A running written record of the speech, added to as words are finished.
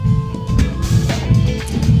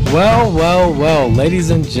Well, ladies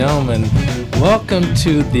and gentlemen, welcome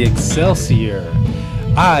to the Excelsior.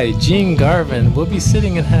 I, Gene Garvin, will be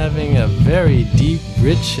sitting and having a very deep,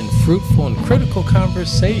 rich, and fruitful and critical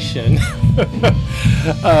conversation.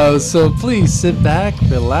 So please sit back,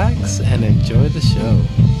 relax, and enjoy the show.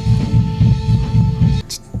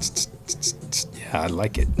 Yeah, I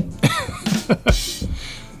like it.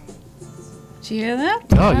 Did you hear that?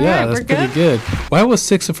 Oh, All yeah, right, that's we're pretty good. Why was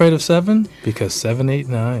 6 afraid of 7? Because 7, 8,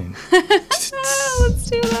 9. Let's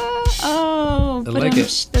do that. Oh, I like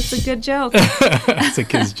it. That's a good joke. It's a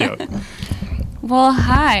kid's joke. Well,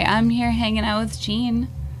 hi. I'm here hanging out with Gene.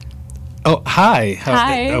 Oh, hi.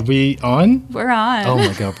 Hi. Are we on? We're on. Oh,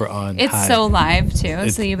 my God, we're on. It's Hi. so live,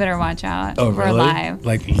 too, so you better watch out. Oh, really? We're live.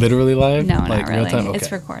 Like literally live? No, like not really. Real time? Okay.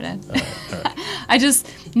 It's recorded. All right.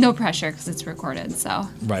 No pressure because it's recorded, so.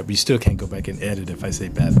 Right, but you still can't go back and edit if I say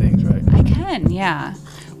bad things, right? I can, yeah.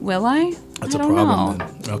 Will I? That's I a don't problem know.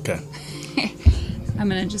 then. Okay. I'm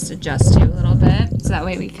going to just adjust you a little bit so that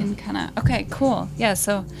way we can kind of. Okay, cool. Yeah,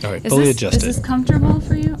 so. All right, fully adjusted. Is this comfortable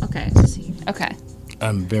for you? Okay. Okay.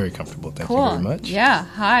 I'm very comfortable. Thank Cool. you very much. Yeah.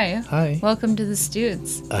 Hi. Hi. Welcome to the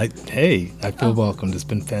Stoots. I feel welcomed. It's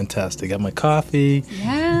been fantastic. Got my coffee.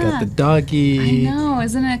 Yeah. Got the doggy. I know.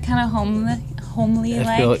 Isn't it kind of homely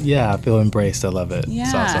like? I feel embraced. I love it. Yeah.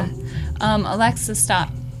 It's awesome. Alexa, stop.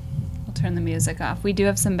 We'll turn the music off. We do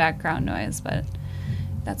have some background noise, but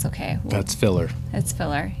that's okay. That's filler. It's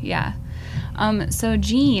filler. Yeah. So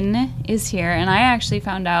Gene is here, and I actually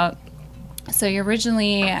found out. So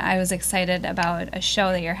originally, I was excited about a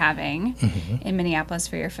show that you're having in Minneapolis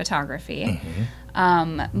for your photography.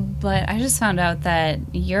 But I just found out that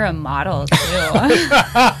you're a model, too.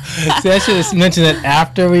 See, I should have mentioned it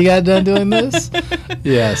after we got done doing this.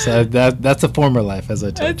 Yes, that's a former life, as I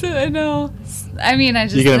told you. I know. I mean,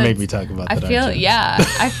 You're going to make me talk about that, aren't you? Yeah.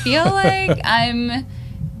 I feel like I'm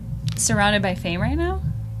surrounded by fame right now.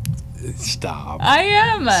 Stop. I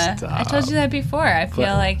am. Stop. I told you that before. I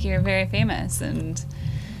feel like you're very famous, and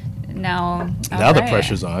now the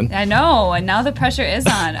pressure's on. I know, and now the pressure is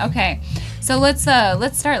on. Okay, so let's start.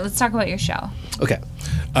 Let's talk about your show. Okay,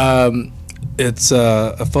 it's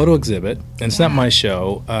a photo exhibit, and it's not my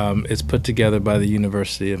show. It's put together by the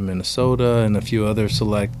University of Minnesota and a few other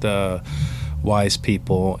select wise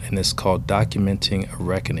people, and it's called Documenting a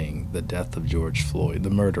Reckoning, the Death of George Floyd,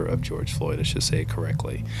 the murder of George Floyd, I should say it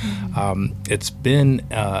correctly. It's been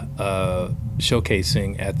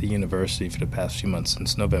showcasing at the university for the past few months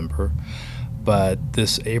since November, but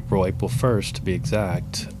this April 1st to be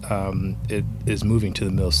exact, it is moving to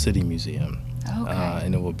the Mill City Museum. Okay.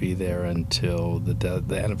 And it will be there until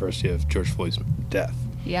the anniversary of George Floyd's death.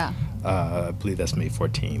 Yeah. I believe that's May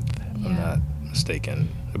 14th, if I'm not mistaken.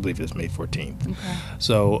 I believe it's May 14th. Okay.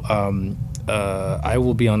 So I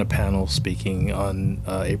will be on a panel speaking on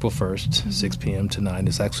April 1st, 6 p.m. to 9.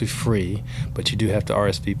 It's actually free, but you do have to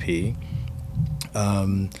RSVP.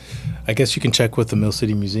 I guess you can check with the Mill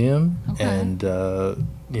City Museum and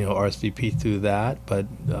RSVP through that. But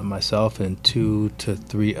myself and 2 to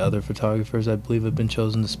 3 other photographers, I believe, have been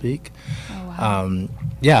chosen to speak. Oh, wow.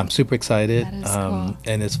 I'm super excited. That is cool.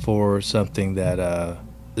 And it's for something that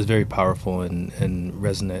is very powerful and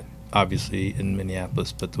resonant, obviously, in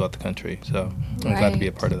Minneapolis, but throughout the country. So I'm glad to be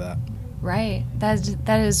a part of that. Right.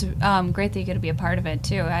 That is great that you get to be a part of it,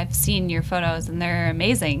 too. I've seen your photos, and they're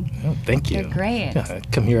amazing. Oh, thank you. They're great. Yeah, I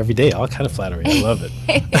come here every day. All kind of flattery. I love it.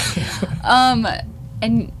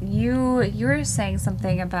 And you were saying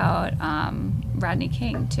something about Rodney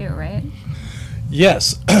King, too, right?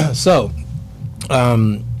 Yes. So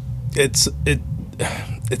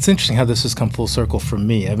it's interesting how this has come full circle for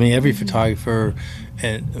me. I mean, every photographer,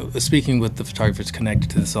 and speaking with the photographers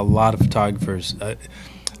connected to this, a lot of photographers. I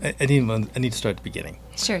need to start at the beginning.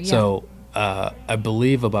 Sure. Yeah. So I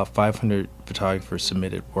believe about 500 photographers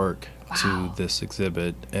submitted work to this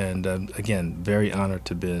exhibit, and again, very honored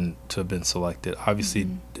to have been selected. Obviously,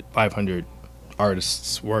 500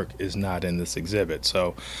 artists' work is not in this exhibit,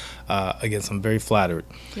 so again, so I'm very flattered.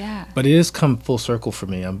 Yeah. But it has come full circle for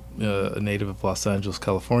me. I'm a native of Los Angeles,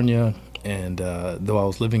 California, and though I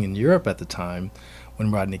was living in Europe at the time when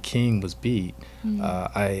Rodney King was beat,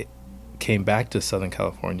 I came back to Southern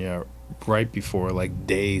California right before, like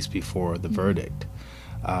days before the verdict.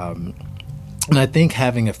 And I think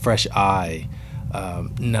having a fresh eye,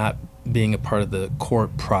 not being a part of the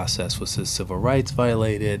court process, was his civil rights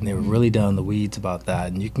violated, and they were really down in the weeds about that,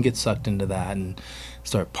 and you can get sucked into that and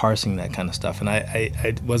start parsing that kind of stuff. And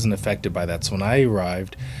I wasn't affected by that. So when I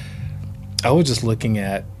arrived, I was just looking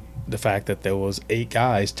at the fact that there was 8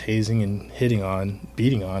 guys tasing and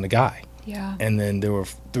beating on a guy. Yeah. And then there were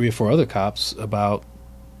 3 or 4 other cops about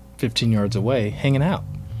 15 yards away hanging out.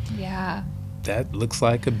 Yeah. that looks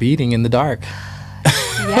like a beating in the dark.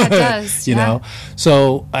 Yeah, it does. You know?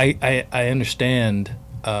 So I understand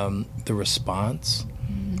the response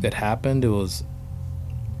that happened. It was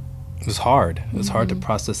hard. It was hard to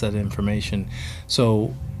process that information.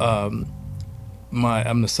 So I'm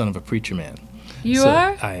the son of a preacher man. You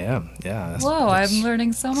are? I am, yeah. Whoa, I'm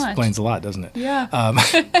learning so much. Explains a lot, doesn't it? Yeah.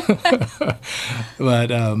 But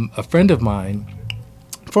a friend of mine,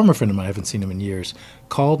 former friend of mine, I haven't seen him in years,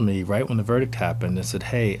 called me right when the verdict happened and said,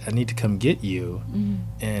 hey, I need to come get you,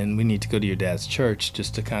 and we need to go to your dad's church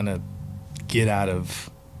just to kind of get out of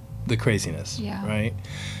the craziness, right?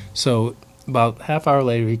 So about half hour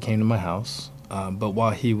later, he came to my house, but while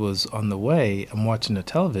he was on the way, I'm watching the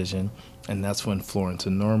television, and that's when Florence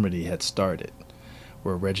and Normandy had started,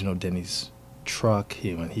 where Reginald Denny's truck,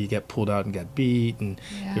 when he got pulled out and got beat, and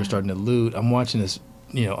they were starting to loot. I'm watching this,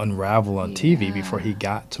 unravel on TV before he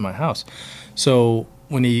got to my house. So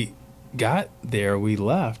when he got there, we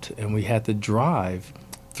left, and we had to drive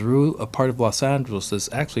through a part of Los Angeles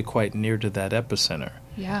that's actually quite near to that epicenter.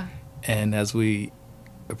 Yeah. And as we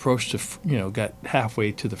approached, got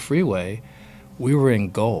halfway to the freeway, we were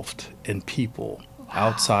engulfed in people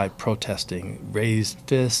outside protesting, raised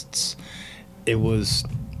fists.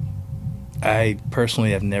 I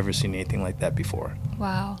personally have never seen anything like that before.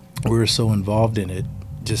 Wow. We were so involved in it,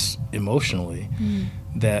 just emotionally,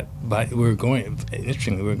 that we were going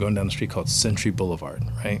down a street called Century Boulevard,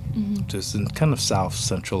 right? Just in kind of south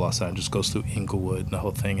central Los Angeles, goes through Inglewood and the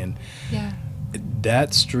whole thing. And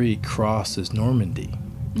that street crosses Normandy.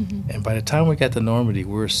 And by the time we got to Normandy,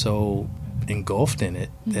 we were so engulfed in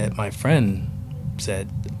it that my friend said,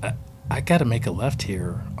 I got to make a left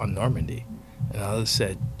here on Normandy. And I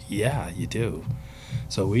said, yeah, you do.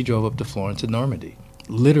 So we drove up to Florence and Normandy,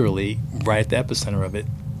 literally right at the epicenter of it,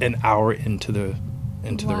 an hour into the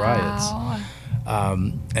riots.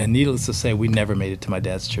 And needless to say, we never made it to my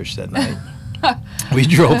dad's church that night. We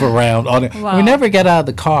drove around. We never got out of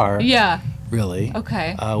the car. Yeah. Really.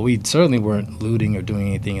 Okay. We certainly weren't looting or doing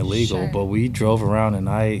anything illegal, but we drove around, and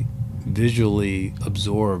I visually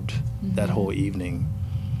absorbed that whole evening.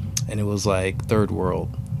 And it was like third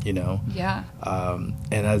world, Yeah. And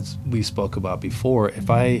as we spoke about before, if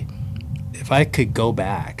I could go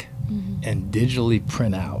back and digitally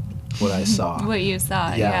print out what I saw, what you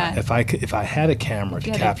saw, yeah. If I had a camera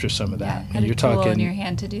to capture some of that, and you're talking in your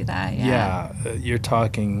hand to do that, you're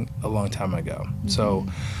talking a long time ago. So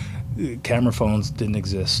camera phones didn't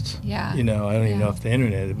exist. Yeah. I don't even know if the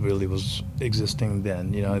internet really was existing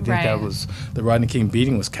then. I think that was the Rodney King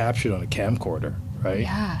beating was captured on a camcorder, right?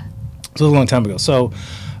 Yeah. So it was a long time ago. So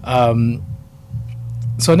I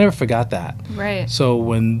never forgot that. Right. So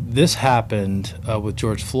when this happened with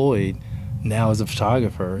George Floyd, now as a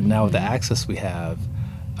photographer, now with the access we have,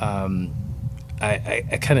 I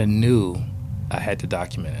kind of knew I had to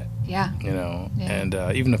document it. Yeah. And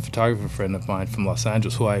even a photographer friend of mine from Los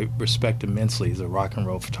Angeles, who I respect immensely, he's a rock and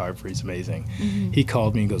roll photographer, he's amazing. He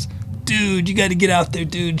called me and goes, dude, you got to get out there,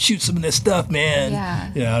 dude, shoot some of this stuff, man.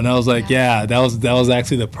 Yeah. And I was like, that was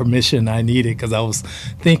actually the permission I needed, because I was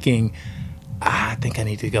thinking, I think I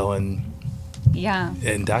need to go and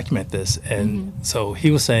document this. And so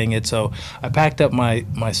he was saying it. So I packed up my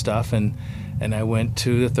stuff and I went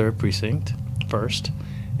to the 3rd Precinct first,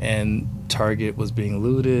 and Target was being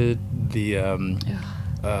looted. The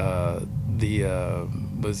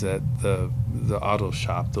auto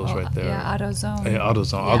shop that was right there. Yeah, AutoZone. Yeah,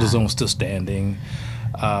 AutoZone. Yeah. AutoZone was still standing.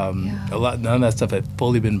 None of that stuff had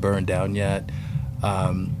fully been burned down yet.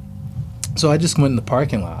 So I just went in the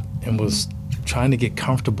parking lot and was trying to get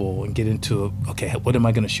comfortable and get into, what am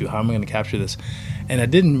I going to shoot? How am I going to capture this? And I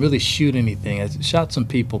didn't really shoot anything. I shot some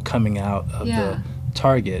people coming out of the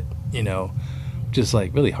Target, just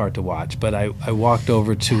like really hard to watch. But I walked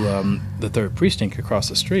over to the 3rd Precinct across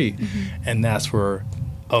the street, and that's where,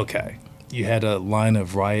 you had a line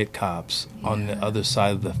of riot cops on the other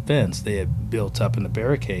side of the fence they had built up in the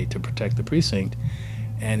barricade to protect the precinct,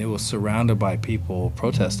 and it was surrounded by people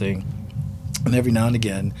protesting. And every now and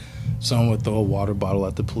again, someone would throw a water bottle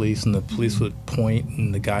at the police, and the police would point,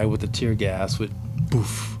 and the guy with the tear gas would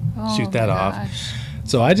shoot that off.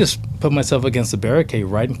 So I just put myself against the barricade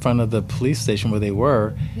right in front of the police station where they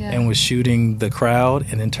were, and was shooting the crowd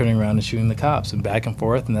and then turning around and shooting the cops, and back and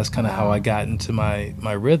forth. And that's kind of how I got into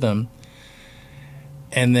my rhythm.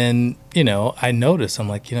 And then, I noticed, I'm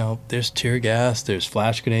like, there's tear gas, there's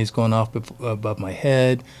flash grenades going off above my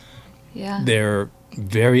head. Yeah. They're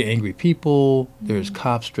very angry people. There's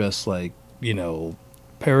cops dressed like,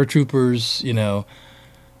 paratroopers,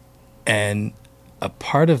 and a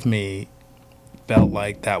part of me felt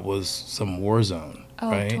like that was some war zone.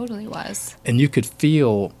 Oh, right? It totally was. And you could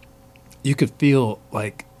feel you could feel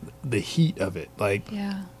like the heat of it. Like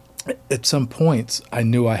Yeah. at some points, I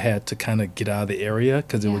knew I had to kind of get out of the area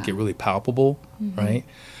because it would get really palpable, right?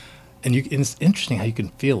 And it's interesting how you can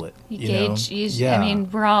feel it. You know? gauge. I mean,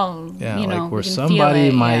 we're all, Yeah, you know, like where we can somebody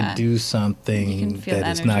feel it, might do You something can feel that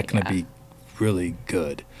the is not energy, going to be really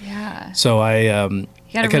good. Yeah. So I You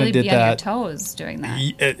got to kind really of did be that. on your toes doing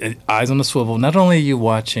that. Eyes on the swivel. Not only are you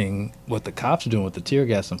watching what the cops are doing with the tear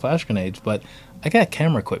gas and flash grenades, but I got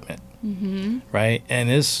camera equipment, right? And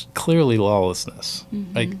it's clearly lawlessness.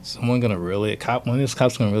 Like someone gonna really one of these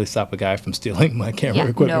cops gonna really stop a guy from stealing my camera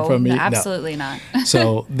equipment from me? No, absolutely not.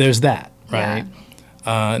 So there's that, right?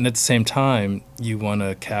 Yeah. And at the same time, you want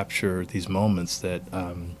to capture these moments that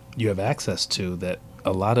you have access to that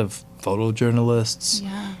a lot of photojournalists,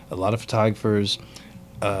 a lot of photographers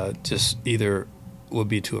just either would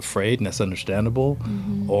be too afraid, and that's understandable,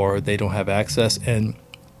 or they don't have access. And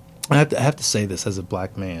I have to say this as a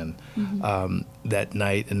black man, that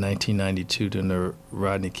night in 1992 during the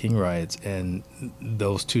Rodney King riots, and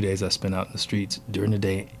those 2 days I spent out in the streets during the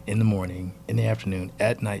day, in the morning, in the afternoon,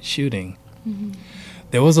 at night shooting,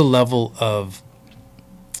 there was a level of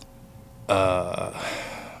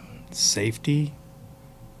safety.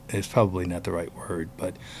 It's probably not the right word,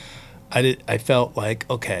 but I felt like,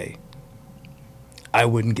 okay, I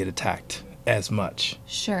wouldn't get attacked as much.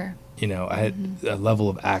 Sure. You know, I had a level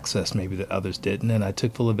of access maybe that others didn't, and I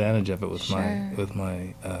took full advantage of it with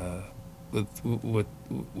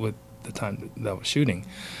with the time that I was shooting.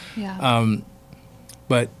 Yeah.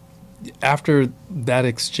 But after that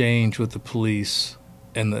exchange with the police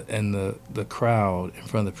and the crowd in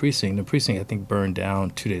front of the precinct I think burned down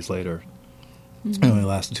 2 days later. It only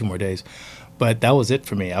lasted 2 more days, but that was it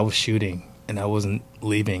for me. I was shooting. And I wasn't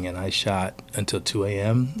leaving, and I shot until 2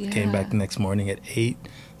 a.m. Came back the next morning at 8,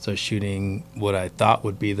 started shooting what I thought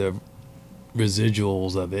would be the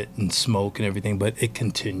residuals of it and smoke and everything, but it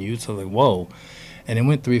continued. So I was like, whoa. And it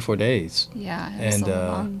went 3-4 days. Yeah, it was a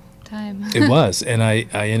long time. It was. And I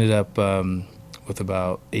ended up with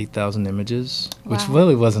about 8,000 images, which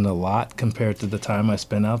really wasn't a lot compared to the time I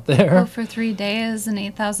spent out there. Well, for 3 days and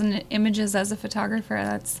 8,000 images as a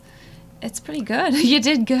photographer, it's pretty good. You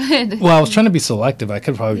did good. Well, I was trying to be selective. I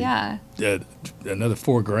could probably another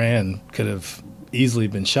 $4,000 could have easily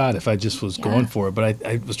been shot if I just was going for it. But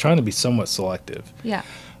I was trying to be somewhat selective. Yeah.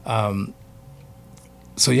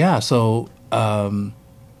 So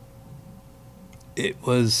it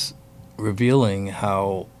was revealing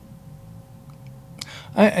how.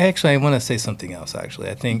 I want to say something else.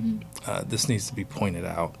 Actually, I think this needs to be pointed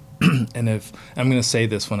out. And if I'm going to say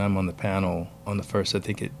this when I'm on the panel on the first, I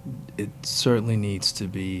think it certainly needs to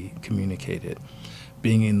be communicated.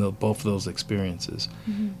 Being in both of those experiences,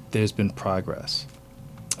 there's been progress.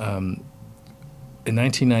 In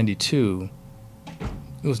 1992,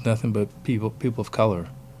 it was nothing but people of color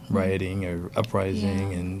rioting or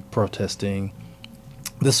uprising and protesting.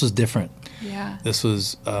 This was different. Yeah. This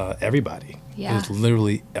was everybody. Yeah. It was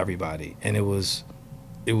literally everybody, and it was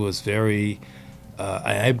very.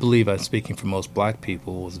 I believe I'm speaking for most black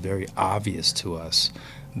people. It was very obvious to us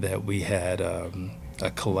that we had a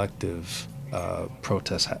collective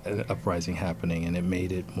protest uprising happening, and it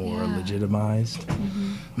made it more legitimized.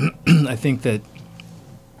 I think that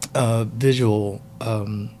visual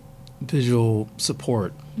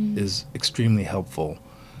support is extremely helpful,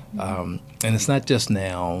 and it's not just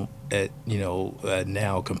now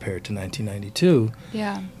now compared to 1992.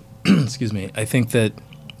 Yeah. Excuse me. I think that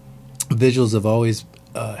visuals have always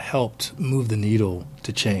helped move the needle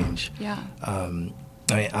to change. Yeah. I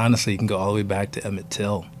mean, honestly, you can go all the way back to Emmett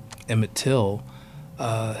Till. Emmett Till,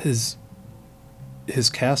 his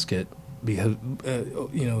casket, because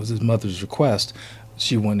it was his mother's request.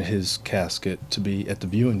 She wanted his casket to be at the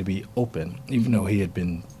viewing to be open, even though he had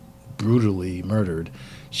been brutally murdered.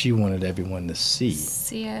 She wanted everyone to see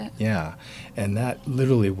it. Yeah, and that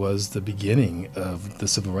literally was the beginning of the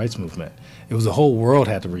civil rights movement. It was the whole world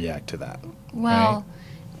had to react to that. Well,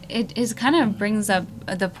 right? It kind of brings up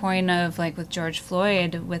the point of, like, with George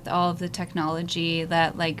Floyd, with all of the technology,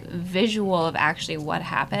 that, like, visual of actually what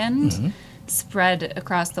happened spread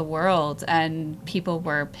across the world, and people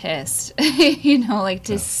were pissed.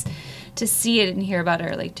 To see it and hear about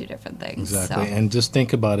it are, like, two different things. Exactly, so. And just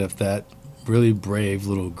think about if that really brave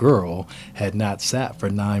little girl had not sat for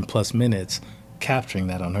 9+ minutes capturing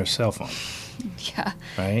that on her cell phone. Yeah.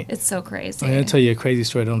 Right? It's so crazy. I'm going to tell you a crazy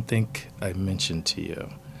story I don't think I mentioned to you.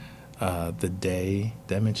 The day,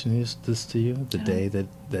 did I mention this to you? The day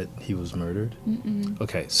that he was murdered? Mm-mm.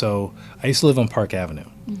 Okay, so I used to live on Park Avenue,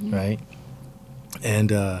 right?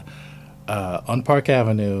 And on Park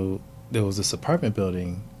Avenue, there was this apartment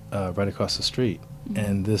building right across the street.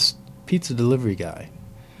 And this pizza delivery guy.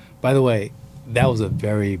 By the way, that was a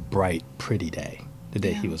very bright, pretty day, the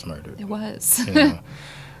day he was murdered. It was. You know?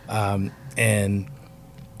 And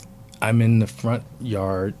I'm in the front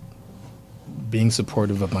yard being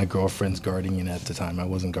supportive of my girlfriend's gardening at the time. I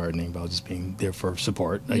wasn't gardening, but I was just being there for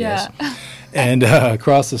support, I guess. And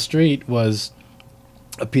across the street was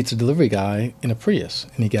a pizza delivery guy in a Prius.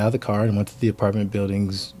 And he got out of the car and went to the apartment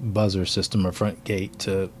building's buzzer system or front gate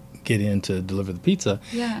to get in to deliver the pizza.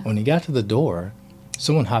 Yeah. When he got to the door,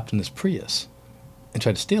 someone hopped in this Prius and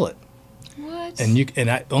tried to steal it. What?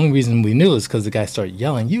 The only reason we knew is because the guy started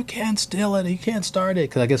yelling, "You can't steal it! You can't start it!"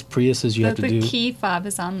 Because I guess Priuses you have to do. The key fob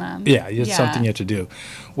is on them. Yeah, it's something you have to do.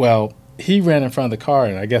 Well, he ran in front of the car,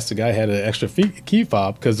 and I guess the guy had an extra key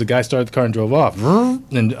fob because the guy started the car and drove off,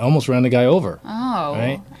 and almost ran the guy over. Oh.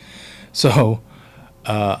 Right. So,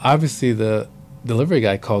 obviously, the delivery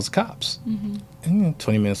guy calls the cops, and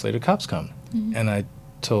 20 minutes later, cops come, and I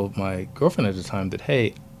told my girlfriend at the time that,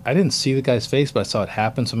 hey, I didn't see the guy's face, but I saw it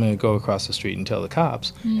happen, so I'm going to go across the street and tell the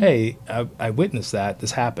cops, hey, I witnessed that.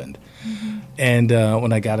 This happened. And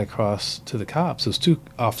when I got across to the cops, it was two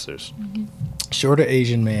officers, shorter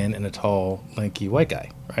Asian man and a tall, lanky white guy,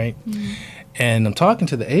 right? And I'm talking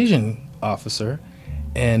to the Asian officer,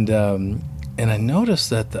 and I noticed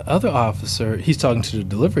that the other officer, he's talking to the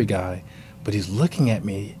delivery guy, but he's looking at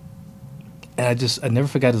me, and I never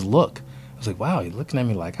forgot his look. I was like, wow, he's looking at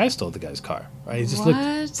me like I stole the guy's car, right? He just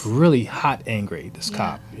looked really hot, angry, this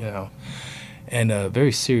cop, you know, and a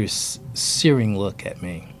very serious, searing look at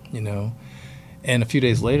me, you know. And a few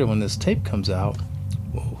days later, when this tape comes out,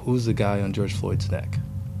 well, who's the guy on George Floyd's neck?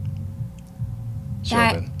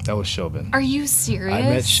 Chauvin. That was Chauvin. Are you serious? I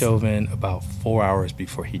met Chauvin about 4 hours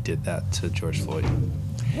before he did that to George Floyd.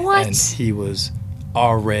 What? And he was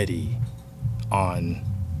already on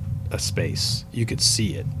a space. You could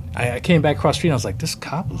see it. I came back across the street and I was like, this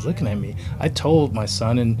cop was looking at me. I told my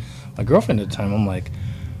son and my girlfriend at the time, I'm like,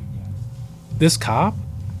 this cop,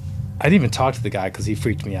 I didn't even talk to the guy because he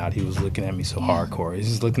freaked me out. He was looking at me so hardcore. He's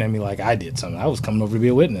just looking at me like I did something. I was coming over to be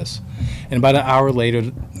a witness. And about an hour later,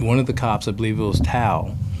 one of the cops, I believe it was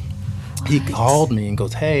Tal, he called me and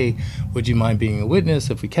goes, hey, would you mind being a witness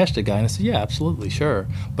if we catch the guy? And I said, yeah, absolutely, sure.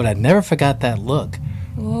 But I never forgot that look.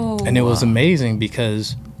 Whoa. And it was amazing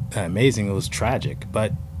because, it was tragic,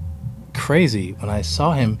 but crazy when I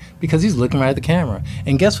saw him because he's looking right at the camera.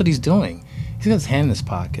 And guess what he's doing? He's got his hand in his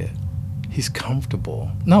pocket. He's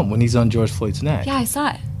comfortable. No, when he's on George Floyd's neck. Yeah, I saw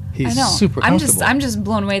it. He's I know. super comfortable. I'm just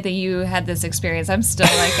blown away that you had this experience. I'm still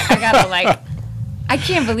like, I gotta I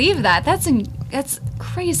can't believe that. That's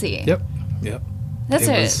crazy. Yep.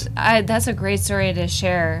 That's a great story to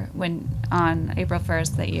share when on April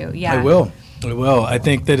 1st that you. I will. I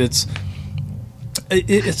think that it's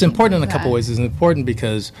important in a couple ways. It's important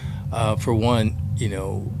because, for one,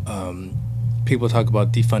 people talk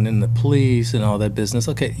about defunding the police and all that business.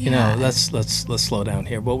 Okay, let's slow down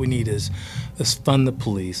here. What we need is let's fund the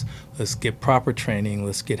police. Let's get proper training.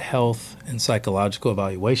 Let's get health and psychological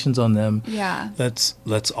evaluations on them. Yeah.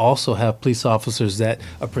 Let's also have police officers that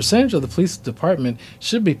a percentage of the police department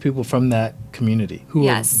should be people from that community who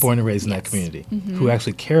are born and raised in that community, who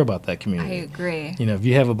actually care about that community. I agree. If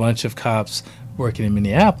you have a bunch of cops working in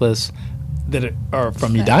Minneapolis that are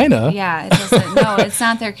from Edina. Yeah, it doesn't. No, it's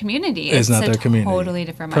not their community. It's not their community. Totally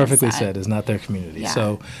different mindset. Perfectly said. It's not their community. Yeah.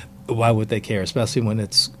 So why would they care? Especially when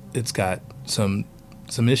it's got some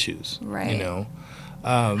issues. Right.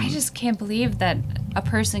 I just can't believe that a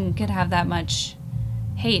person could have that much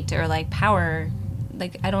hate or power. I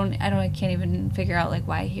can't even figure out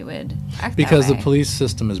why he would act because that way. The police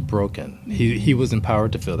system is broken. He was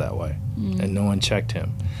empowered to feel that way, and no one checked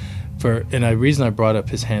him. The reason I brought up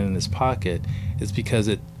his hand in his pocket is because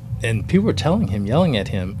and people were telling him, yelling at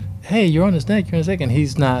him, hey, you're on his neck, and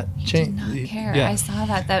he's not changed. He did not care. Yeah. I saw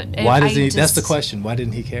that. Why does he? That's the question. Why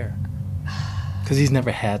didn't he care? Because he's never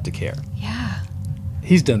had to care. Yeah.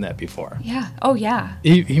 He's done that before. Yeah. Oh, yeah.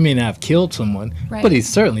 He may not have killed someone, right. but he's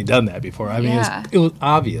certainly done that before. I mean, it was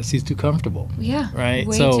obvious. He's too comfortable. Yeah. Right?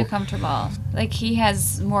 Way too comfortable. He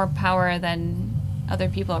has more power than other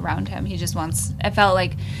people around him. He just wants...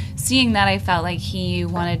 Seeing that, I felt like he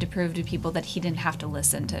wanted to prove to people that he didn't have to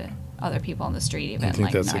listen to other people on the street even. I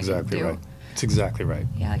think that's exactly right. It's exactly right.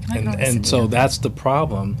 Yeah, and so that's the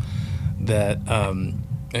problem that...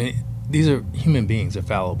 these are human beings. They're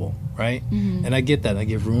fallible, right? Mm-hmm. And I get that. I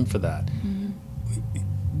give room for that. Mm-hmm.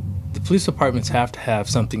 The police departments have to have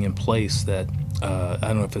something in place that, I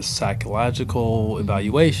don't know if it's psychological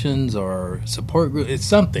evaluations or support group. It's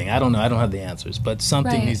something. I don't know. I don't have the answers. But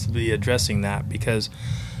something needs to be addressing that because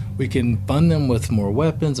we can fund them with more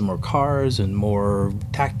weapons and more cars and more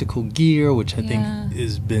tactical gear, which I think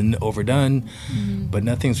has been overdone. But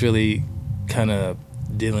nothing's really kind of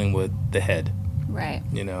dealing with the head. Right.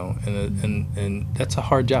 You know, and that's a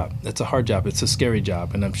hard job. That's a hard job. It's a scary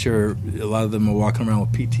job, and I'm sure a lot of them are walking around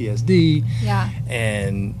with PTSD. Yeah.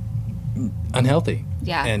 And unhealthy.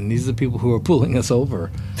 Yeah. And these are the people who are pulling us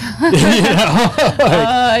over.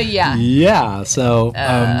 Yeah. Yeah. So,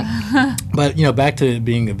 but you know, back to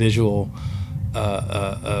being a visual,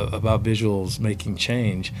 about visuals making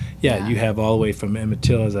change. Yeah, you have all the way from Emmett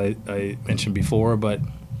Till, as I mentioned before, but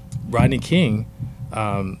Rodney King.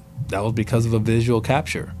 That was because of a visual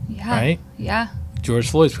capture, right? Yeah. George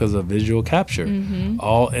Floyd's because of visual capture.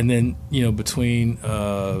 And then, you know, between,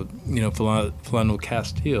 Philando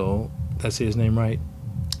Castile, did I say his name right?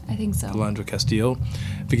 I think so. Philando Castile.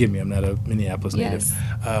 Forgive me, I'm not a Minneapolis native.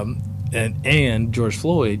 Yes. And George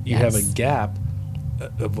Floyd, you have a gap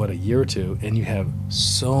of, a year or two, and you have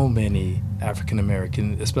so many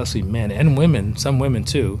African-American, especially men and women, some women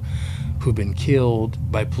too, who've been killed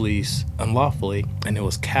by police unlawfully, and it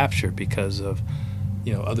was captured because of,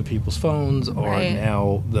 you know, other people's phones or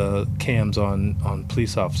now the cams on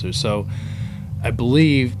police officers. So I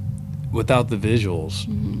believe without the visuals,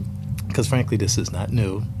 because frankly this is not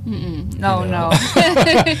new. No.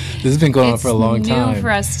 This has been going on for a long time. It's new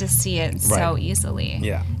for us to see it so easily.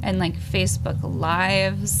 Yeah. And like Facebook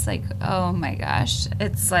Lives, like, oh my gosh,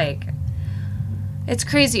 it's like, it's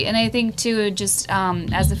crazy. And I think too, just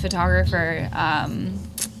as a photographer,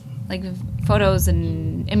 like photos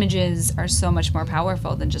and images are so much more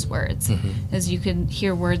powerful than just words. As you can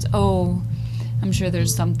hear words, oh, I'm sure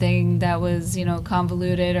there's something that was, you know,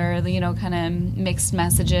 convoluted or, you know, kind of mixed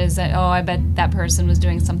messages that, oh, I bet that person was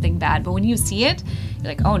doing something bad. But when you see it, you're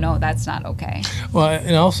like, oh no, that's not okay. Well,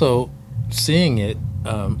 and also seeing it,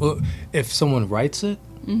 if someone writes it,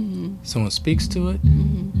 someone speaks to it,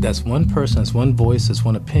 that's one person, that's one voice, that's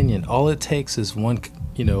one opinion. All it takes is one,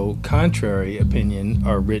 you know, contrary opinion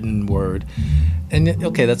or written word, and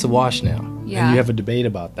okay, that's a wash now. Yeah. And you have a debate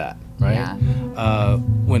about that, right? Yeah.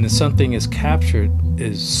 When something is captured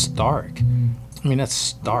is stark. I mean, that's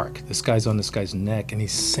stark. This guy's on this guy's neck, and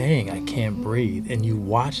he's saying, I can't breathe, and you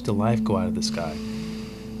watch the life go out of this guy.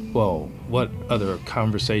 Well, what other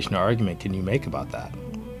conversation or argument can you make about that?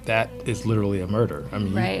 That is literally a murder. I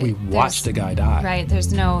mean, we watched a guy die. Right.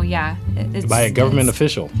 There's no, it's by a government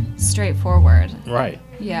official. Straightforward. Right.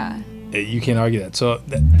 Yeah. You can't argue that. So,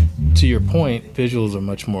 to your point, visuals are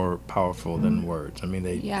much more powerful than words. I mean,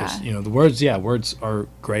 you know, the words are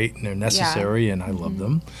great and they're necessary, and I love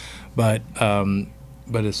them. But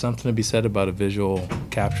there's something to be said about a visual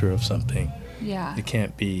capture of something. Yeah. It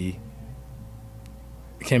can't be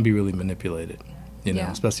really manipulated. You know,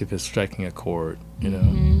 especially if it's striking a chord, you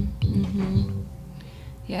know.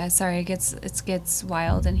 Yeah, sorry, it gets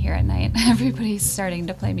wild in here at night. Everybody's starting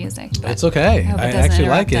to play music. It's okay. I actually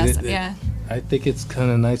like it. Yeah. I think it's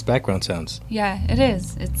kind of nice background sounds. Yeah, it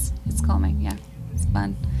is. It's calming. Yeah, it's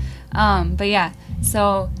fun. But yeah,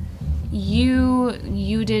 so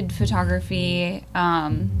you did photography,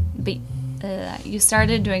 but you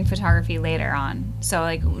started doing photography later on. So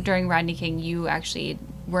like during Rodney King, you actually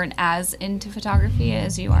weren't as into photography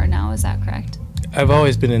as you are now. Is that correct? I've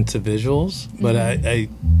always been into visuals, but I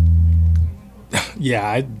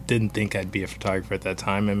didn't think I'd be a photographer at that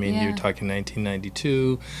time. I mean, you're talking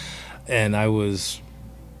 1992, and I was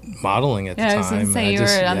modeling at the time. I was going to say, you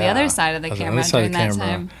were on the other side of the camera during that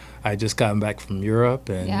time. I had just gotten back from Europe,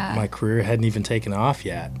 and my career hadn't even taken off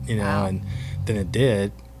yet, you know, and then it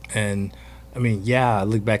did. And I mean, I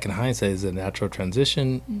look back in hindsight, is it a natural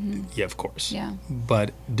transition? Yeah, of course. Yeah.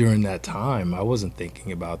 But during that time, I wasn't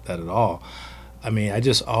thinking about that at all. I mean, I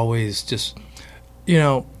just always you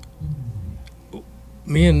know,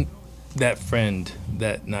 me and that friend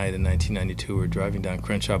that night in 1992 were driving down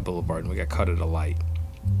Crenshaw Boulevard, and we got caught at a light.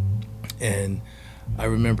 And I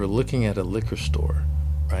remember looking at a liquor store,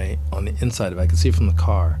 right, on the inside of it. I could see it from the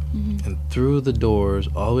car. And through the doors,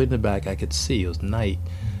 all the way in the back, I could see. It was night.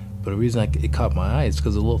 But the reason it caught my eye is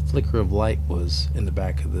because a little flicker of light was in the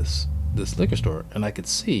back of this liquor store. And I could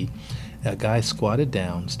see a guy squatted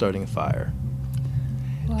down, starting a fire.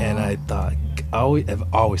 Wow. And I thought, I've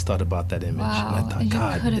always thought about that image. Wow. And I thought, and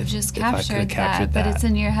God, you could have just captured that, but it's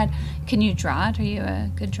in your head. Can you draw it? Are you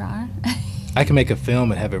a good drawer? I can make a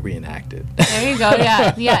film and have it reenacted. There you go.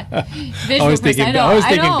 Yeah. Visual always thinking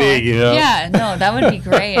big, you know. Yeah, no, that would be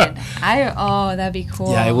great. That'd be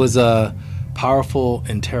cool. Yeah, it was powerful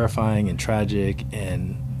and terrifying and tragic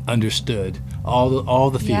and understood all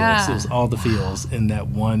the feels. Yeah. It was all the feels in that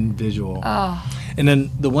one visual. Oh. And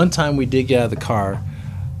then the one time we did get out of the car,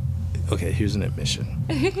 okay, here's an admission.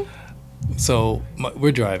 So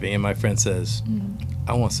we're driving, and my friend says,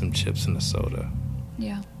 I want some chips and a soda.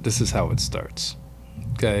 Yeah. This is how it starts.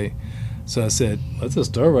 Okay? So I said, "That's a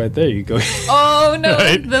store right there. You go." Oh no,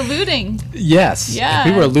 right? The looting. Yes. Yeah.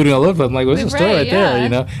 People are looting all over. I'm like, "What's the store right yeah. there?" You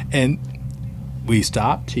know. And we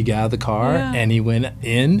stopped. He got out of the car and he went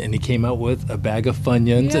in and he came out with a bag of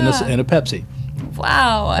Funyuns and a Pepsi.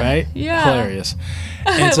 Wow. Right? Yeah. Hilarious.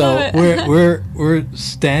 And so we're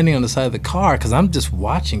standing on the side of the car because I'm just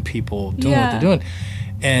watching people doing what they're doing,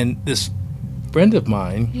 and this friend of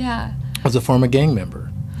mine was a former gang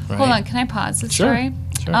member. Right? Hold on, can I pause the story?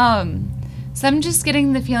 Sure. So I'm just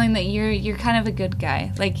getting the feeling that you're kind of a good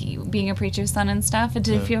guy, like being a preacher's son and stuff. Did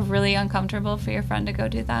it feel really uncomfortable for your friend to go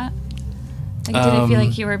do that? Like, did it feel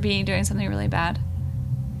like you were doing something really bad?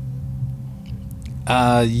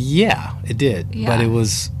 Yeah, it did. Yeah. But it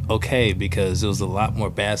was okay because there was a lot more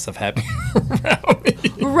bad stuff happening around me.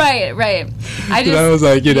 Right. I was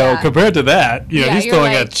like, compared to that, he's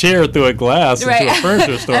throwing a chair through a glass into a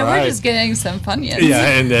furniture store. And we're just getting some Funyuns.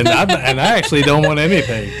 Yeah, and I actually don't want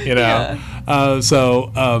anything, Yeah.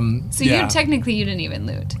 So you technically you didn't even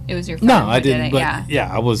loot. It was your friend. No, I who didn't. Did it. But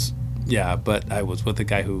I was. Yeah, but I was with the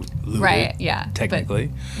guy who looted. Right. Yeah.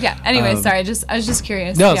 Technically. But, anyway, sorry. I was just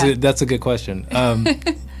curious. No, that's a good question.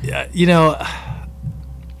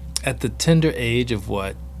 At the tender age of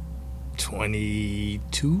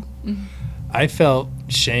 22, I felt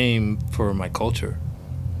shame for my culture.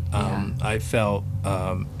 I felt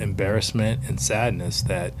embarrassment and sadness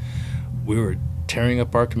that we were tearing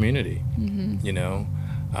up our community.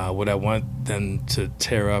 Would I want them to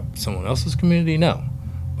tear up someone else's community? No.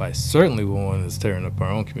 But I certainly would want us tearing up our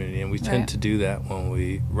own community, and we tend to do that when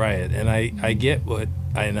we riot. And I get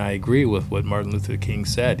and I agree with what Martin Luther King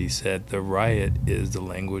said. He said the riot is the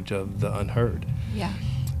language of the unheard. Yeah.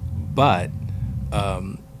 But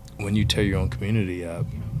when you tear your own community up,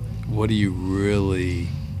 what are you really?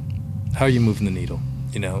 How are you moving the needle?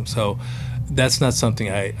 So that's not something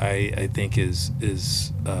I think is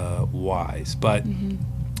wise. But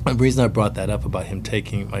the reason I brought that up about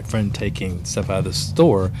my friend taking stuff out of the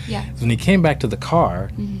store, is when he came back to the car.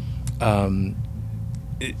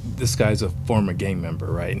 This guy's a former gang member,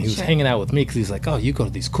 right? And he was hanging out with me because he's like, "Oh, you go to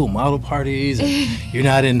these cool model parties, and you're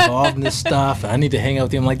not involved in this stuff. I need to hang out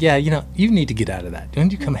with you." I'm like, "Yeah, you need to get out of that. Why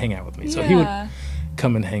don't you come hang out with me?" So he would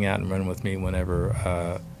come and hang out and run with me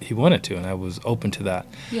whenever he wanted to, and I was open to that.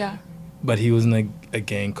 Yeah. But he was in a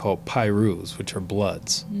gang called Pyrus, which are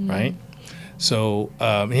Bloods, right? So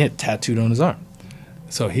he had tattooed on his arm.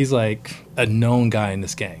 So he's like a known guy in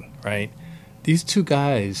this gang, right? These two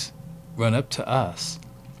guys run up to us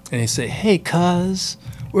and they say, "Hey, cuz,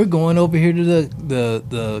 we're going over here to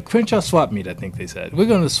the Crenshaw swap meet," I think they said. "We're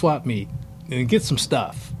going to swap meet and get some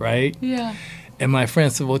stuff," right? Yeah. And my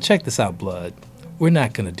friend said, "Well, check this out, Blood. We're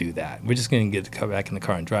not going to do that. We're just going to get to come back in the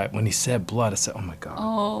car and drive." When he said Blood, I said, "Oh, my God.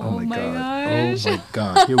 Oh my God. gosh. Oh, my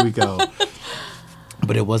God. Here we go."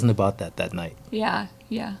 But it wasn't about that night. Yeah.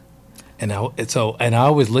 And I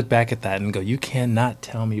always look back at that and go, you cannot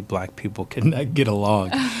tell me black people cannot get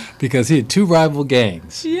along, because he had two rival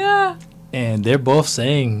gangs. Yeah. And they're both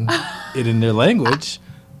saying it in their language.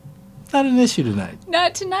 Not an issue tonight.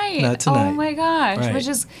 Not tonight. Oh my gosh, right. Which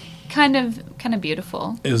is kind of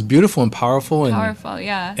beautiful. It was beautiful and powerful.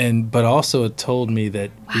 Yeah. But also it told me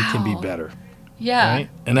that we can be better. Yeah. Right?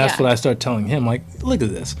 And that's what I started telling him. Like, look at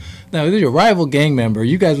this. Now, there's your rival gang member.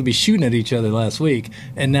 You guys would be shooting at each other last week,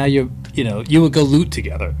 and now you would go loot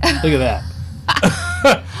together. Look at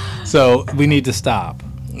that. So we need to stop.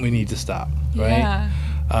 Right? Yeah.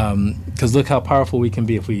 Because look how powerful we can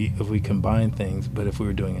be if we combine things, but if we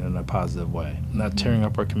were doing it in a positive way. Not tearing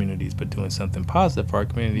up our communities, but doing something positive for our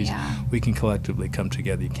communities, we can collectively come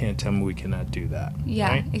together. You can't tell me we cannot do that. Yeah,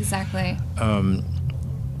 right? Exactly.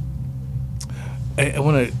 I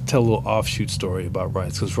want to tell a little offshoot story about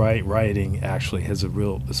riots, because rioting actually has a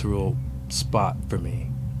real spot for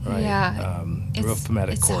me, right? Yeah, a real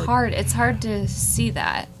thematic chord. It's hard to see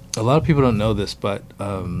that. A lot of people don't know this, but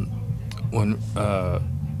when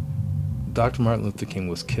Dr. Martin Luther King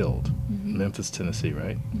was killed in Memphis, Tennessee,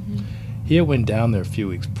 right? He had went down there a few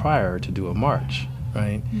weeks prior to do a march,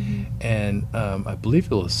 right? And I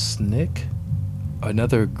believe it was SNCC,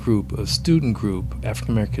 another group, a student group,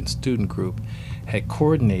 African American student group, had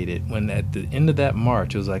coordinated when at the end of that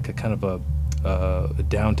march, it was like a kind of a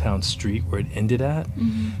downtown street where it ended at,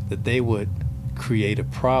 that they would create a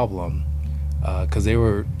problem because they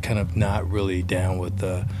were kind of not really down with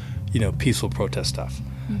the, peaceful protest stuff.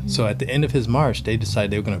 So at the end of his march, they decided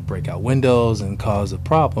they were going to break out windows and cause a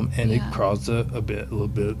problem, and it caused a little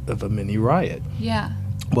bit of a mini riot. Yeah.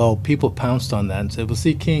 Well, people pounced on that and said, well,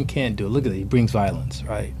 see, King can't do it. Look at it. He brings violence,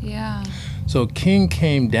 right? Yeah. So King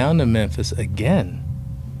came down to Memphis again.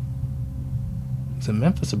 It's in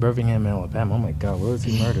Memphis or Birmingham, Alabama. Oh, my God. Where was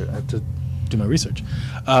he murdered? I have to do my research.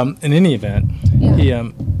 In any event, he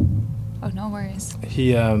Oh, no worries.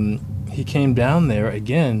 he came down there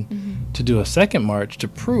again to do a second march to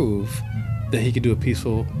prove that he could do a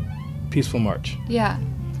peaceful march. Yeah.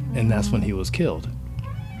 And that's when he was killed.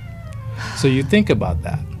 So you think about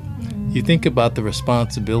that. You think about the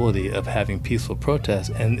responsibility of having peaceful protests,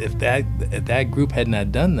 and if that group had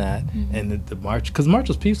not done that, and the march, because the march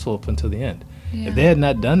was peaceful up until the end. Yeah. If they had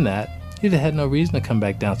not done that, he'd have had no reason to come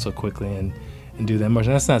back down so quickly and do that march.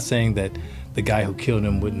 And that's not saying that the guy who killed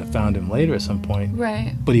him wouldn't have found him later at some point.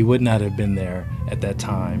 Right. But he would not have been there at that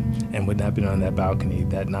time and would not have been on that balcony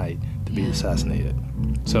that night to be assassinated.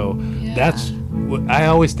 So that's what I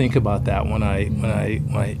always think about that when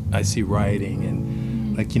I see rioting,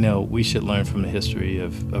 and like, we should learn from the history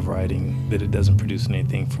of rioting that it doesn't produce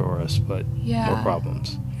anything for us but more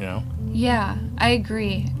problems, Yeah, I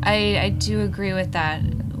agree. I do agree with that.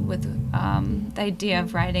 With the idea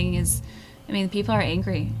of rioting is, I mean, people are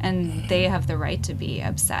angry and they have the right to be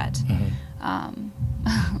upset.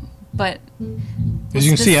 But as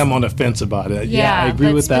you can see, I'm on the fence about it. Yeah, I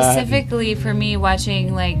agree with that. Specifically for me,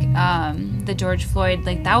 watching the George Floyd,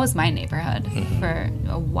 that was my neighborhood for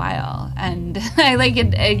a while, and I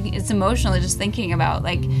it's emotional just thinking about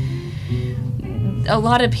a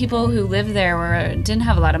lot of people who lived there didn't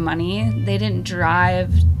have a lot of money. They didn't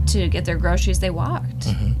drive to get their groceries. They walked,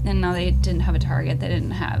 and now they didn't have a Target. They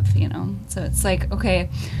didn't have, So it's okay.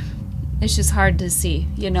 It's just hard to see,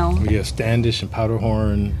 We have Standish and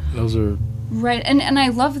Powderhorn. Those are... Right, and I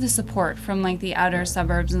love the support from, the outer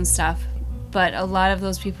suburbs and stuff, but a lot of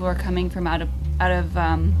those people are coming from out of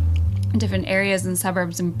different areas and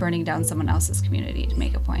suburbs and burning down someone else's community to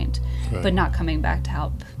make a point, but not coming back to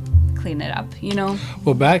help clean it up,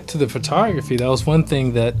 Well, back to the photography, that was one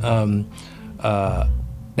thing that, and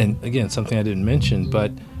again, something I didn't mention,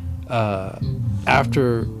 but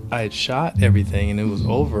after I had shot everything and it was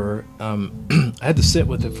over, I had to sit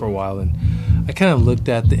with it for a while, and I kind of looked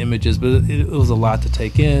at the images, but it was a lot to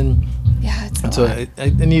take in. Yeah, it's a lot. So I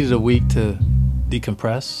needed a week to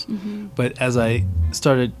decompress. But as I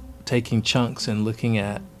started taking chunks and looking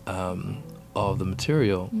at all the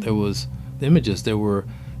material, there was the images. There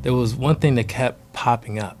was one thing that kept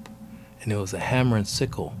popping up, and it was a hammer and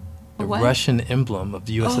sickle, the Russian emblem of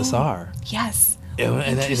the USSR. Oh, yes.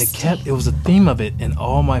 And it was a theme of it in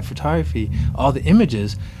all my photography, all the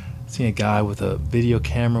images. Seeing a guy with a video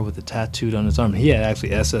camera with a tattooed on his arm. He had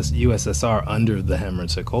actually USSR under the hammer and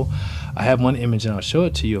sickle. I have one image, and I'll show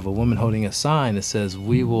it to you, of a woman holding a sign that says,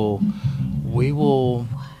 "We will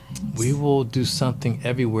do something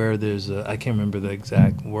everywhere." I can't remember the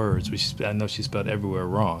exact words, but I know she spelled everywhere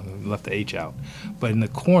wrong, left the H out. But in the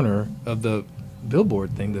corner of the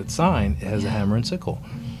billboard thing, that sign, it has a hammer and sickle.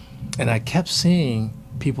 And I kept seeing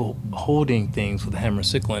people holding things with a hammer and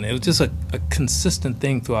sickle, and it was just a consistent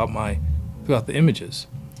thing throughout the images.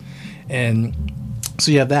 And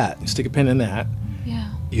so you have that. You stick a pin in that.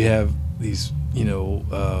 Yeah. You have these,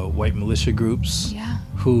 white militia groups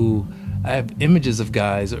who, I have images of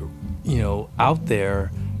guys, out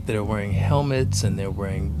there that are wearing helmets, and they're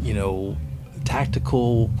wearing,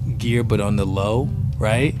 tactical gear, but on the low,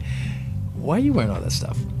 right? Why are you wearing all that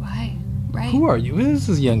stuff? Why? Right. Who are you? This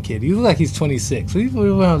is a young kid. You look like he's 26. What are you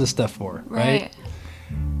wearing all this stuff for, right?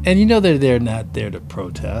 And they're not there to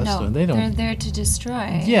protest. No, or they're there to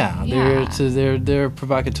destroy. Yeah, they're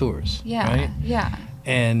provocateurs. Yeah, right? Yeah.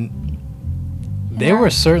 And they were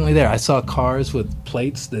certainly there. I saw cars with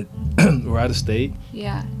plates that were out of state.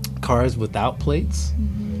 Yeah. Cars without plates.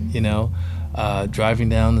 Driving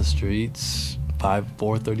down the streets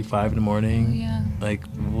 4:35 in the morning. Oh, yeah.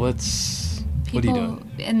 What are you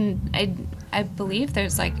doing? And I believe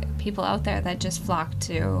there's people out there that just flock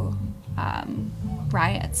to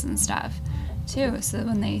riots and stuff too. So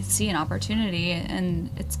when they see an opportunity, and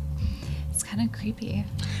it's kind of creepy.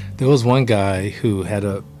 There was one guy who had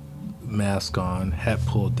a mask on, hat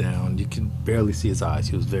pulled down. You could barely see his eyes.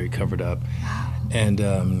 He was very covered up. Wow. And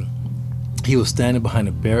he was standing behind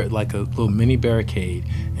a little mini barricade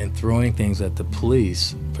and throwing things at the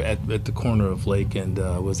police at the corner of Lake and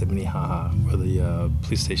Minnehaha, where the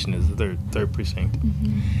police station is, the third precinct.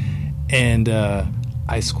 And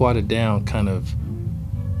I squatted down kind of,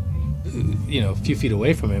 a few feet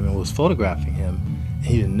away from him and was photographing him. And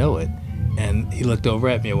he didn't know it. And he looked over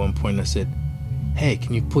at me at one point, and I said, "Hey,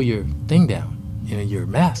 can you pull your thing down, your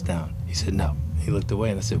mask down?" He said, "No." He looked away,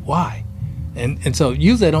 and I said, "Why?" And so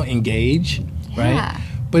usually I don't engage, right? Yeah.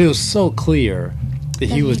 But it was so clear that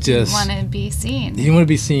he was just want to be seen. He didn't want to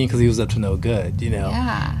be seen because he was up to no good, you know.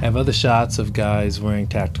 Yeah. I have other shots of guys wearing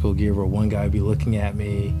tactical gear where one guy would be looking at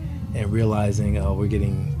me and realizing, oh, we're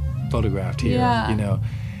getting photographed here, you know.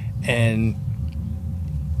 And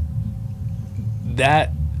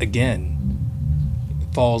that, again,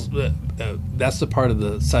 falls, that's the part of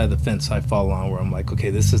the side of the fence I fall on where I'm like, okay,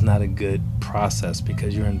 this is not a good process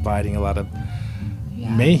because you're inviting a lot of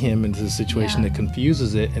mayhem into the situation that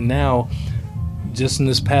confuses it. And now, just in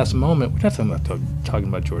this past moment, we're not talking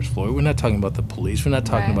about George Floyd. We're not talking about the police. We're not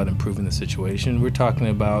talking about improving the situation. We're talking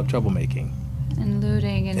about troublemaking. And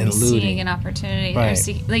looting and seeing an opportunity. Right.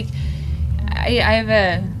 Like, I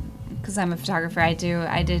have because I'm a photographer, I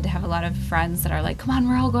did have a lot of friends that are like, come on,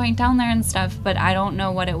 we're all going down there and stuff, but I don't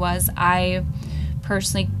know what it was. I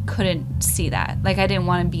personally couldn't see that. Like, I didn't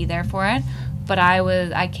want to be there for it, but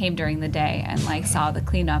I came during the day and like saw the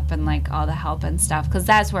cleanup and like all the help and stuff, because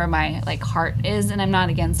that's where my like heart is, and I'm not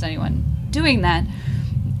against anyone doing that.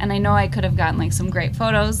 And I know I could have gotten like some great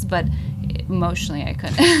photos, but emotionally I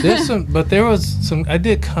couldn't. There was some. I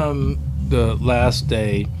did come the last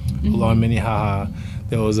day along Minnehaha.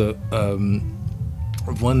 There was a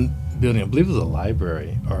one building, I believe it was a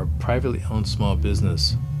library or a privately owned small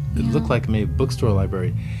business. It looked like maybe a bookstore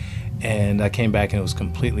library. And I came back and it was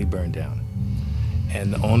completely burned down.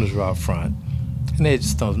 And the owners were out front. And they had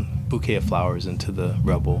just thrown a bouquet of flowers into the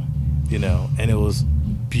rubble, you know. And it was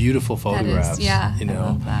beautiful photographs, you know. I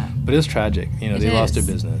love that. But it was tragic. You know, they lost their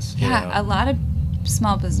business. Yeah, you know. a lot of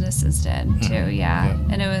small businesses did too,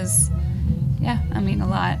 And it was... Yeah, I mean, a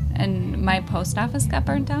lot. And my post office got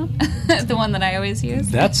burnt down, the one that I always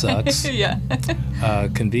use. That sucks.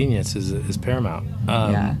 Convenience is paramount.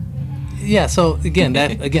 Yeah, so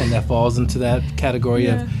that falls into that category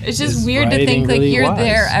of... It's just weird to think, like, really you're wise.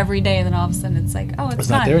 there every day, and then all of a sudden it's like, oh, it's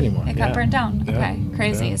not there anymore. It got burnt down. Okay,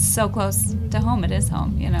 crazy. It's so close to home. It is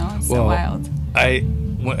home, you know? It's so wild. I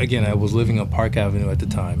was living on Park Avenue at the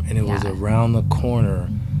time, and it was around the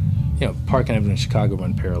corner. You know, Park Avenue and Chicago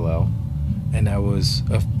run parallel. And I was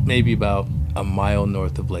maybe about a mile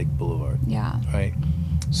north of Lake Boulevard. Yeah. Right.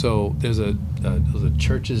 So there's a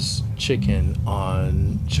Church's Chicken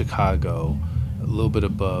on Chicago, a little bit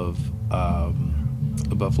above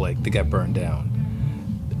Lake, that got burned down.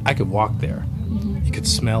 I could walk there. You could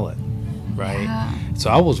smell it, right? Yeah. So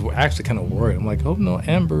I was actually kind of worried. I'm like, oh no,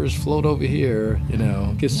 embers float over here. You know,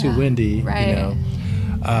 it gets too windy. Right. You know,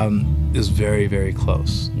 it was very, very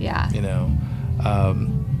close. Yeah. You know.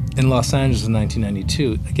 In Los Angeles in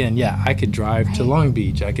 1992, again, I could drive to Long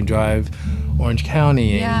Beach. I could drive Orange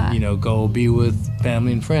County and, you know, go be with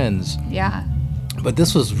family and friends. Yeah. But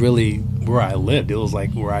this was really where I lived. It was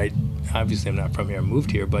like where obviously I'm not from here, I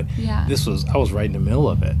moved here, but I was right in the middle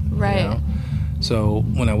of it. Right. You know? So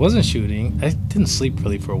when I wasn't shooting, I didn't sleep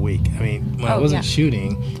really for a week. I mean, when I wasn't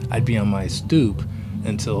shooting, I'd be on my stoop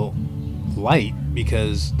until light,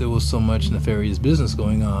 because there was so much nefarious business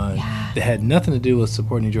going on that had nothing to do with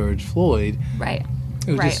supporting George Floyd. Right.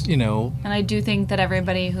 It was just, you know. And I do think that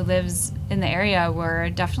everybody who lives in the area were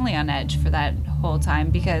definitely on edge for that whole time,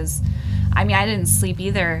 because, I mean, I didn't sleep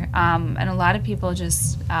either. And a lot of people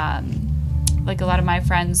just, like a lot of my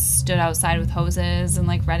friends stood outside with hoses and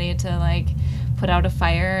like ready to like put out a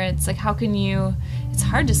fire. It's like, how can you, it's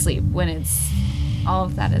hard to sleep when it's, all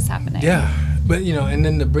of that is happening. Yeah. But, you know, and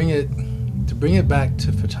then to bring it back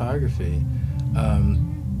to photography,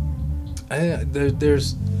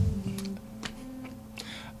 there's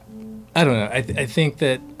I don't know. I think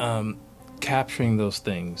that capturing those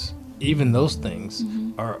things, even those things,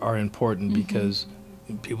 are important because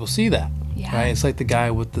people see that. Yeah. Right? It's like the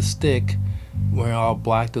guy with the stick wearing all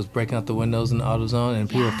black that was breaking out the windows in the AutoZone, and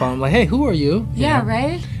people were following him like, hey, who are you? You know?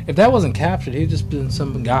 Right? If that wasn't captured, he'd just been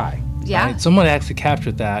some guy. Yeah. Right? Someone actually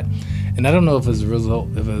captured that. And I don't know if as a result,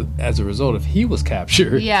 if he was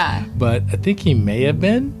captured. Yeah. But I think he may have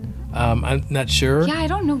been. I'm not sure. Yeah, I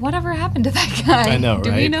don't know whatever happened to that guy. I know, right?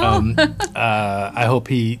 Do we know? I hope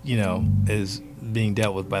he, you know, is being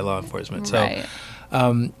dealt with by law enforcement. So, right.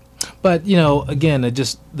 But you know, again,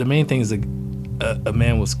 the main thing is a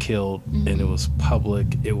man was killed, and it was public.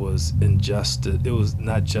 It was injustice. It was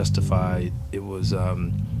not justified. It was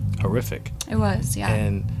horrific. It was, yeah.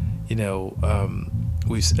 And you know,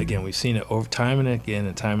 we've seen it over time and again,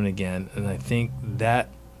 and I think that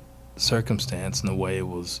circumstance and the way it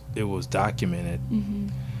was documented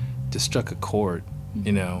just struck a chord,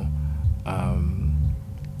 you know,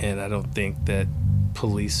 and I don't think that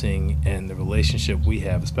policing and the relationship we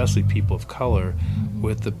have, especially people of color,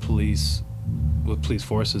 with the police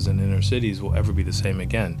forces in inner cities, will ever be the same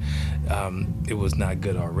again. It was not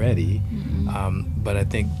good already, but I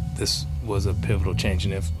think this was a pivotal change,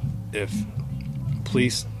 and if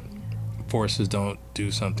police forces don't do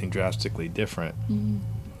something drastically different,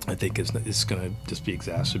 I think it's going to just be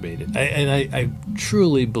exacerbated. I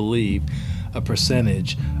truly believe a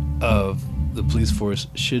percentage of the police force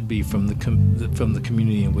should be from the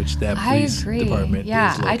community in which that police department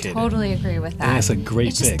is located. I totally agree with that. And that's a great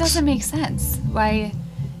fix. It just doesn't make sense why,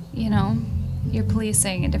 you're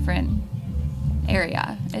policing a different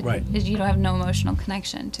area. You don't have no emotional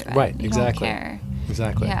connection to it. Right, you exactly. Don't care.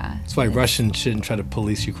 Exactly. Yeah. That's why Russians shouldn't try to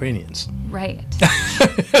police Ukrainians. Right.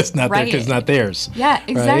 It's not it's not theirs. Yeah,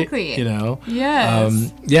 exactly. Right?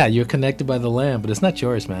 Yes. You're connected by the land, but it's not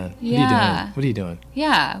yours, man. Yeah. What are you doing?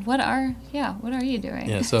 Yeah. What are you doing?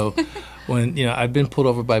 Yeah. So when I've been pulled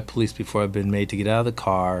over by police before, I've been made to get out of the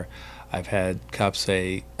car. I've had cops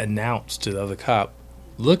announce to the other cop,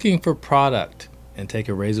 looking for product, and take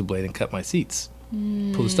a razor blade and cut my seats.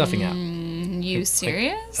 Pull the stuffing out. You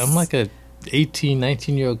serious? I'm like a 18,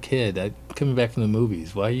 19-year-old kid. I'm coming back from the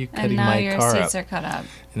movies. Why are you cutting my car up? And now your seats are cut up.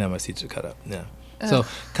 And now my seats are cut up, yeah. Ugh. So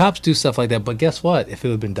cops do stuff like that. But guess what? If it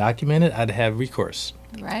had been documented, I'd have recourse.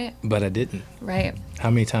 Right. But I didn't. Right. How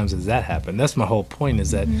many times has that happened? That's my whole point,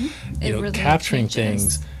 is that, really capturing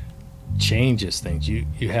things changes things. You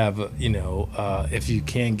have, if you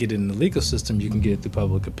can't get it in the legal system, you can get it through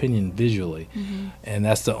public opinion visually. And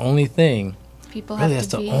that's the only thing. That's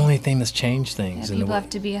the only thing that's changed things. Yeah, people have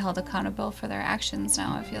to be held accountable for their actions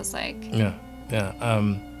now, it feels like. Yeah.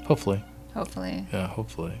 Hopefully. Yeah,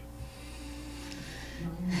 hopefully.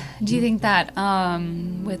 Do you think that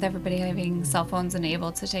with everybody having cell phones and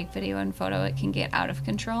able to take video and photo, it can get out of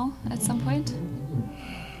control at some point?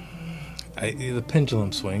 The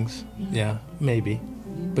pendulum swings. Yeah, maybe.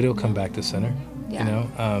 But it'll come back to center. Yeah.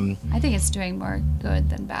 I think it's doing more good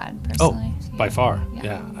than bad, personally. Oh, by far.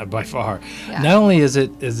 Yeah, by far. Yeah. Not only is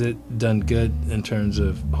it done good in terms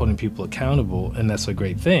of holding people accountable, and that's a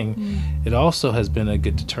great thing, it also has been a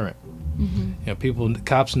good deterrent.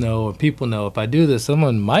 Cops know, or people know, if I do this,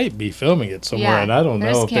 someone might be filming it somewhere, and I don't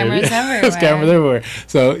know if cameras everywhere. There's cameras everywhere.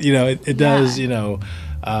 So, it does,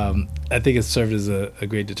 I think it's served as a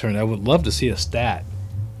great deterrent. I would love to see a stat.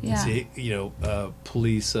 Yeah. See,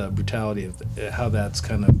 police brutality, how that's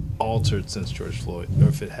kind of altered since George Floyd, or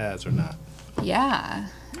if it has or not. Yeah.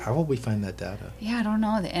 How will we find that data? Yeah, I don't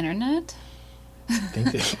know. The internet? I'm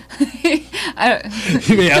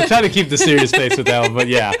trying to keep the serious face with that one, but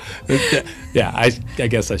I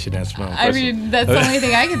guess I should answer my own question. I mean, that's the only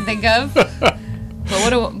thing I can think of.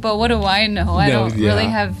 But what do I know? I don't really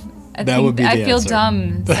have. I feel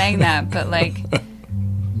dumb saying that, but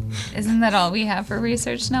isn't that all we have for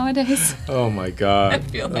research nowadays? Oh my God. I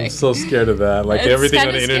feel I'm so scared of that. Everything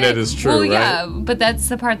on the internet is true, right? Yeah, but that's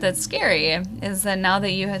the part that's scary, is that now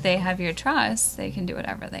that they have your trust, they can do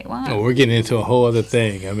whatever they want. Oh, we're getting into a whole other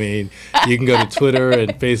thing. I mean, you can go to Twitter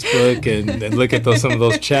and Facebook and look at some of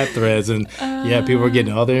those chat threads, and people are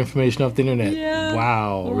getting all their information off the internet. Yeah.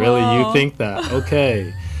 Wow, really? You think that?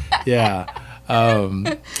 Okay. Yeah.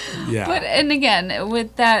 But, and again,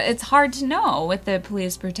 with that, it's hard to know with the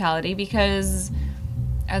police brutality, because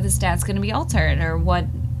are the stats going to be altered, or what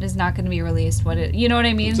is not going to be released? You know what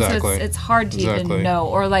I mean? Exactly. So it's hard to even know.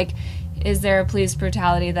 Or is there a police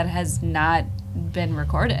brutality that has not been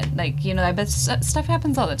recorded? I bet stuff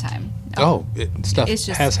happens all the time. Stuff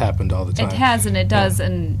has happened all the time. It has, and it does,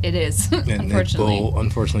 and it is, unfortunately. And it will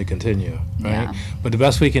unfortunately continue, right? Yeah. But the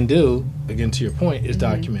best we can do, again, to your point, is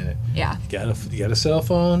document it. Yeah. You got a cell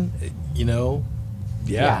phone,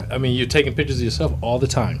 I mean, you're taking pictures of yourself all the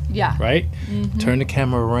time. Yeah. Right? Turn the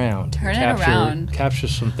camera around. Capture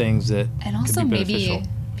some things that and also could be beneficial. Maybe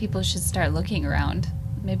people should start looking around.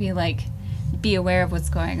 Maybe be aware of what's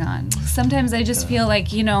going on. Sometimes I just feel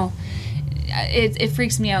it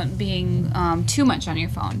freaks me out being too much on your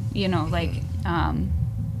phone.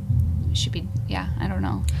 Should be, I don't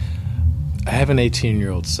know. I have an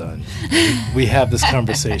 18-year-old son. We have this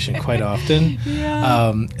conversation quite often.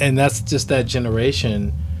 Yeah. And that's just that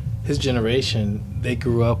generation. His generation, they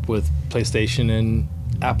grew up with PlayStation and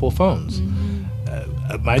Apple phones.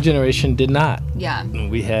 My generation did not. Yeah.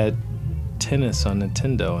 We had tennis on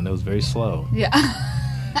Nintendo, and it was very slow. Yeah.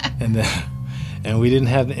 and we didn't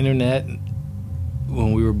have the internet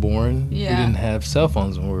when we were born. Yeah. We didn't have cell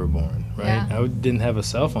phones when we were born, right? Yeah. I didn't have a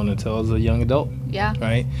cell phone until I was a young adult. Yeah.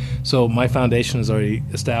 Right? So my foundation is already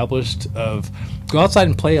established of go outside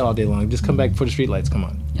and play all day long. Just come back before the street lights come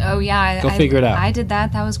on. Oh, yeah. Go figure it out. I did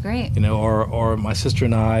that. That was great. Or my sister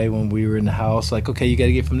and I, when we were in the house, okay, you got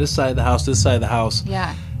to get from this side of the house to this side of the house.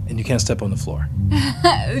 Yeah. And you can't step on the floor.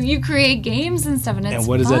 You create games and stuff, and it's And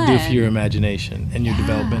what does fun. that do for your imagination and your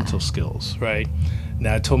developmental skills, right?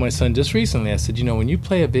 Now, I told my son just recently, I said, when you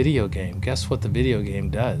play a video game, guess what the video game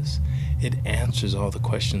does? it answers all the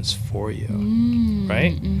questions for you,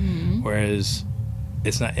 right? Whereas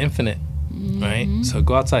it's not infinite, right? So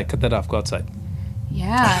go outside, cut that off, go outside.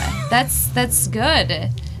 Yeah, that's good.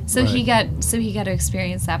 So he got to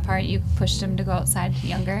experience that part. You pushed him to go outside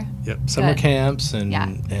younger. Yep, summer camps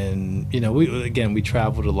and we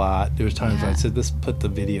traveled a lot. There was times where I said, let's put the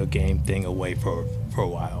video game thing away for a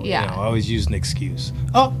while. Yeah. I always use an excuse.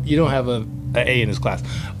 Oh, you don't have a A in his class.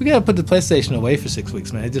 We got to put the PlayStation away for 6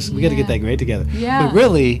 weeks, man. We got to get that grade together. Yeah. But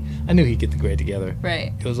really, I knew he'd get the grade together.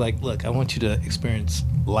 Right. It was like, look, I want you to experience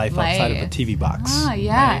life outside of a TV box. Ah,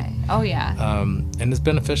 yeah. Right? Oh, yeah. And it's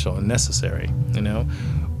beneficial and necessary,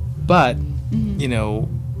 But,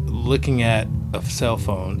 looking at a cell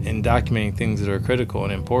phone and documenting things that are critical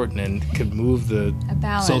and important and could move the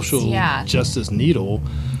social justice needle.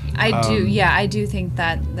 I do think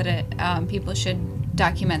that people should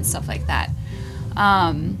document stuff like that.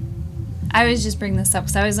 I always just bring this up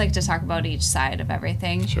because I always like to talk about each side of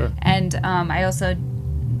everything. Sure. And I also,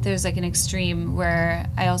 there's like an extreme where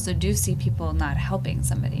I also do see people not helping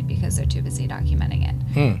somebody because they're too busy documenting it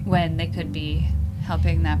when they could be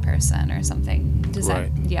helping that person or something.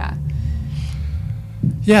 Right. Yeah.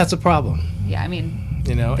 Yeah, it's a problem. Yeah, I mean.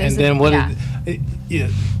 And then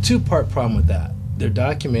two-part problem with that. They're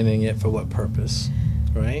documenting it for what purpose,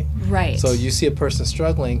 right? Right. So you see a person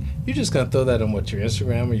struggling, you're just going to throw that on your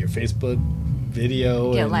Instagram or your Facebook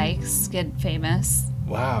video. Get likes, get famous.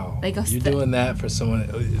 Wow. You're doing that for someone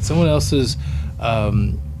else's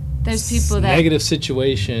there's people that negative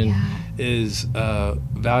situation is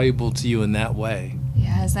valuable to you in that way.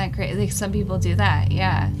 Yeah, isn't that great? Like some people do that.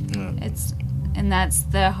 Yeah. And that's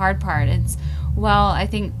the hard part. I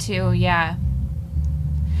think too,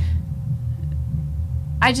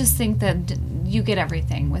 I just think that you get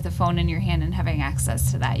everything with a phone in your hand and having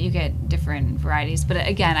access to that. You get different varieties. But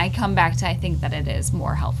again, I come back to I think that it is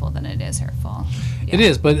more helpful than it is hurtful. Yeah. It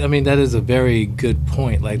is, but I mean, that is a very good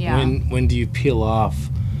point. Like when do you peel off,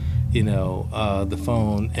 the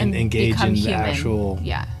phone and engage in the actual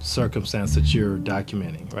circumstance that you're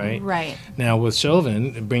documenting, right? Right. Now with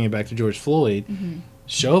Chauvin, bringing it back to George Floyd,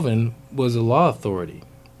 Chauvin was a law authority.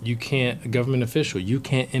 You can't, a government official, you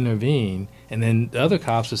can't intervene. And then the other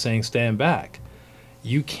cops are saying, stand back.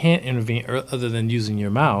 You can't intervene other than using your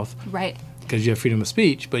mouth. Right. Because you have freedom of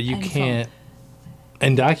speech, but you can't,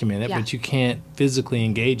 and document it, but you can't physically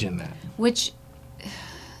engage in that. Which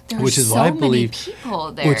is so many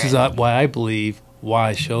people there. Which is why I believe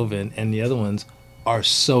why Chauvin and the other ones are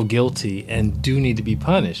so guilty and do need to be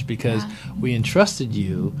punished, because we entrusted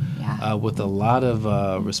you with a lot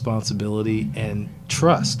of responsibility and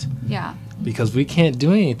trust. Yeah. Because we can't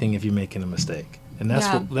do anything if you're making a mistake. And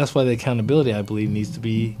that's why the accountability, I believe, needs to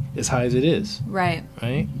be as high as it is. Right.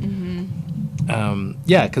 Right? Mm-hmm.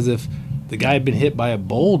 Because if the guy had been hit by a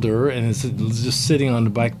boulder and it's just sitting on the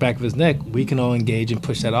back of his neck, we can all engage and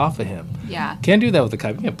push that off of him. Yeah. Can't do that with a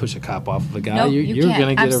cop. You can't push a cop off of a guy. Nope, you're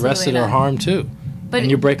going to get arrested or harmed too. And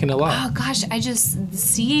you're breaking the law. Oh gosh, I just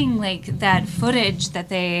seeing like that footage that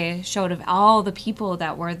they showed of all the people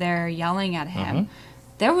that were there yelling at him.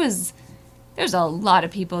 There's a lot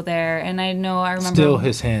of people there, and I remember. Still,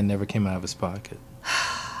 his hand never came out of his pocket.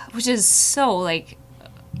 Which is so like.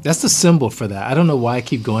 That's the symbol for that. I don't know why I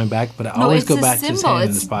keep going back, but I always go back to his hand in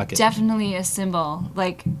his pocket. It's definitely a symbol.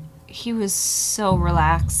 Like, he was so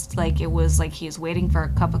relaxed. Like, it was like he was waiting for a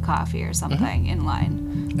cup of coffee or something in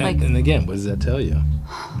line. Like, and again, what does that tell you?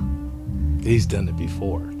 He's done it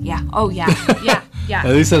before. Yeah. Oh, yeah. Yeah.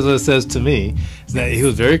 At least that's what it says to me. Is that he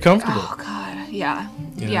was very comfortable. Oh, God. Yeah.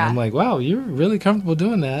 I'm like, wow, you're really comfortable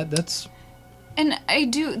doing that. That's... And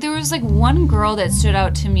there was like one girl that stood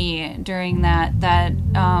out to me during that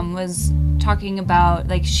was talking about,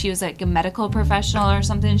 like, she was like a medical professional or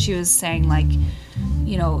something. She was saying like,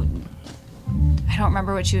 I don't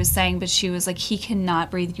remember what she was saying, but she was like, he cannot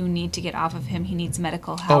breathe. You need to get off of him. He needs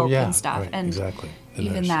medical help and stuff. Right, and exactly.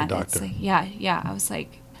 Even that, it's like, yeah. I was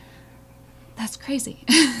like, that's crazy.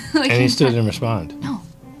 Like, and he still didn't respond. No.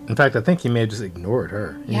 In fact, I think he may have just ignored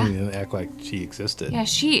her. He didn't act like she existed. Yeah,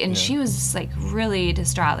 she was like really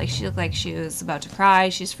distraught. Like, she looked like she was about to cry.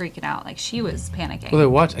 She's freaking out. Like, she was panicking. Well, they're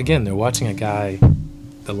watching a guy,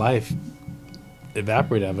 the life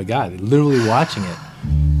evaporate out of a guy. They're literally watching it.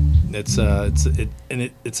 It's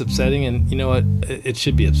upsetting, and you know what? It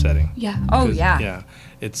should be upsetting. Yeah. Oh, yeah. Yeah.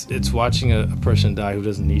 It's watching a person die who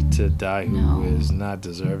doesn't need to die, who is not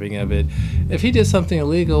deserving of it. If he did something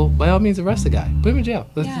illegal, by all means, arrest the guy. Put him in jail.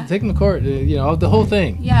 Let's take him to court. The whole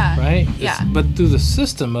thing. Yeah. Right. Yeah. But through the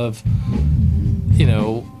system of,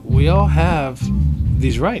 we all have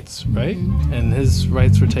these rights, right? And his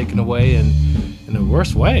rights were taken away in a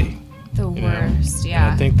worse way. The worst,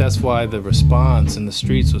 And I think that's why the response in the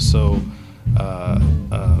streets was so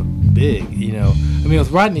big. I mean,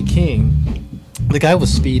 with Rodney King, the guy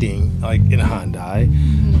was speeding like in a Hyundai.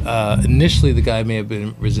 Initially, the guy may have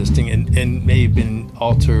been resisting and may have been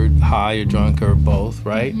altered, high or drunk or both,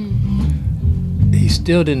 right? He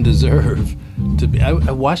still didn't deserve to be.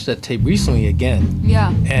 I watched that tape recently again.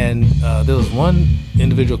 Yeah. And there was one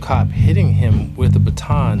individual cop hitting him with a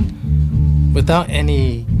baton without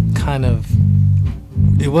any kind of.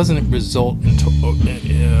 It wasn't result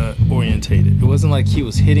orientated. It wasn't like he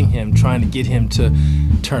was hitting him, trying to get him to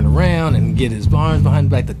turn around and get his arms behind the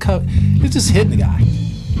back to cover. He was just hitting the guy.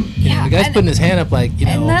 The guy's putting his hand up like,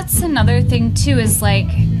 And that's another thing too is like,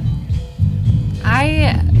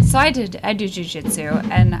 I do jujitsu,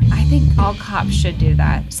 and I think all cops should do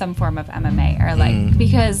that, some form of MMA, or like,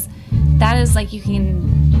 because that is like, you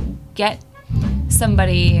can get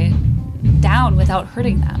somebody down without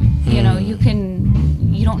hurting them. You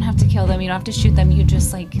don't have to kill them, you don't have to shoot them, you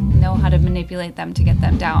just like know how to manipulate them to get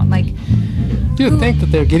them down. Like, do you think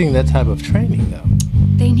that they're getting that type of training though?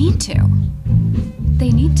 They need to.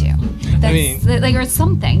 That's like, or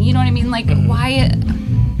something, you know what I mean? Like, why,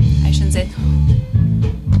 I shouldn't say,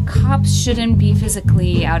 cops shouldn't be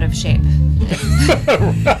physically out of shape.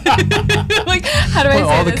 Like, how do I say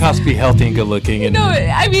all the this? cops be healthy and good looking, and no,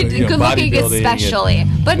 I mean good looking especially.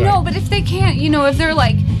 But right. No, but if they can't, if they're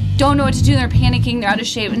like don't know what to do, they're panicking, they're out of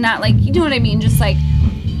shape, and not like, you know what I mean, just like,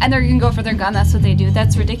 and they're gonna go for their gun. That's what they do.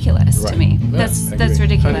 That's ridiculous to me. Yeah, that's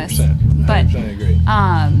ridiculous. 100%. But 100% agree.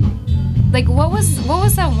 Like what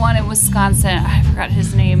was that one in Wisconsin? I forgot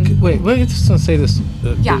his name. Wait, I just want to say this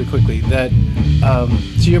really quickly. That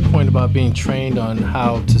to your point about being trained on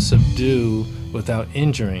how to subdue without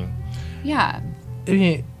injuring. Yeah. I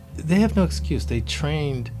mean, they have no excuse. They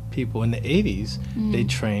trained people in the 80s. They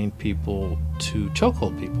trained people to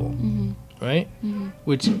chokehold people, right?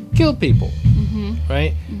 Which killed people,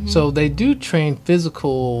 right? So they do train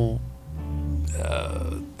physical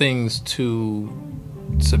things to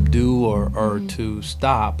subdue or to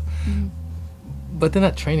stop, but they're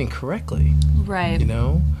not training correctly, right?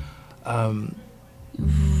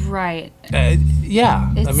 Right.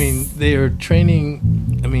 Yeah. I mean, they are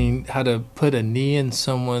training, how to put a knee in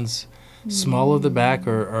someone's small of the back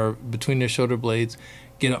or between their shoulder blades,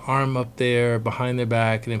 get an arm up there behind their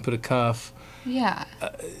back, and then put a cuff. Yeah.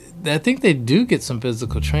 I think they do get some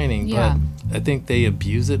physical training, but I think they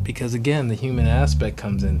abuse it because, again, the human aspect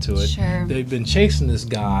comes into it. Sure. They've been chasing this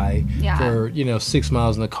guy for, 6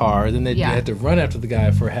 miles in the car. Then they had to run after the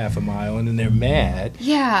guy for half a mile, and then they're mad.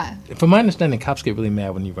 Yeah. From my understanding, cops get really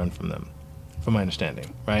mad when you run from them. From my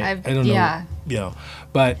understanding, right? I don't know.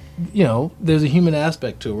 But, there's a human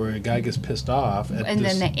aspect to it where a guy gets pissed off. And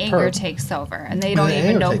then the anger takes over. And they don't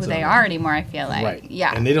even know who they are anymore, I feel like. Right.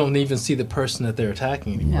 Yeah. And they don't even see the person that they're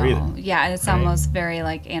attacking anymore either. Yeah, it's almost very,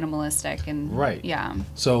 like, animalistic. And right. Yeah.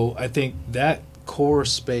 So I think that core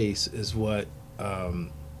space is what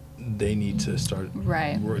they need to start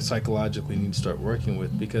psychologically need to start working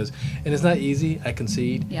with, because, and it's not easy, I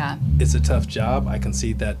concede. Yeah. It's a tough job, I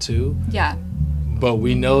concede that too. Yeah. But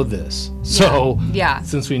we know this. So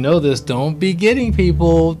since we know this, don't be getting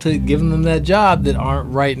people to giving them that job that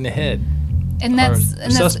aren't right in the head. And that's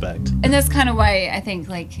suspect. And that's kind of why I think,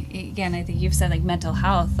 like, again, I think you've said, like, mental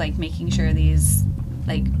health, like making sure these,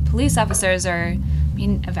 like, police officers are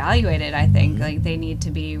being evaluated. I think like they need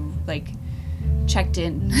to be, like, checked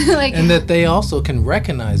in. Like, and that they also can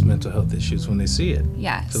recognize mental health issues when they see it.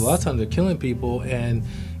 Yes. So a lot of times they're killing people, and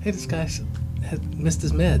hey, this guy has missed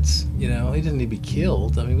his meds. He doesn't need to be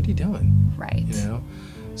killed. I mean, what are you doing? Right.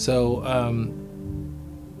 So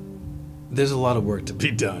there's a lot of work to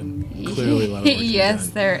be done. Clearly, a lot of work to be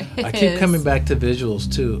done. There is. I keep coming back to visuals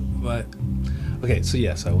too, but okay. So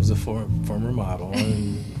yes, I was a former model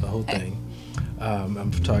and the whole thing. I'm a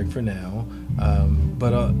photographer now,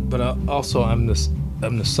 but also I'm the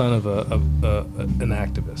son of an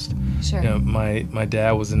activist. Sure. My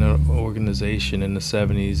dad was in an organization in the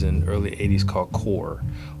 70s and early 80s called CORE,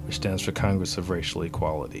 which stands for Congress of Racial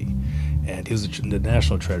Equality, and he was the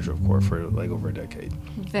national treasurer of CORE for like over a decade.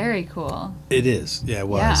 Very cool. It is. Yeah, it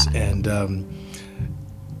was. Yeah. And do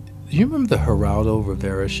you remember the Geraldo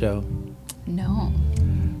Rivera show? No.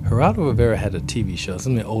 Geraldo Rivera had a TV show.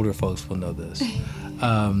 Some of the older folks will know this.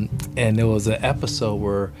 And there was an episode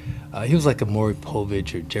where he was like a Maury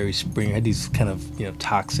Povich or Jerry Springer. Had these kind of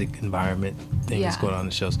toxic environment things going on in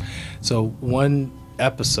the shows. So one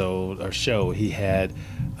episode or show, he had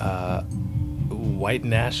white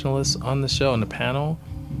nationalists on the show, on the panel,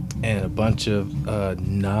 and a bunch of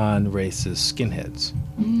non-racist skinheads,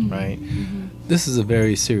 right? this is a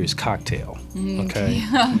very serious cocktail, okay?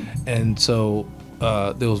 Yeah. And so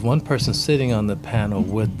there was one person sitting on the panel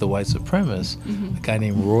with the white supremacists, a guy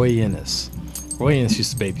named Roy Innis. Roy Innis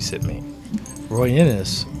used to babysit me. Roy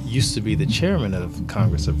Innis used to be the chairman of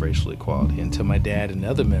Congress of Racial Equality until my dad and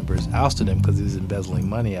other members ousted him because he was embezzling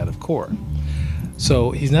money out of CORE.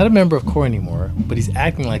 So he's not a member of CORE anymore, but he's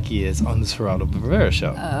acting like he is on the Geraldo Rivera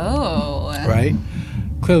show. Oh. Right?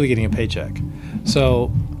 Clearly getting a paycheck.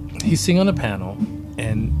 So he's sitting on a panel,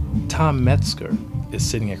 and Tom Metzger is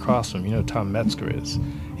sitting across from him. You know who Tom Metzger is.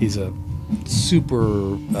 He's a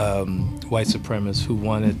super white supremacist who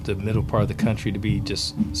wanted the middle part of the country to be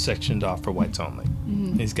just sectioned off for whites only.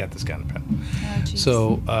 And he's got this kind of panel. Oh, geez.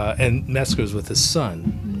 So, and Metzger's with his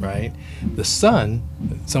son, right? The son,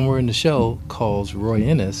 somewhere in the show, calls Roy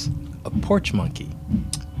Innis a porch monkey.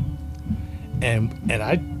 And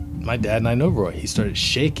my dad and I know Roy. He started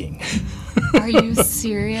shaking. Are you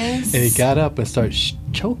serious? And he got up and started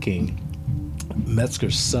choking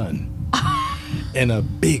Metzger's son. And a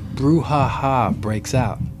big brouhaha breaks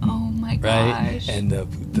out. Oh my Right? gosh. And the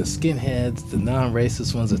skinheads, the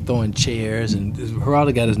non-racist ones are throwing chairs, and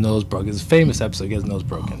Geraldo got his nose broken. It's a famous episode, he got his nose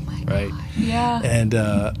broken, right? Yeah. And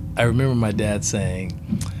I remember my dad saying,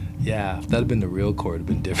 yeah, if that had been the real court, it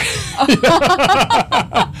would have been different.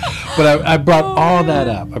 But I brought all that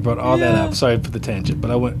up. I brought all that up. Sorry for the tangent,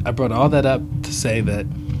 but I brought all that up to say that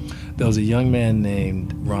there was a young man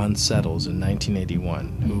named Ron Settles in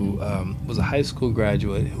 1981 who was a high school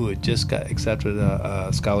graduate who had just got accepted a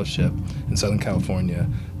scholarship in Southern California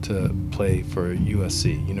to play for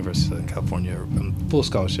USC, University of Southern California, full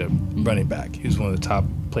scholarship, running back. He was one of the top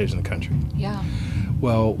players in the country. Yeah.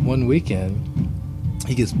 Well, one weekend,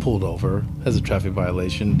 he gets pulled over, has a traffic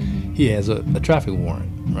violation. He has a traffic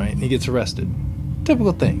warrant, right? And he gets arrested.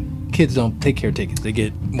 Typical thing. Kids don't take care of tickets. They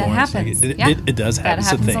get That warrants. happens. It does happen. That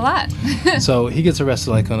happens a lot. So he gets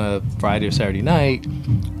arrested like on a Friday or Saturday night.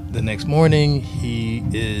 The next morning, he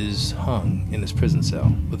is hung in his prison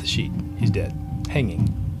cell with a sheet. He's dead, hanging,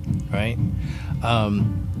 right?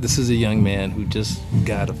 This is a young man who just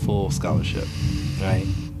got a full scholarship, right?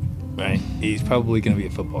 Right? He's probably going to be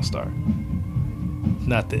a football star.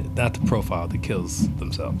 Not the profile that kills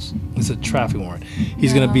themselves. It's a traffic warrant.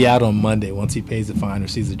 He's going to be out on Monday once he pays the fine or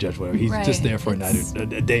sees the judge, whatever. He's just there for a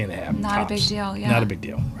day and a half. Not tops. a big deal, yeah. Not a big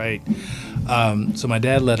deal, right? So my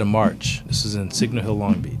dad led a march. This is in Signal Hill,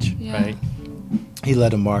 Long Beach, right? He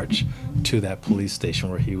led a march to that police station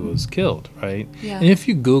where he was killed, right? Yeah. And if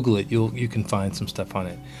you Google it, you can find some stuff on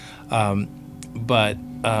it. But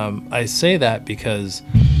I say that because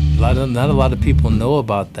not a lot of people know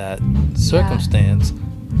about that circumstance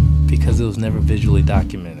because it was never visually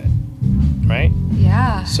documented, right?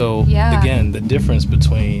 Yeah. So again, the difference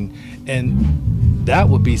between, and that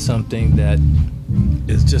would be something that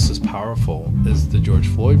is just as powerful as the George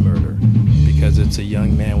Floyd murder, because it's a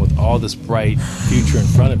young man with all this bright future in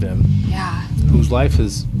front of him, whose life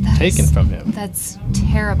is taken from him. That's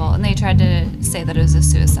terrible. And they tried to say that it was a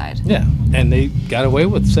suicide. Yeah, and they got away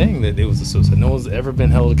with saying that it was a suicide. No one's ever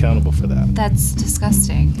been held accountable for that. That's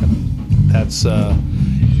disgusting. That's,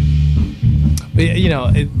 but, you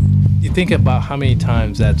know, you think about how many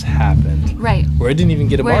times that's happened. Right. Where it didn't even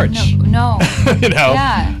get a march. No. You know?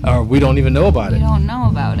 Yeah. Or we don't even know about it. We don't know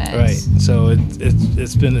about it. Right. So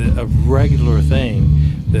it's been a regular thing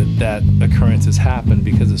that occurrence has happened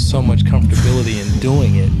because there's so much comfortability in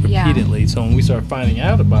doing it repeatedly. So when we start finding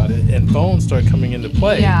out about it and phones start coming into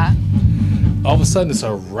play, all of a sudden it's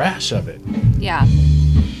a rash of it. Yeah.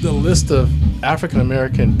 The list of African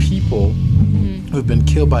American people who've been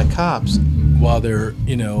killed by cops while they're,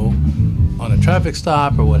 on a traffic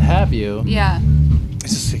stop or what have you. Yeah.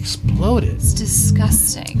 It's just exploded. It's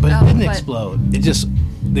disgusting. But it didn't explode.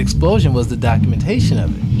 The explosion was the documentation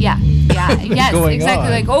of it. Yeah. Yes, going exactly.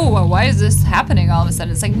 on. Like, well, why is this happening all of a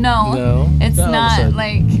sudden? It's like, no, it's not.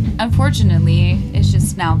 Like, unfortunately, it's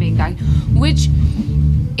just now being documented, which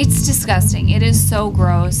it's disgusting. It is so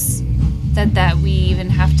gross that we even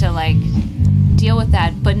have to, like, deal with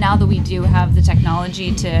that. But now that we do have the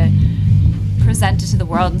technology to present it to the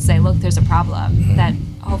world and say, look, there's a problem, that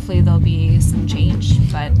hopefully there'll be some change.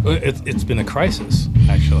 But it's been a crisis,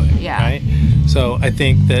 actually. Yeah. Right? So I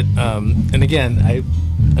think that, and again,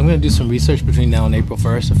 I'm going to do some research between now and April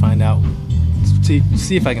 1st to find out,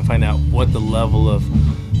 see if I can find out what the level of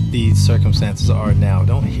these circumstances are now.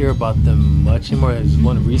 Don't hear about them much anymore. There's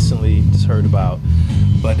one recently just heard about,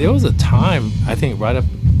 but there was a time, I think right up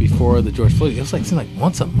before the George Floyd, it was seemed like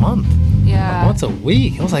once a month. Yeah. Or once a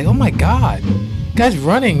week. I was like, oh my God, guy's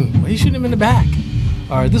running. He's shooting him in the back.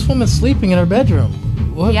 Or this woman's sleeping in her bedroom.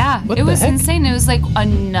 What? Yeah, What it the was heck? insane. It was like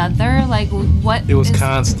another, like, what? It was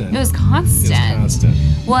constant. It was constant. It was constant.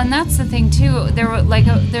 Well, and that's the thing too. There were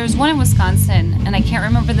there was one in Wisconsin, and I can't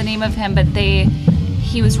remember the name of him, but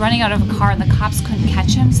he was running out of a car, and the cops couldn't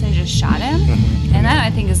catch him, so they just shot him. And that, I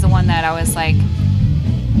think, is the one that I was like,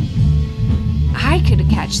 I could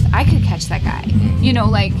catch that guy. You know,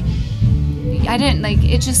 like, I didn't, like,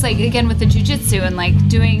 it's just like, again, with the jujitsu and like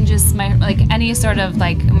doing just my, like, any sort of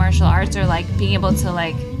like martial arts, or like being able to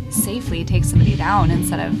like safely take somebody down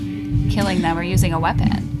instead of killing them or using a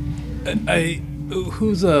weapon.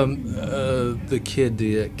 Who's the kid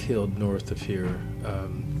that killed north of here?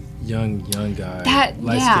 Young guy,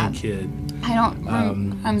 light-skinned kid. I don't.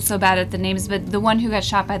 I'm so bad at the names, but the one who got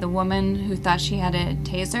shot by the woman who thought she had a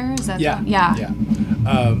taser. Is that? Yeah.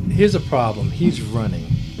 Yeah. Here's a problem. He's running,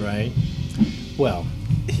 right? Well,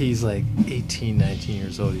 he's like 18, 19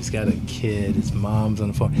 years old. He's got a kid. His mom's on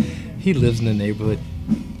the phone. He lives in the neighborhood.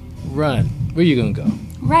 Run. Where you gonna go?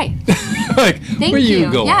 Right. Like, Thank where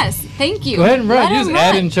you going? Yes. Thank you. Go ahead and run. You just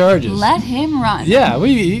add in charges. Let him run. Yeah.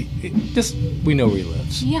 We know where he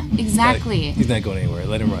lives. Yeah. Exactly. Like, he's not going anywhere.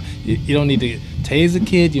 Let him run. You don't need to tase a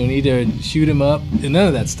kid. You don't need to shoot him up. And none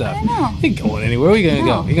of that stuff. I know. He ain't going anywhere. Where are you going to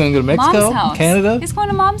go? He going to go to Mexico? Mom's house. Canada? He's going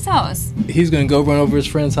to mom's house. He's going to go run over his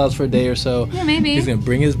friend's house for a day or so. Yeah, maybe. He's going to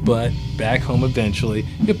bring his butt back home eventually.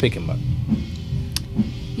 You'll pick him up.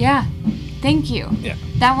 Yeah. Thank you. Yeah.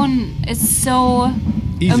 That one is so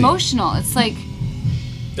Easy. emotional. It's like,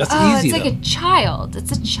 That's easy, it's like though. a child.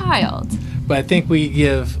 It's a child. But I think we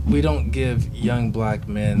don't give young black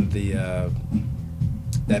men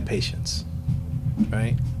that patience,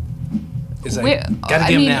 right? It's like,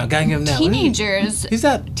 gotta get him now. Teenagers. He's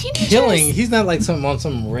not killing. He's not like on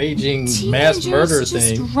some raging mass murder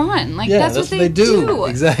thing. Just run. Like, Yeah, that's what they do.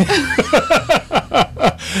 Exactly.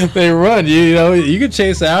 They run. You know, you could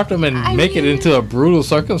chase after them and make it into a brutal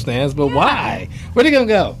circumstance, but why? Where they gonna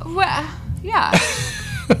go? Well, yeah.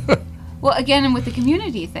 Well, again, and with the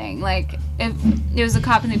community thing, like, if there was a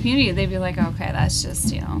cop in the community, they'd be like, okay, that's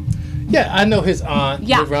just, you know. Yeah, I know his aunt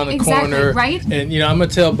live around the corner, right? And I'm gonna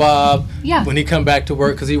tell Bob Yeah. when he come back to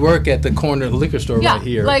work, because he work at the corner of the liquor store right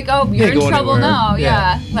here. Like, oh, He you're ain't in going trouble anywhere. now.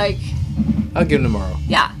 Yeah. Like, I'll give him tomorrow.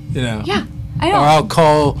 yeah. You know. Yeah, I know. Or I'll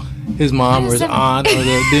call his mom or his 107. aunt or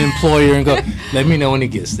the employer and go, let me know when he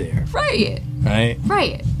gets there. Right. Right.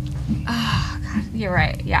 Right. Oh, God, you're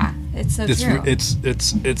right. Yeah, it's so true. It's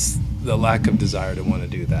the lack of desire to want to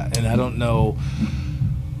do that, and I don't know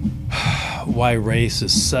why race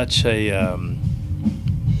is such a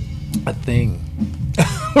thing.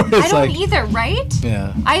 I don't either, right?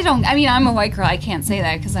 Yeah. I mean, I'm a white girl. I can't say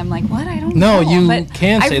that because I'm like, what? I don't No, know. you But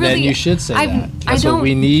can I say that, and you should say that. That's what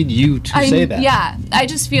we need you to say that. Yeah. I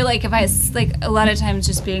just feel like if I, like, a lot of times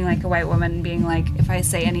just being like a white woman, being like, if I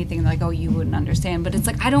say anything, like, oh, you wouldn't understand. But it's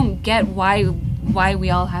like, I don't get why we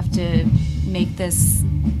all have to make this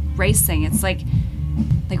race thing. It's like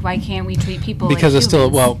why can't we treat people because like it's still,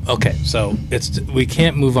 humans? well, okay, so we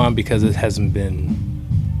can't move on because it hasn't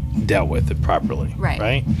been dealt with it properly.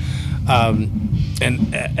 Right?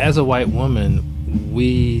 And as a white woman,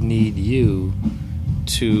 we need you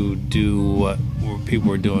to do what people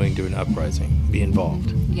are doing during the uprising, be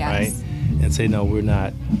involved, Yes. right? And say, no, we're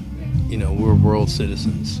not, we're world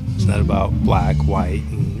citizens. It's not about black, white,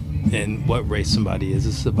 and what race somebody is.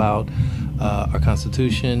 It's about our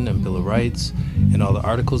Constitution and Bill of Rights and all the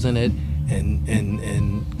articles in it,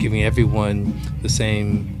 and giving everyone the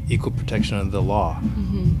same equal protection under the law.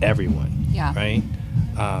 Everyone. Yeah. Right?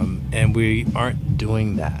 And we aren't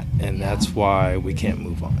doing that, and that's why we can't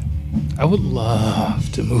move on. I would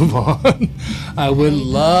love to move on. I would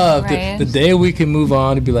love to. The day we can move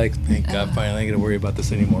on and be like, thank God, finally I ain't gonna worry about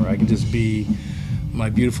this anymore. I can just be my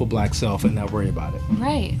beautiful black self and not worry about it.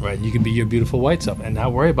 Right. Right. You can be your beautiful white self and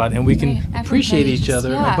not worry about it, and we can appreciate each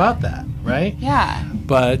other about that. Right. Yeah.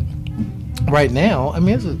 But right now, I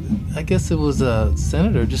mean, I guess it was a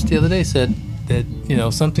senator just the other day said that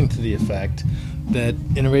something to the effect that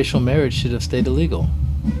interracial marriage should have stayed illegal.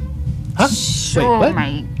 Huh? Wait, what? Oh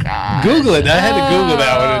my God. Google it. I had to Google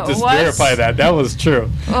that one and just verify that. That was true.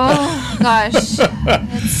 Oh gosh.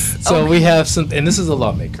 So we have some, and this is a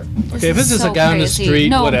lawmaker. Okay, if this is a guy on the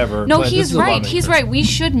street, whatever. No, he's right. He's right. We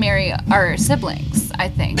should marry our siblings, I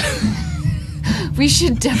think. We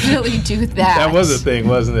should definitely do that. That was a thing,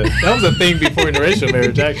 wasn't it? That was a thing before interracial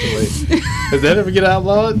marriage, actually. Does that ever get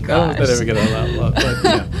outlawed? Gosh. I don't know if that ever get outlawed,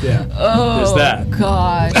 but yeah. Oh, there's that.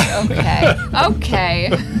 Gosh. Okay. Okay.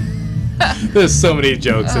 There's so many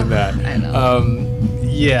jokes in that. I know.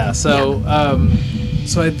 Yeah. So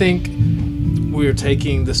I think we're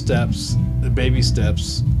taking the steps, the baby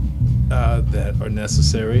steps that are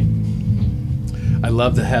necessary. I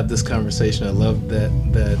love to have this conversation. I love that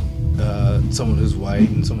someone who's white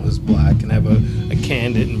and someone who's black can have a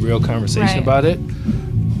candid and real conversation about it.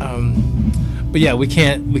 But yeah, we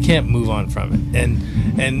can't move on from it. And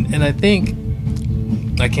I think,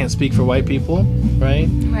 I can't speak for white people, right?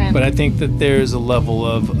 But I think that there's a level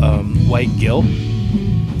of white guilt.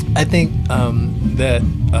 I think that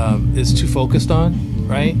is too focused on,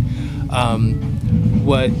 right?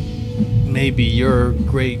 What maybe your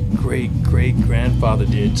great-great-great-grandfather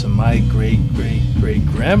did to my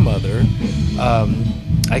great-great-great-grandmother,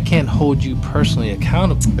 I can't hold you personally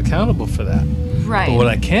accountable for that. Right. But what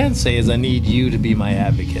I can say is I need you to be my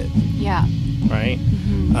advocate. Yeah. Right?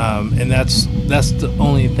 And that's the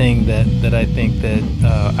only thing that I think that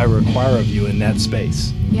I require of you in that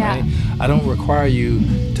space. Yeah. Right? I don't require you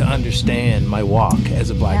to understand my walk as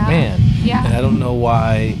a black man. Yeah. And I don't know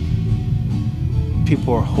why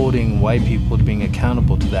people are holding white people to being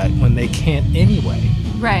accountable to that when they can't anyway.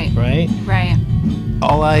 Right. Right? Right.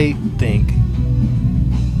 All I think,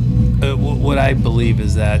 what I believe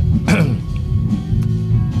is that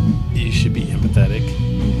you should be empathetic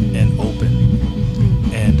and open,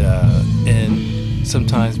 and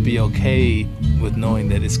sometimes be okay with knowing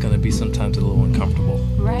that it's going to be sometimes a little uncomfortable.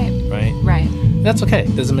 Right. Right? Right. That's okay.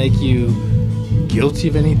 Doesn't make you guilty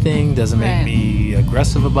of anything, doesn't make me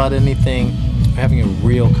aggressive about anything. We're having a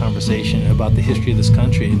real conversation about the history of this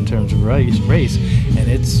country in terms of race, and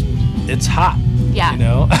it's hot. Yeah. You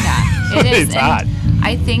know? Yeah. It is. It's hot.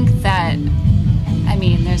 I think that,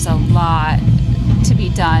 there's a lot to be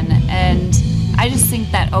done, and I just think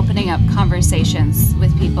that opening up conversations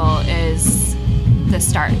with people is the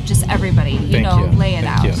start. Just everybody, lay it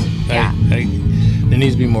out. Yeah. There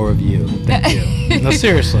needs to be more of you. Thank you. No,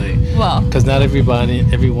 seriously. Well, because not everyone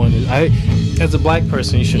is. As a black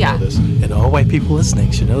person, you should know this, and all white people listening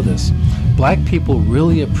should know this. Black people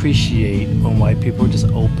really appreciate when white people are just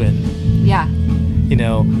open. Yeah.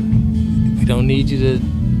 We don't need you to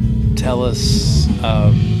tell us,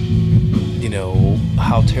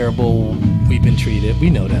 how terrible we've been treated. We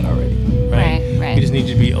know that already, right? Right. We just need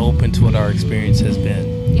you to be open to what our experience has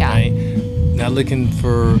been. Yeah. Right? Not looking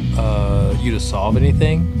for you to solve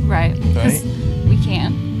anything. Right. Right. We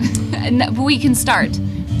can't. But we can start.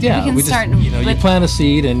 Yeah. We can start. You plant a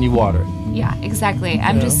seed and you water it. Yeah, exactly.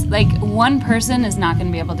 I'm just one person is not going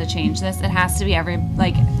to be able to change this. It has to be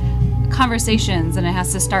conversations, and it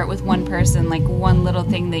has to start with one person. One little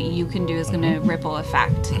thing that you can do is going to ripple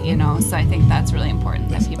effect, So I think that's really important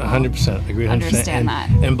that people 100% agree. 100%. Understand that.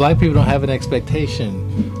 And black people don't have an expectation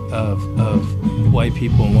of white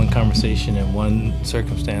people in one conversation, in one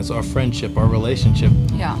circumstance, or friendship, or relationship,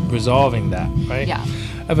 resolving that, right? Yeah.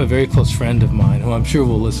 I have a very close friend of mine who I'm sure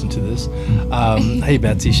will listen to this. Hey,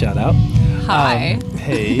 Betsy, shout out. Hi.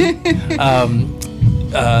 Hey.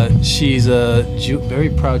 She's a very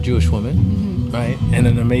proud Jewish woman, right? And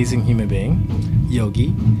an amazing human being,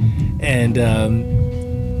 yogi. And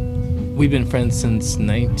we've been friends since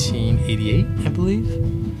 1988, I believe.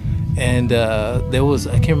 And there was,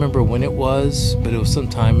 I can't remember when it was, but it was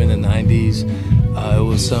sometime in the 90s. It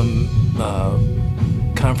was some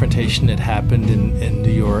confrontation that happened in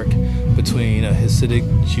New York between a Hasidic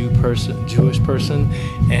Jewish person,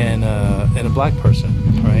 and a black person,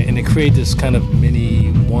 right? And it created this kind of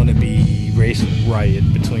mini wannabe race riot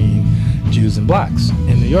between Jews and blacks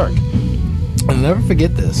in New York. I'll never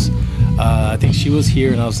forget this. I think she was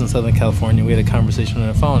here and I was in Southern California. We had a conversation on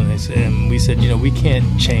the phone, and we said, we can't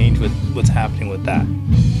change what's happening with that.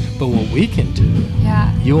 But what we can do,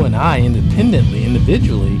 you and I,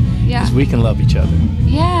 individually, is we can love each other.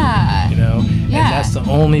 Yeah. And that's the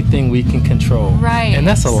only thing we can control. Right. And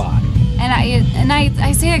that's a lot. And I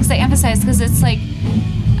say that because I emphasize, because it's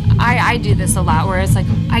I do this a lot, where it's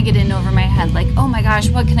I get in over my head, oh my gosh,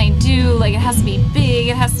 what can I do? It has to be big.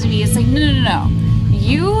 It has to be. It's no.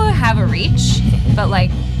 You have a reach, but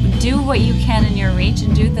do what you can in your reach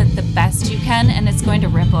and do the best you can, and it's going to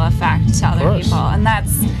ripple effect to other people. And I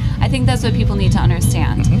think that's what people need to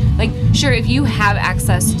understand. Mm-hmm. Sure, if you have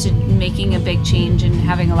access to making a big change and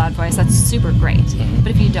having a loud voice, that's super great. Mm-hmm.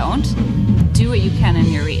 But if you don't, do what you can in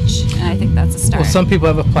your reach, and I think that's a start. Well, some people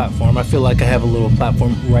have a platform. I feel like I have a little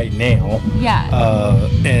platform right now. Yeah.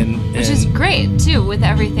 Which is great too, with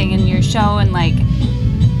everything in your show, and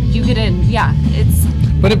you get in. Yeah, it's.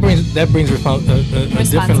 But that brings a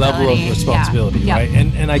different level of responsibility, right?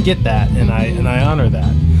 And I get that, and I honor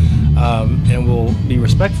that, and will be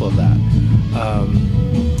respectful of that.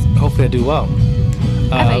 Hopefully, I do well.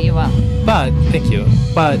 I bet you will. But thank you.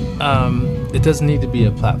 But it doesn't need to be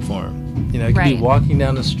a platform. You could be walking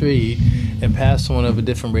down the street and pass someone of a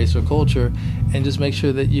different race or culture, and just make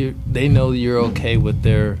sure that they know that you're okay with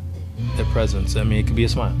their their presence. I mean, it could be a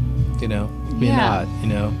smile, you know, it could be a Yeah. nod, you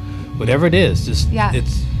know, whatever it is, just Yeah.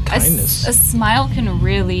 it's kindness. A smile can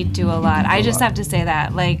really do a lot. I just have to say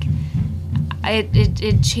that, like,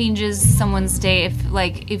 it changes someone's day.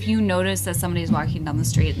 If you notice that somebody's walking down the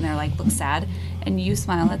street and they're like, look sad, and you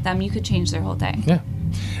smile at them, you could change their whole day. Yeah.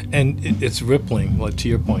 And it's rippling, well, to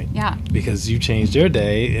your point. Yeah. Because you changed their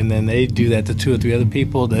day, and then they do that to 2 or 3 other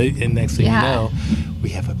people, and next thing you know, we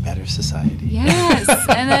have a better society. Yes.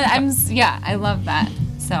 And then I love that.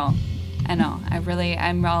 So, I know.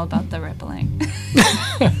 I'm all about the rippling.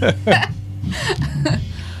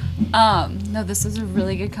 No, this was a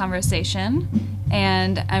really good conversation,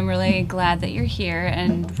 and I'm really glad that you're here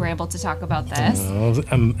and we're able to talk about this.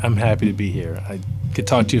 I'm happy to be here. I could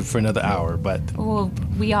talk to you for another hour, but Well,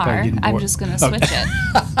 we are. I'm just gonna switch it.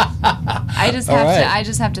 I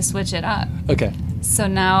just have to switch it up. okay. So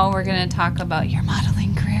now we're gonna talk about your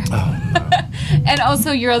modeling career, Oh, no. and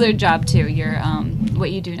also your other job too. Your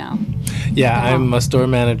what you do now. Yeah, I'm a store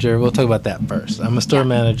manager. We'll talk about that first. I'm a store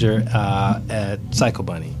manager at Psycho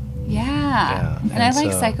Bunny. Yeah. And I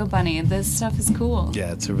like Psycho Bunny. This stuff is cool.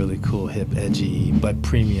 Yeah, it's a really cool, hip, edgy, but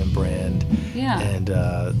premium brand. Yeah. And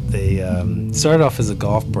they started off as a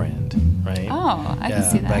golf brand, right? Oh, I can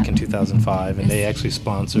see that. Back in 2005, and they actually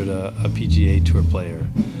sponsored a PGA Tour player.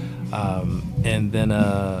 And then,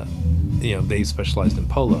 they specialized in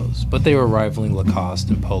polos, but they were rivaling Lacoste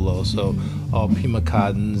and polo, so all Pima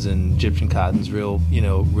cottons and Egyptian cottons,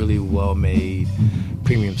 really well-made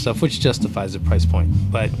premium stuff, which justifies the price point.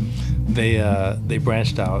 But they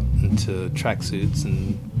branched out into tracksuits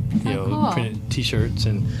and cool. printed T-shirts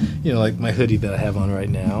and like my hoodie that I have on right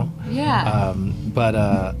now. Yeah.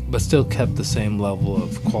 But still kept the same level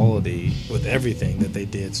of quality with everything that they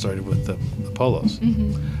did. Started with the polos.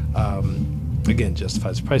 Again,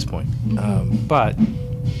 justifies the price point. But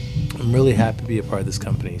I'm really happy to be a part of this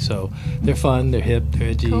company. So they're fun, they're hip, they're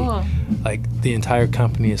edgy. Cool. Like the entire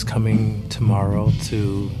company is coming tomorrow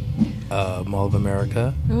to Mall of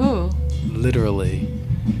America. Ooh. Literally.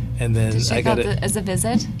 And then I got as a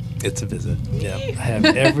visit. It's a visit. Yeah, I have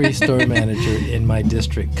every store manager in my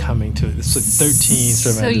district coming to. It's like 13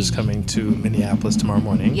 store managers coming to Minneapolis tomorrow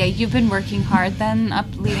morning. Yeah, you've been working hard then,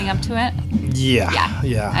 leading up to it. Yeah.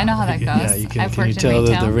 I know how that goes. Yeah, you I've can you worked in tell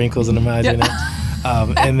retail. the wrinkles in my in it.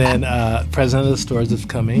 And then president of the stores is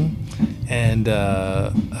coming, and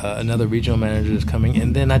another regional manager is coming,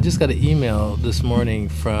 and then I just got an email this morning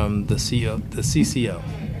from the CEO, the CCO.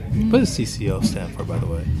 What does CCO stand for, by the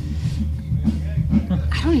way?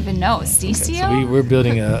 I don't even know. CCO? Okay, so we're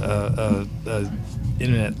building a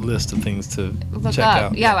internet list of things to Look check up.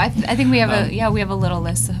 out. Yeah, I think we have we have a little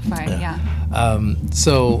list so far. Yeah.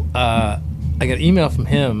 So I got an email from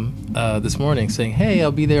him this morning saying, "Hey,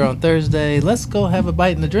 I'll be there on Thursday. Let's go have a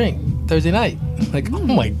bite and a drink Thursday night." Like, oh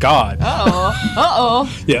my God.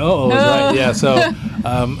 Uh-oh. Yeah. Right. Yeah. So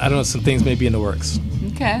I don't know. Some things may be in the works.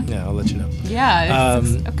 Okay. Yeah, I'll let you know. Yeah.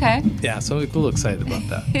 Okay. Yeah, so we're a little excited about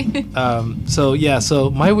that. So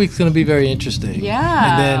my week's going to be very interesting.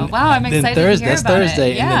 Yeah. And then, wow, I'm excited to hear that's about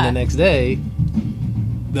Thursday, it. Yeah. and then the next day,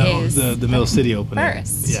 the Mill City opening.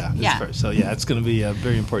 First. Yeah, first. So yeah, it's going to be a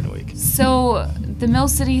very important week. So the Mill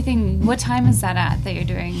City thing, what time is that at that you're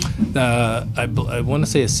doing? I want to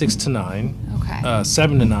say it's 6 to 9. Okay.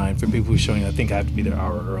 7 to 9 for people who are showing. I think I have to be there an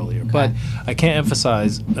hour earlier. Okay. But I can't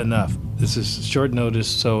emphasize enough. This is short notice,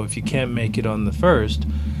 so if you can't make it on the 1st,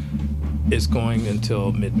 it's going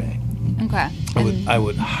until mid-May. Okay. I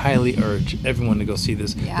would highly urge everyone to go see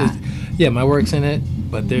this. Yeah. Yeah, my work's in it,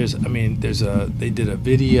 but they did a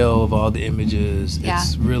video of all the images. Yeah.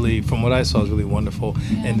 It's really, from what I saw, it's really wonderful.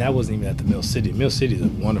 Yeah. And that wasn't even at the Mill City. Mill City is a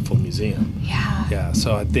wonderful museum. Yeah. Yeah,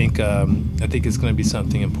 so I think it's going to be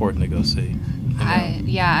something important to go see.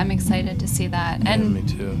 I'm excited to see that. And me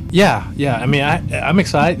too. Yeah. I mean, I'm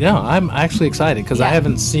excited. Yeah, I'm actually excited because I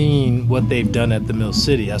haven't seen what they've done at the Mill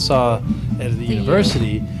City. I saw at the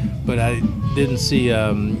university, but I didn't see.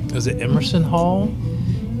 Was it Emerson Hall?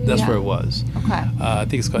 That's where it was. Okay. I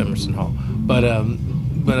think it's called Emerson Hall. But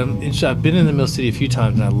I've been in the Mill City a few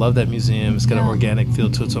times, and I love that museum. It's got an organic feel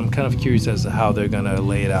to it, so I'm kind of curious as to how they're going to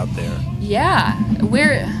lay it out there. Yeah.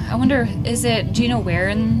 I wonder, do you know where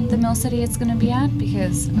in the Mill City it's going to be at?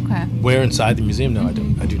 Because, okay. Where inside the museum? No, I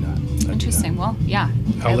do not. Interesting. Well, yeah.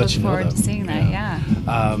 I'll I let look you know, forward though. to seeing that,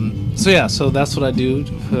 yeah. So that's what I do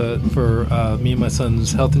for me and my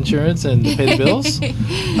son's health insurance and to pay the bills.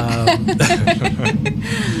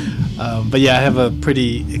 But yeah, I have a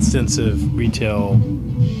pretty extensive retail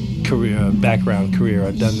background career.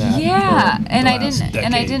 I've done that. Yeah, for and the I last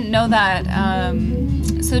decade. didn't know that.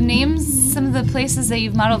 So name some of the places that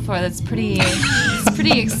you've modeled for. That's pretty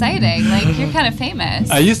pretty exciting. Like, you're kind of famous.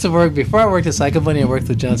 I used to work, before I worked at Psycho Bunny, I worked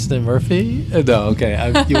with Johnston and Murphy. No, okay.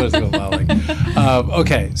 You want to go modeling.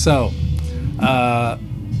 Okay, so I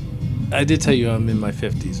did tell you I'm in my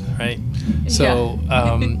 50s, right? So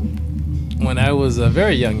when I was a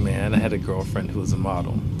very young man, I had a girlfriend who was a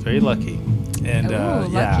model. Very lucky. And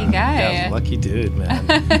lucky guy. Yeah, I was a lucky dude, man.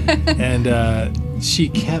 And she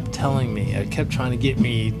kept telling me, I kept trying to get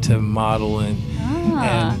me to model, and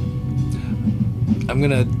I'm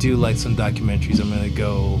going to do like some documentaries. I'm going to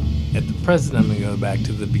go, at the present, I'm going to go back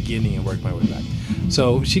to the beginning and work my way back.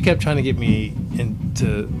 So she kept trying to get me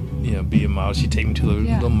into, be a model. She'd take me to the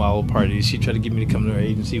little model parties. She'd try to get me to come to her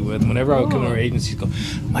agency with. Whenever I would come to her agency, she'd go,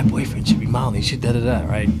 my boyfriend should be modeling. He should da-da-da,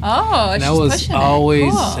 right? Oh, and I was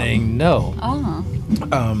always saying no. Oh.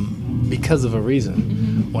 Because of a reason.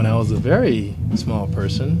 Mm-hmm. When I was a very small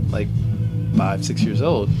person, like 5-6 years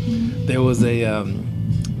old, there was a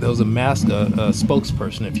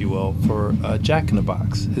spokesperson, if you will, for Jack in the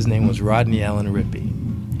Box. His name was Rodney Allen Rippey,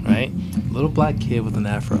 right? Little black kid with an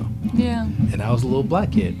afro. Yeah. And I was a little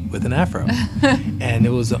black kid with an afro. And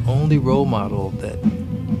it was the only role model that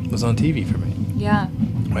was on TV for me. Yeah.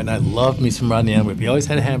 And I loved me some Rodney Allen Rippey. He always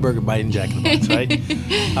had a hamburger biting Jack in the Box, right?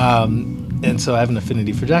 And so I have an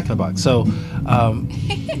affinity for Jack in the Box. So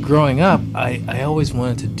growing up, I always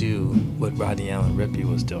wanted to do what Rodney Allen Rippey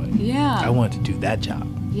was doing. Yeah. I wanted to do that job.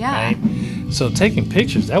 Yeah. Right? So taking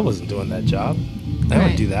pictures, that wasn't doing that job. I didn't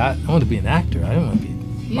want to do that. I wanted to be an actor. I didn't want to be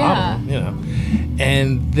a model,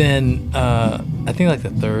 And then I think like the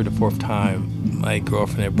third or fourth time my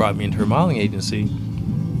girlfriend had brought me into her modeling agency,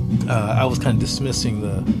 I was kind of dismissing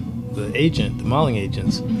the modeling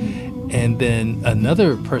agents. And then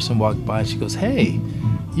another person walked by and she goes, hey,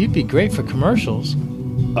 you'd be great for commercials.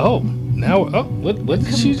 What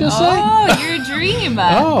did she just say? Oh, your dream.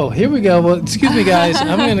 Oh, here we go. Well, excuse me, guys.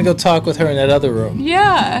 I'm going to go talk with her in that other room.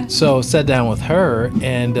 Yeah. So sat down with her,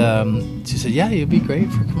 and she said, yeah, you'd be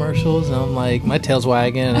great for commercials. And I'm like, my tail's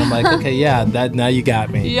wagging. And I'm like, okay, yeah, now you got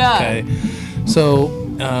me. Yeah. Okay. So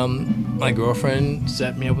my girlfriend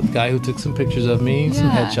set me up with a guy who took some pictures of me, some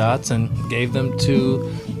headshots, and gave them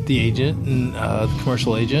to the agent and the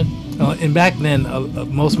commercial agent. And back then,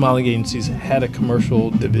 most modeling agencies had a commercial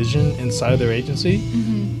division inside their agency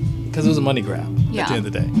because it was a money grab at the end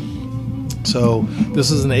of the day. So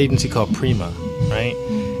this is an agency called Prima, right?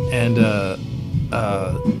 And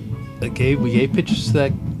we gave pictures to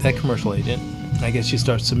that commercial agent. I guess she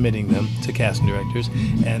starts submitting them to casting directors,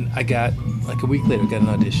 and I got, like a week later, got an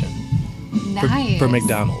audition for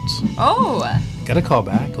McDonald's. Oh. Got a call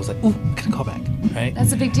back. I was like, ooh, got a call back, right?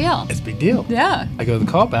 That's a big deal. It's a big deal. Yeah. I go to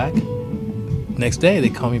the call back. Next day, they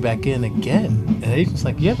call me back in again. And the agent's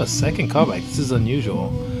like, you have a second callback. This is unusual.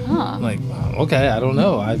 Huh. I'm like, okay, I don't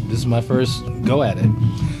know. This is my first go at it.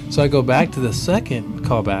 So I go back to the second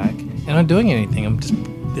callback, and I'm not doing anything.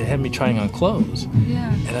 They had me trying on clothes.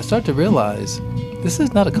 Yeah. And I start to realize, this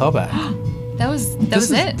is not a callback. That was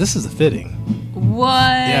it? This is a fitting. What?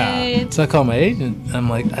 Yeah. So I call my agent, and I'm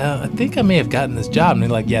like, I think I may have gotten this job. And they're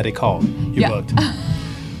like, yeah, they called. You're booked.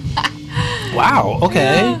 Wow,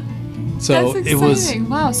 okay. Yeah. So that's it was,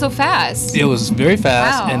 wow, so fast. It was very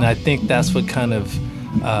fast, Wow. and I think that's what kind of,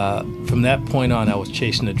 from that point on, I was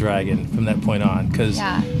chasing the dragon from that point on, because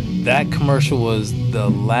that commercial was the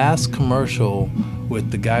last commercial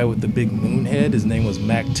with the guy with the big moon head. His name was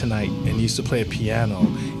Mac Tonight, and he used to play a piano.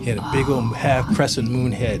 He had a big old half crescent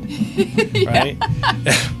moon head, right?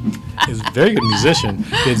 He was a very good musician.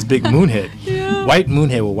 He had this big moon head, white moon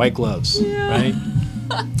head with white gloves, right?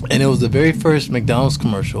 And it was the very first McDonald's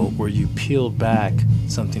commercial where you peeled back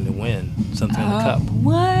something to win, something in the cup.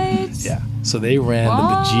 What? Yeah. So they ran the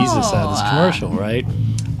bejesus out of this commercial, right?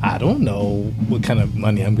 I don't know what kind of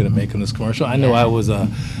money I'm going to make on this commercial. I know I was I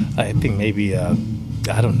think maybe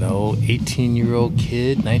I don't know, 18-year-old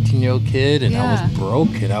kid, 19-year-old kid, and I was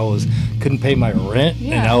broke, and I couldn't pay my rent,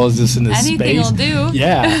 and I was just in this space. Anything will do.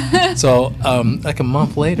 Yeah. So like a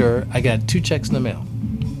month later, I got 2 checks in the mail.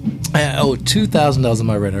 I owed $2,000 on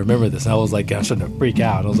my rent. I remember this. I was like, I'm starting to freak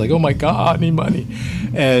out. I was like, oh my God, I need money.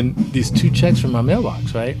 And these 2 checks from my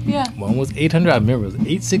mailbox, right? Yeah. One was $800. I remember it was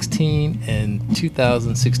 $816 and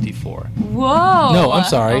 $2,064. Whoa. No, I'm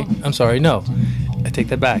sorry. No, I take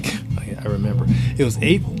that back. I remember. It was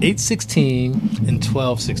 $816 and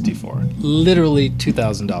 $1,264. Literally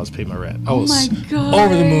 $2,000 paid my rent. I was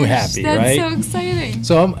over the moon happy, right? That's so exciting.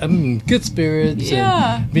 So I'm in good spirits.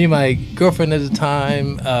 Yeah. And me and my girlfriend at the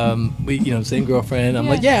time, same girlfriend. I'm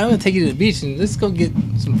like, I'm gonna take you to the beach and let's go get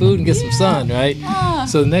some food and get some sun, right?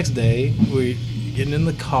 So the next day we're getting in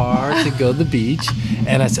the car to go to the beach,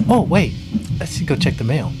 and I said, oh wait, I should go check the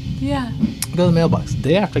mail. Yeah. Go to the mailbox. The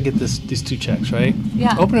day after I get these 2 checks, right?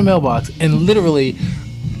 Yeah. Open the mailbox, and literally,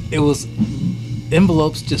 it was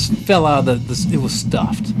envelopes just fell out of it was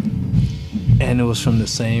stuffed, and it was from the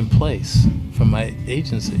same place, from my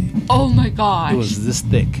agency. Oh my gosh. It was this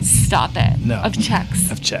thick. Stop it. No. Of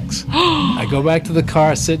checks. Of checks. I go back to the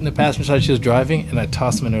car, sit in the passenger side she was driving, and I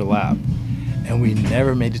toss them in her lap. And we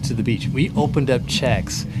never made it to the beach. We opened up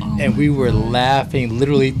checks, and we were laughing,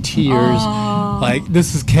 literally tears. Like,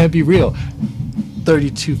 can't be real.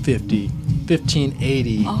 $32.50,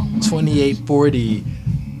 $15.80, $28.40,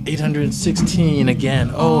 $816 again.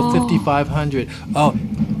 $5,500. Oh,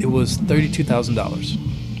 it was $32,000.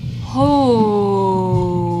 Oh,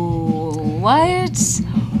 what?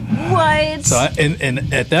 What? So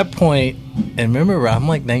and at that point, and remember, I'm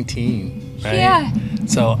like 19, right? Yeah.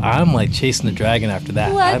 So I'm like chasing the dragon after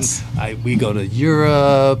that. What? We go to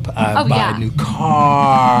Europe. I buy a new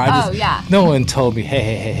car. No one told me,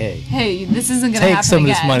 hey. Hey, this isn't gonna happen take some again.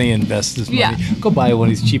 of this money and invest this money. Yeah. Go buy one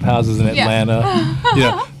of these cheap houses in Atlanta.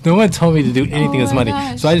 No one told me to do anything with this money.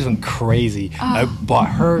 Gosh. So I just went crazy. I bought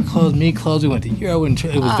her clothes, me clothes. We went to Europe.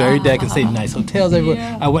 It was very deck and stayed in nice hotels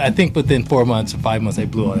everywhere. Yeah. I think within 4 months or 5 months, I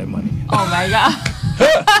blew all that money. Oh my god.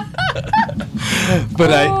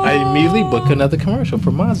 But I immediately booked another commercial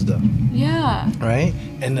for Mazda. Yeah. Right?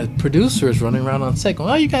 And the producer is running around on set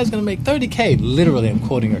going, you guys are going to make $30K. Literally, I'm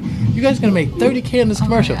quoting her. You guys are going to make $30K in this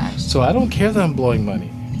commercial. So I don't care that I'm blowing money.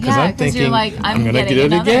 Because I'm thinking, you're like, I'm going to get it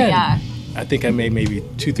another, again. Yeah. I think I made maybe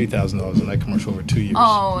 $2,000, $3,000 in that commercial over 2 years.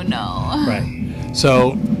 Oh, no. Right.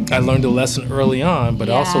 So I learned a lesson early on, but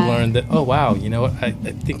I also learned that, oh, wow, you know what? I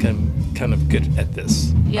think I'm kind of good at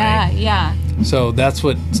this. Yeah, right? yeah. So that's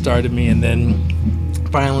what started me. And then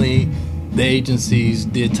finally, the agencies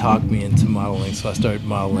did talk me into modeling. So I started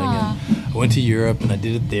modeling. And I went to Europe and I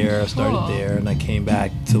did it there. I started there and I came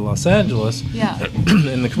back to Los Angeles. Yeah.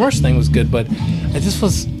 And the commercial thing was good, but I just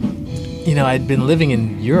was... I'd been living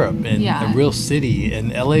in Europe in a real city,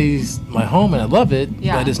 and LA's my home, and I love it,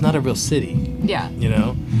 but it's not a real city. Yeah.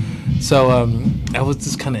 So I was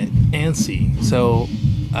just kind of antsy. So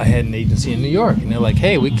I had an agency in New York, and they're like,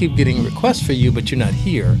 hey, we keep getting requests for you, but you're not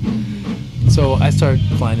here. So I started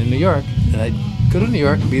flying to New York, and I'd go to New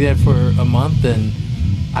York, be there for a month, and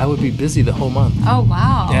I would be busy the whole month. Oh,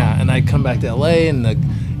 wow. Yeah, and I'd come back to LA, and the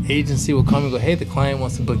agency would call me and go, hey, the client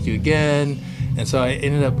wants to book you again. And so I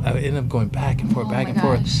ended up going back and forth,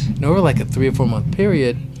 And over like a 3 or 4 month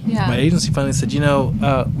period, my agency finally said,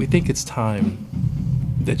 we think it's time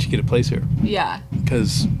that you get a place here. Yeah.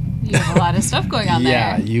 Because you have a lot of stuff going on there.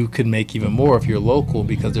 Yeah, you could make even more if you're local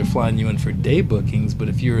because they're flying you in for day bookings. But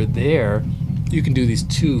if you're there, you can do these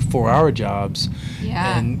 2 4-hour jobs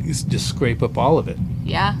and just scrape up all of it.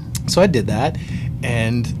 Yeah. So I did that,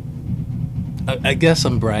 and I guess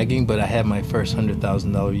I'm bragging, but I had my first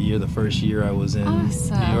 $100,000 a year the first year I was in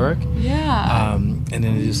New York. Yeah. And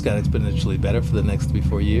then it just got exponentially better for the next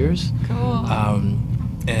 3-4 years. Cool.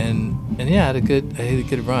 And yeah, I had a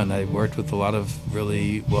good run. I worked with a lot of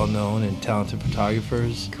really well-known and talented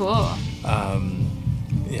photographers. Cool.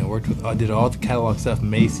 I did all the catalog stuff,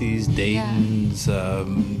 Macy's, Dayton's,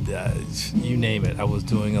 you name it. I was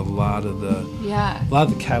doing a lot of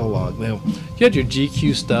the catalog. Now, you had your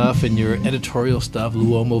GQ stuff and your editorial stuff,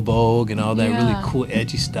 L'Uomo Vogue, and all that really cool,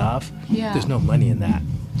 edgy stuff. Yeah. There's no money in that.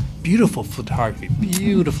 Beautiful photography,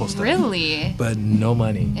 beautiful stuff. Really? But no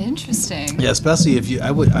money. Interesting. Yeah, especially if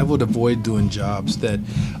I would avoid doing jobs that,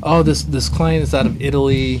 this client is out of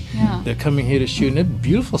Italy. Yeah. They're coming here to shoot, and they're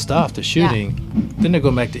beautiful stuff. They're shooting. Yeah. Then they're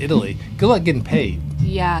going back to Italy. Good luck getting paid.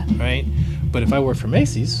 Yeah. Right? But if I work for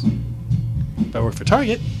Macy's, if I work for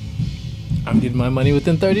Target, I'm getting my money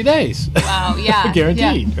within 30 days. Wow, yeah.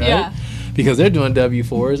 Guaranteed, right? Yeah. Because they're doing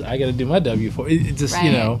W-4s, I got to do my W-4. It just,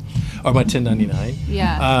 or my 1099.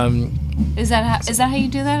 Yeah. Is that how you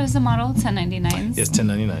do that as a model? 1099s? Yes,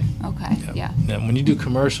 1099. Okay. Yeah. Now, when you do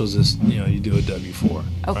commercials, you do a W-4.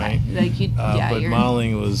 Okay. Right? But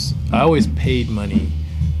modeling was, I always paid money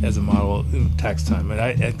as a model in tax time, and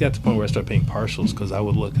I got to the point where I started paying partials because I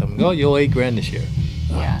would look up and go, you owe $8,000 this year.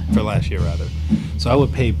 For last year rather. So I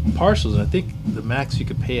would pay partials, and I think the max you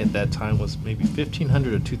could pay at that time was maybe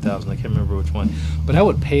 $1,500 or $2,000. I can't remember which one, but I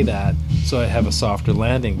would pay that so I have a softer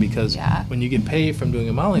landing because when you get paid from doing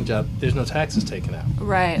a modeling job, there's no taxes taken out.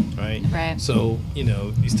 Right. So you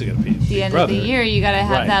still got to pay. At the end of the year, you got to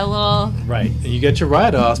have that little. Right, and you get your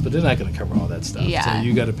write-offs, but they're not going to cover all that stuff. Yeah. So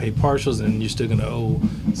you got to pay partials, and you're still going to owe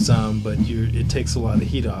some, but it takes a lot of the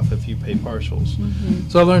heat off if you pay partials. Mm-hmm.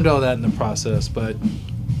 So I learned all that in the process, but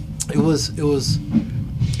it was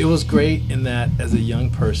great in that as a young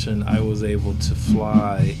person I was able to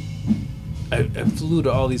fly I flew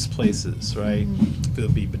to all these places, right? It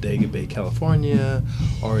would be Bodega Bay, California,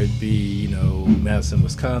 or it'd be, Madison,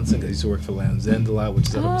 Wisconsin, because I used to work for Land's End a lot, which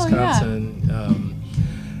is out of Wisconsin. Yeah.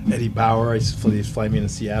 Eddie Bauer, I used to fly me into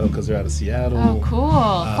Seattle because they're out of Seattle. Oh, cool.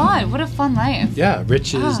 Fun. What a fun life. Yeah,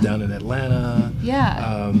 Rich's down in Atlanta.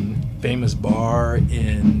 Yeah. Famous bar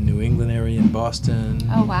in New England area in Boston.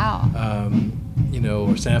 Oh, wow.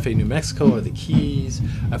 Or Santa Fe, New Mexico, or the Keys.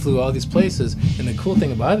 I flew all these places, and the cool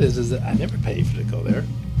thing about it is that I never paid for to go there.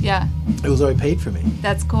 Yeah. It was already paid for me.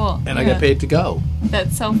 That's cool. And I got paid to go.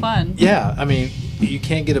 That's so fun. Yeah, I mean, you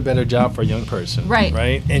can't get a better job for a young person. Right.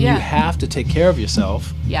 Right? And you have to take care of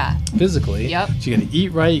yourself. Yeah. Physically. Yep. So you got to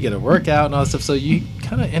eat right, you got to work out and all that stuff. So you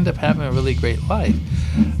kind of end up having a really great life.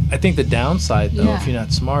 I think the downside, though, if you're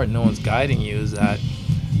not smart, no one's guiding you, is that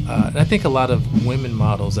and I think a lot of women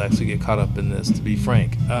models actually get caught up in this, to be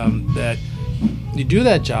frank, that you do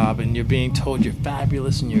that job and you're being told you're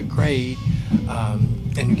fabulous and you're great,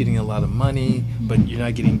 and you're getting a lot of money, but you're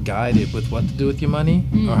not getting guided with what to do with your money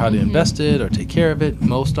or how to invest it or take care of it.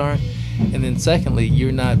 Most aren't. And then secondly,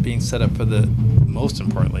 you're not being set up most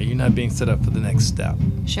importantly, you're not being set up for the next step.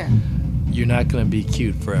 Sure. You're not going to be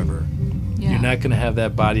cute forever. Yeah. You're not going to have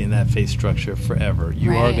that body and that face structure forever.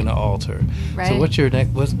 You are going to alter. Right. So what's your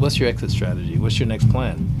what's your exit strategy? What's your next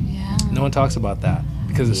plan? Yeah. No one talks about that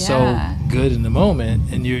because it's so good in the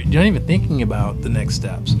moment, and you're not even thinking about the next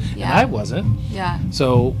steps. Yeah. And I wasn't. Yeah.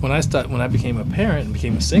 So when I became a parent and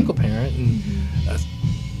became a single parent, and I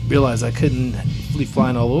realized I couldn't be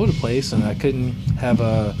flying all over the place, and I couldn't have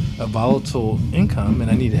a volatile income, and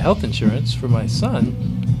I needed health insurance for my son.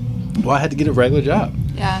 Well, I had to get a regular job.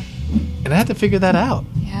 Yeah. And I had to figure that out.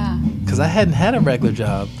 Yeah. Because I hadn't had a regular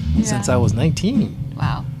job since I was 19.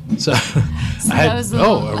 Wow. So I had a resume. How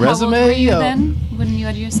old were you then when you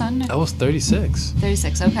had your son? I was 36.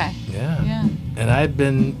 36. Okay. Yeah. Yeah. And I had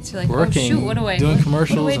been working, doing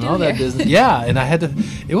commercials and all that here? business. Yeah. And I had to.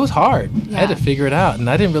 It was hard. Yeah. I had to figure it out, and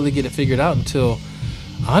I didn't really get it figured out until,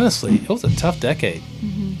 honestly, it was a tough decade.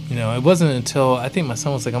 Mm-hmm. It wasn't until I think my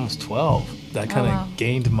son was like almost 12 that I kind of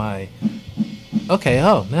gained my. Okay,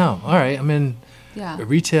 all right, I'm in a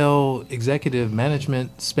retail executive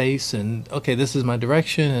management space, and okay, this is my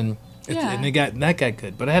direction, and that got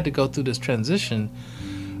good. But I had to go through this transition,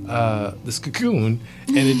 this cocoon,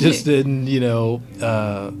 and it just didn't,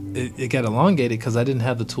 it got elongated because I didn't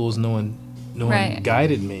have the tools. No one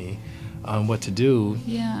guided me on what to do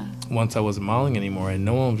once I wasn't modeling anymore, and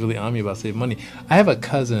no one was really on me about saving money. I have a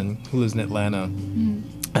cousin who lives in Atlanta,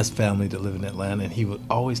 has family that live in Atlanta, and he would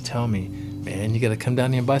always tell me, man, you got to come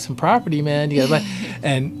down here and buy some property, man. You got to buy.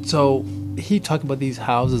 And so he talked about these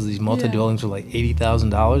houses, these multi-dwellings for like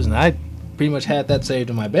 $80,000, and I pretty much had that saved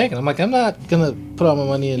in my bank. And I'm like, I'm not going to put all my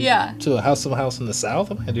money into some house in the South.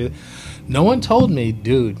 I'm not going to do that. No one told me,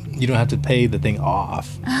 dude, you don't have to pay the thing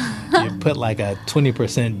off. You put like a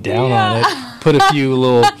 20% down on it, put a few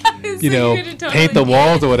little, paint the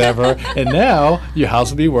walls or whatever, and now your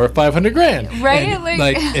house will be worth $500,000. Right? And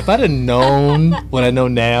like if I'd have known what I know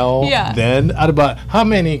now, then I'd have bought, how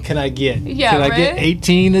many can I get? Yeah, can I get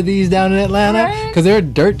 18 of these down in Atlanta? Because they're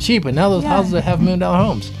dirt cheap, and now those houses are $500,000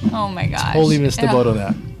 homes. Oh my gosh. Totally missed the boat on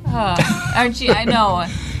that. Oh, aren't you? I know.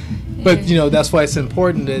 But, that's why it's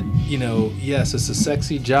important that, yes, it's a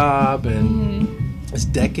sexy job, and it's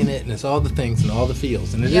decadent, and it's all the things and all the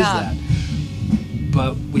feels, and it is that.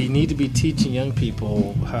 But we need to be teaching young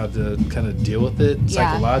people how to kind of deal with it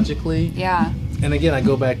psychologically. Yeah. And again, I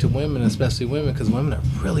go back to women, especially women, because women are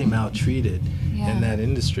really maltreated in that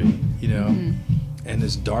industry, And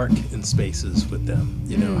it's dark in spaces with them,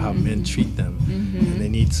 how men treat them. And they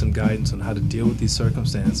need some guidance on how to deal with these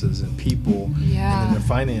circumstances and people and then their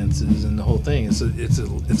finances and the whole thing. It's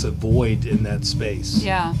a void in that space.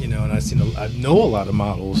 Yeah. And I know a lot of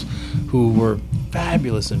models who were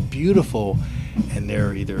fabulous and beautiful, and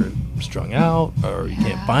they're either strung out, or you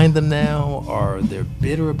can't find them now, or they're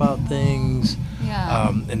bitter about things.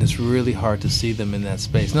 And it's really hard to see them in that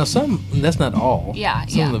space. Now, that's not all. Some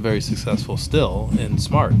of them are very successful still and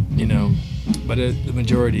smart, but the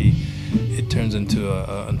majority, it turns into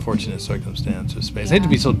a unfortunate circumstance or space. I hate to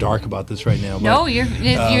be so dark about this right now. No, you're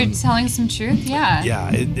telling some truth. Yeah.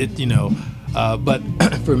 Yeah. But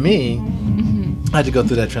for me, I had to go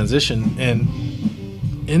through that transition, and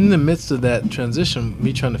in the midst of that transition,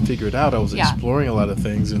 me trying to figure it out, I was exploring a lot of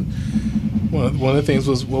things, and one of the things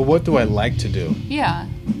was, well, what do I like to do? Yeah.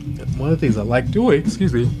 One of the things I like doing,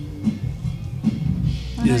 excuse me,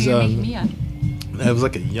 is you're making me up. It was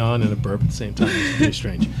like a yawn and a burp at the same time. It's very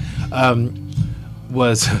strange.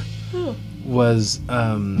 Was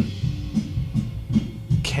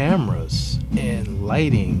cameras and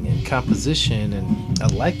lighting and composition, and I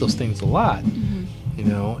like those things a lot. You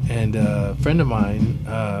know, and a friend of mine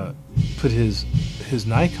put his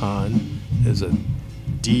Nikon as a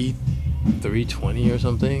D320 or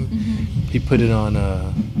something. He put it on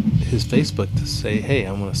his Facebook to say, hey,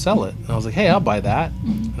 I want to sell it. And I was like, hey, I'll buy that.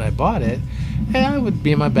 And I bought it. And I would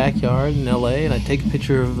be in my backyard in LA, and I'd take a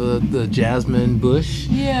picture of the jasmine bush.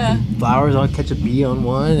 Yeah. And flowers. I'd catch a bee on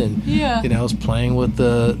one, and Yeah. you know, I was playing with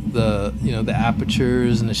the you know, the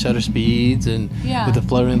apertures and the shutter speeds, and Yeah. with the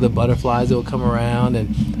fluttering of the butterflies that would come around,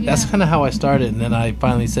 and that's kind of how I started. And then I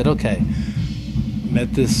finally said, okay,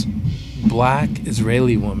 met this black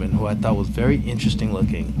Israeli woman who I thought was very interesting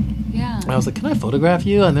looking. Yeah. And I was like, can I photograph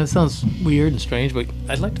you? And that sounds weird and strange, but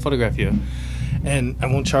I'd like to photograph you. And I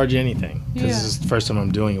won't charge you anything, because Yeah. this is the first time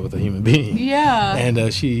I'm doing it with a human being. Yeah.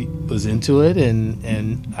 And she was into it,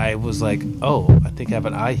 and I was like, oh, I think I have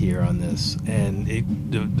an eye here on this. And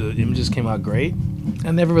the images came out great. I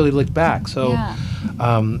never really looked back. So Yeah.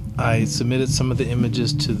 I submitted some of the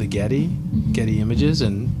images to the Getty Images,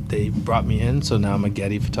 and they brought me in. So now I'm a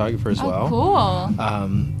Getty photographer as well. Cool.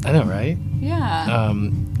 I know, right? Yeah.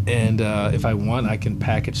 And if I want, I can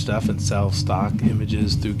package stuff and sell stock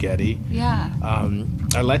images through Getty. Yeah.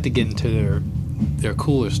 I like to get into their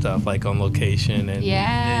cooler stuff, like on location, and you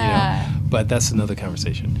know, but that's another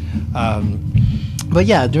conversation. But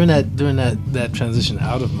yeah, during that transition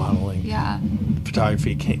out of modeling, Yeah.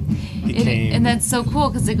 photography became and that's so cool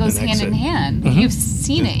because it goes an hand in exit. hand. You've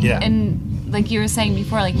seen it. Yeah. And like you were saying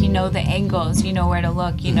before, like, you know the angles, you know where to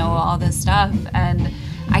look, you know all this stuff. And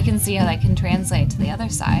I can see how that can translate to the other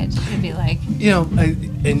side. It'd be like, you know,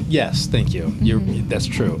 and yes, thank you. That's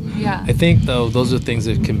true. Yeah. I think though those are things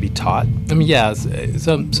that can be taught. I mean, yeah,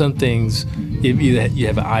 some things either you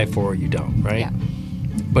have an eye for or you don't, right? Yeah.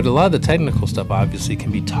 But a lot of the technical stuff obviously can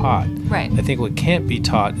be taught. Right. I think what can't be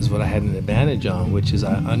taught is what I had an advantage on, which is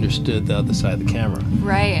I understood the other side of the camera.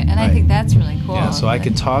 right. And I Right. think that's really cool. Yeah, so I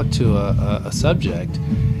could talk to a subject,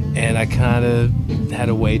 and I kind of had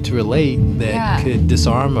a way to relate that Yeah. could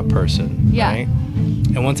disarm a person, Yeah. right?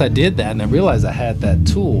 And once I did that, and I realized I had that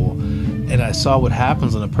tool, and I saw what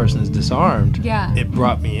happens when a person is disarmed, Yeah. it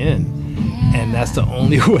brought me in. Yeah. And that's the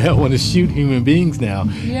only way I want to shoot human beings now.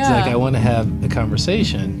 It's Yeah. like I want to have a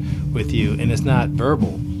conversation with you, and it's not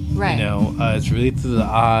verbal. Right. You know, it's really through the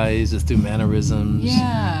eyes, it's through mannerisms,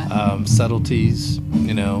 Yeah. subtleties.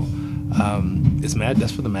 You know, it's mad.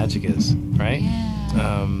 That's where the magic is, right?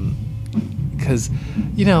 Yeah. Because,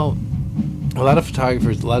 you know, a lot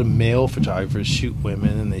of male photographers shoot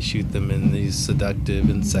women, and they shoot them in these seductive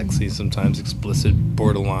and sexy, sometimes explicit,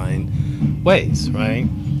 borderline ways, right?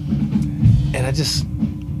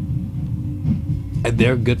 And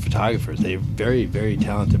they're good photographers. They're very, very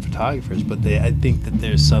talented photographers, but I think that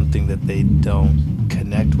there's something that they don't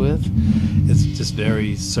connect with. It's just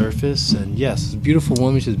very surface. And yes, it's a beautiful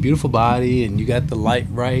woman. She has a beautiful body, and you got the light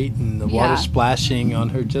right, and the water splashing on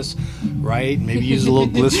her just right. Maybe use a little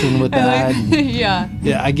glycerin with that. yeah.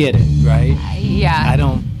 Yeah, I get it, right? Yeah. I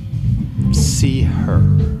don't see her.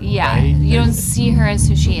 Yeah, right? you don't see her as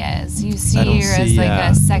who she is. You see I don't her as see,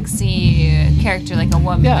 like a sexy character, like a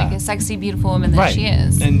woman, Yeah. like a sexy, beautiful woman that Right. she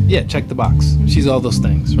is. And yeah, check the box. She's all those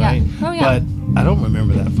things, Yeah. right? Oh, yeah. But I don't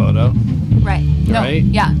remember that photo. Right. No. Right?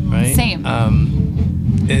 Yeah. Right? Same.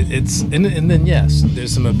 It's and then yes,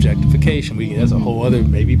 there's some objectification. That's a whole other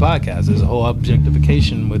maybe podcast. There's a whole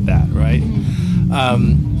objectification with that, right?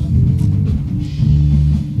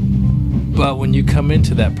 But when you come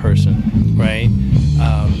into that person, right,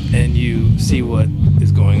 and you see what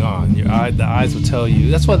is going on, the eyes will tell you.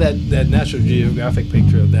 That's why that National Geographic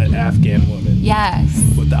picture of that Afghan woman Yes.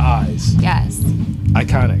 with the eyes, Yes.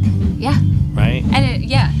 iconic, Yeah. right? And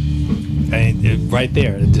yeah. And right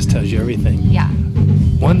there, it just tells you everything. Yeah.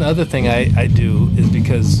 One other thing I do is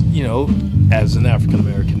because, you know, as an African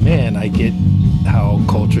American man, I get how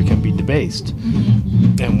culture can be debased.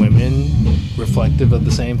 And women reflective of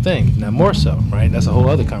the same thing. Now, more so, right? That's a whole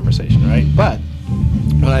other conversation, right? But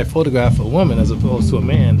when I photograph a woman as opposed to a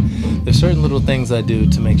man, there's certain little things I do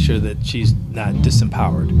to make sure that she's not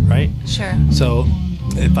disempowered, right? Sure. So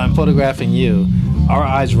if I'm photographing you, our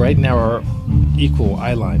eyes right now are equal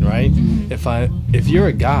eye line, right? If you're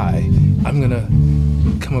a guy, I'm gonna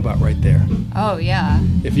come about right there. Oh yeah.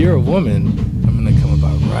 If you're a woman, I'm gonna come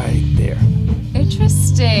about right there.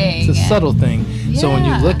 Interesting. It's a subtle thing. So when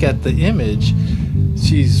you Yeah. look at the image,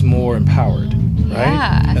 she's more empowered, right?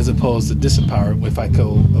 Yeah. As opposed to disempowered if I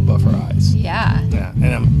go above her eyes. Yeah. Yeah,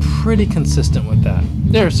 and I'm pretty consistent with that.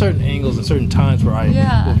 There are certain angles and certain times where I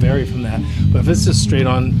Yeah. will vary from that. But if it's just straight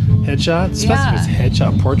on headshots, especially if it's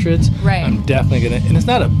headshot portraits. Right. I'm definitely gonna, and it's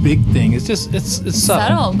not a big thing. It's just it's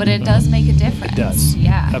subtle. But it does make a difference. It does.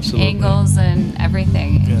 Yeah. Absolutely. Angles and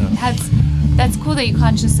everything. Yeah. That's cool that you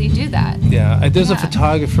consciously do that. Yeah. There's a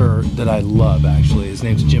photographer that I love, actually. His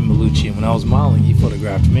name's Jim Malucci, and when I was modeling, he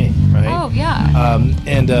photographed me. Right. Oh yeah.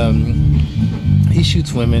 He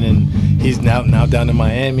shoots women, and he's now down in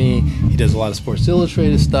Miami. He does a lot of Sports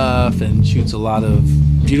Illustrated stuff and shoots a lot of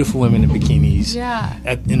beautiful women in bikinis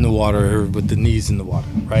in the water with the knees in the water,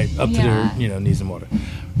 right? Up to their knees in water.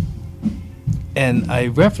 And I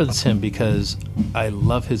reference him because I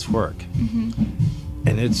love his work. Mm-hmm.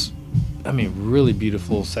 And it's, really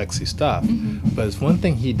beautiful, sexy stuff. Mm-hmm. But it's one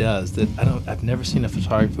thing he does that I've never seen a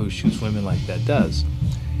photographer who shoots women like that does.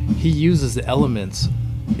 He uses the elements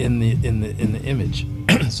in the image.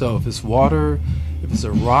 So if it's water, if it's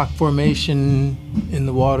a rock formation in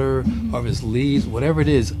the water, or if it's leaves, whatever it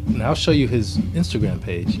is, and I'll show you his Instagram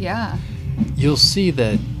page. Yeah. You'll see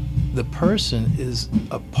that the person is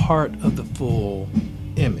a part of the full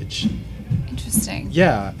image. Interesting.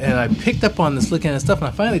 Yeah, and I picked up on this looking at stuff, and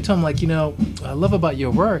I finally told him, what I love about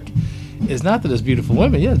your work is not that it's beautiful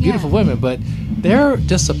women. Yeah, it's beautiful women, but they're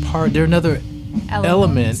just a part. They're another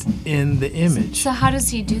element in the image. So how does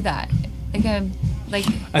he do that?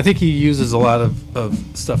 I think he uses a lot of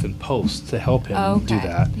stuff in post to help him do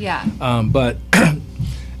that. Yeah. But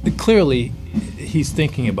clearly, he's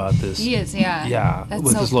thinking about this. He is, yeah. Yeah, that's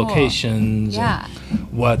with so his cool. locations, yeah,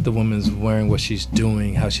 and what the woman's wearing, what she's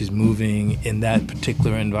doing, how she's moving in that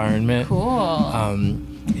particular environment. Cool.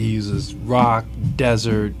 He uses rock,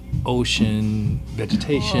 desert, ocean,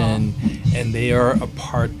 vegetation, and they are a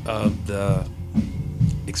part of the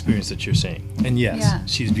experience that you're seeing. And yes,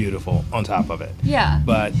 she's beautiful on top of it. Yeah.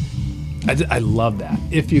 But I love that.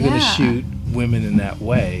 If you're going to shoot women in that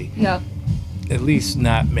way, at least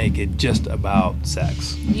not make it just about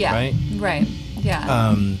sex. Yeah. Right? Right.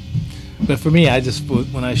 Yeah. But for me,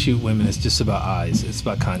 when I shoot women, it's just about eyes. It's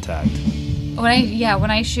about contact.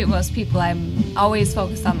 When I shoot most people, I'm always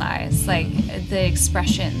focused on the eyes, like the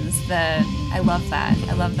expressions. I love that.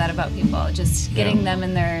 I love that about people. Just getting them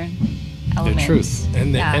in their element. Their truth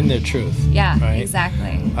and their truth. Yeah, right?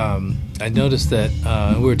 Exactly. I noticed that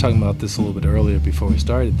we were talking about this a little bit earlier before we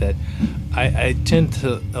started, that I tend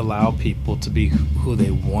to allow people to be who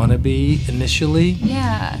they want to be initially.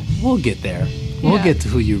 Yeah. We'll get there. We'll get to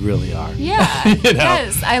who you really are. Yeah.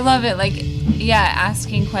 Yes, I love it.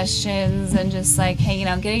 Asking questions and just getting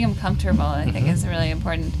them comfortable, I think is really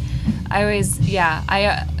important. I always,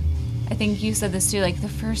 I think you said this too, the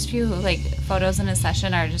first few photos in a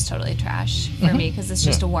session are just totally trash for me because it's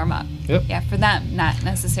just a warm up. Yep. Yeah, for them, not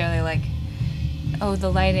necessarily the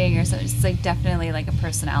lighting or something. It's definitely a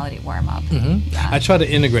personality warm up. Mm-hmm. Yeah. I try to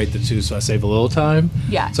integrate the two so I save a little time.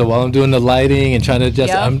 Yeah. So while I'm doing the lighting and trying to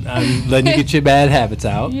adjust, I'm letting you get your bad habits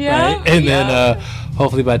out, right? And then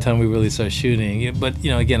hopefully by the time we really start shooting, but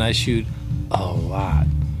again, I shoot a lot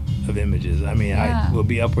of images. I will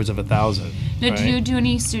be upwards of 1,000. Now, do you do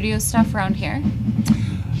any studio stuff around here?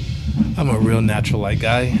 I'm a real natural light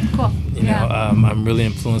guy. Cool. I'm really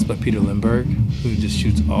influenced by Peter Lindbergh, who just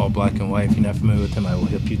shoots all black and white. If you're not familiar with him, I will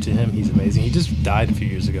hip you to him. He's amazing. He just died a few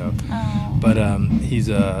years ago. Oh. But he's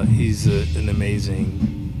an amazing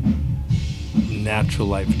natural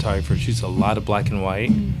light photographer. Shoots a lot of black and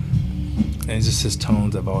white. And it's just his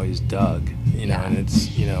tones I've always dug, and it's,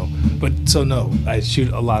 but so no, I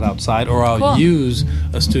shoot a lot outside, or I'll use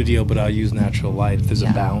a studio, but I'll use natural light if there's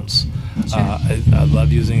a bounce. Sure. I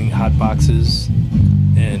love using hot boxes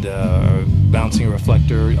and bouncing a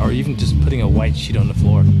reflector, or even just putting a white sheet on the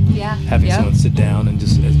floor. Yeah. Having someone sit down and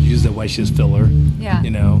just use that white sheet as filler. Yeah.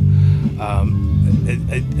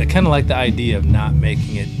 I kind of like the idea of not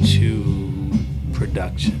making it too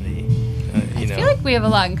production-y. I feel like we have a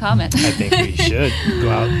lot in common. I think we should go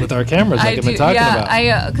out with our cameras like I've been talking about.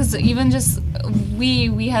 Yeah, because even just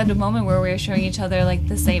we had a moment where we were showing each other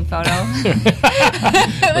the same photo.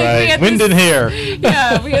 Right, wind and hair.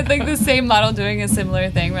 Yeah, we had the same model doing a similar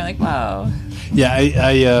thing. We're like, whoa. Yeah,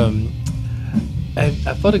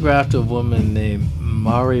 I photographed a woman named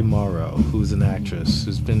Mari Morrow, who's an actress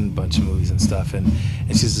who's been in a bunch of movies and stuff, and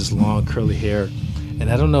she's this long curly hair, and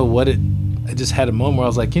I don't know what it. I just had a moment where I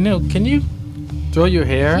was like, can you throw your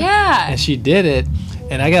hair? Yeah. And she did it,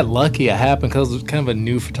 and I got lucky. I happened because I was kind of a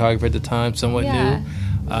new photographer at the time, somewhat new,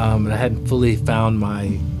 and I hadn't fully found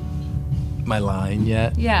my line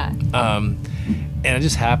yet. Yeah. And I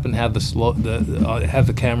just happened to have have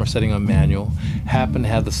the camera setting on manual. Happened to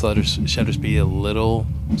have the shutter speed a little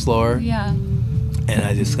slower. Yeah. And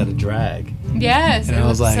I just got a drag. Yes. And it I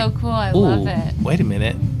was looks like, so cool. I love it. Wait a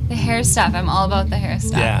minute. The hair stuff. I'm all about the hair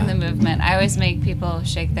stuff Yeah. and the movement. I always make people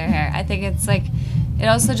shake their hair. I think it's like, it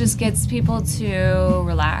also just gets people to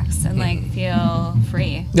relax and like feel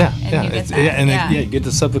free. Yeah, and yeah, you get it's, that. yeah, and yeah. you get the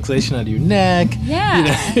subluxation out of your neck.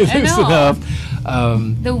 Yeah, you I loosen know. up.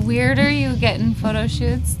 The weirder you get in photo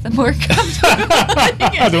shoots, the more comfortable you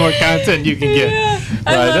get. The more content you can get. Yeah,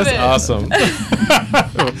 I Right, love that's it. awesome.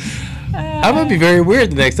 I'm gonna be very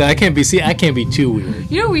weird the next time. I can't be too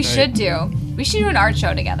weird. You know what we should do? We should do an art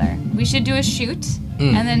show together. We should do a shoot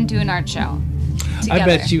and then do an art show together. I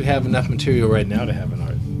bet you have enough material right now to have an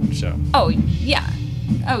art show. Oh,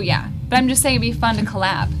 yeah. But I'm just saying it'd be fun to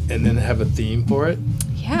collab. And then have a theme for it.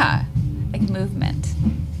 Yeah. Like movement.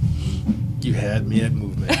 You had me at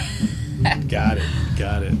movement. Got it.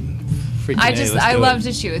 Freaking A, let's I do love it.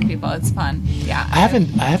 to shoot with people. It's fun. Yeah. I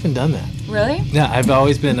haven't done that. Really? Yeah, I've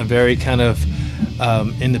always been a very kind of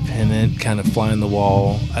independent, kind of fly on the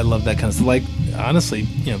wall. I love that kind of stuff. Like, honestly,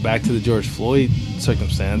 back to the George Floyd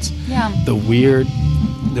circumstance. Yeah. The weird,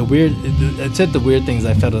 it said the weird things.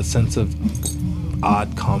 I felt a sense of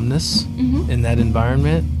odd calmness in that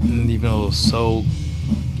environment, and even though it was so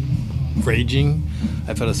raging,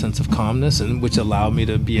 I felt a sense of calmness, and which allowed me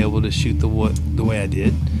to be able to shoot the way I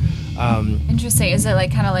did. Interesting. Is it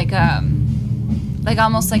like kind of like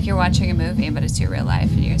almost like you're watching a movie, but it's your real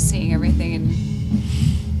life, and you're seeing everything? And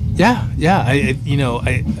Yeah. I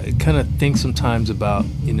kind of think sometimes about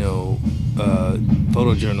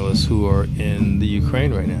photojournalists who are in the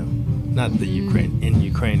Ukraine right now, not the Ukraine, in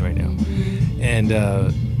Ukraine right now, and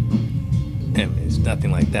it's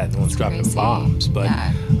nothing like that. No one's dropping crazy. bombs, but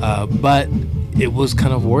Yeah. but it was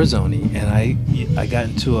kind of war zoney, and I got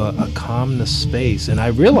into a calmness space, and I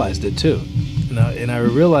realized it too, and I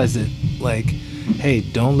realized it like, hey,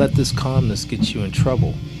 don't let this calmness get you in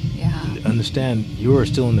trouble. yeah. Understand you are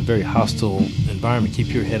still in a very hostile environment.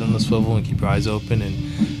 Keep your head on the swivel and keep your eyes open, and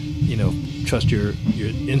trust your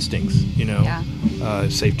instincts. Yeah.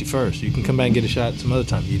 Safety first. You can come back and get a shot some other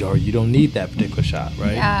time. You don't need that particular shot,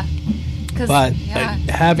 right? Yeah. But yeah.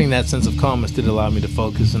 having that sense of calmness did allow me to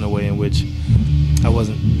focus in a way in which I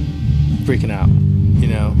wasn't freaking out.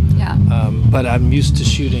 Yeah. But I'm used to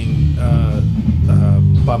shooting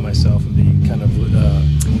by myself and being kind of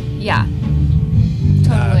Yeah.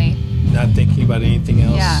 Totally. not thinking about anything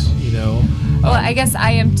else. Yeah. Well, I guess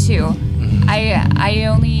I am too.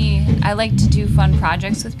 I like to do fun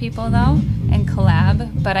projects with people though and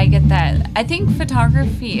collab, but I get that. I think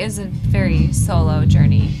photography is a very solo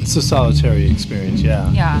journey. It's a solitary experience,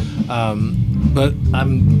 yeah. Yeah. But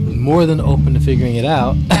I'm more than open to figuring it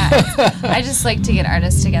out. Yeah. I just like to get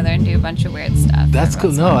artists together and do a bunch of weird stuff. That's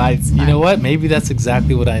cool. No, you know what? Maybe that's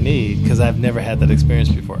exactly what I need, because I've never had that experience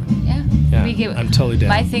before. Yeah. Yeah, I'm totally down.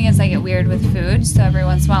 My thing is I get weird with food, so every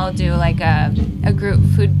once in a while I'll do like a group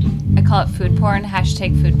food, I call it food porn,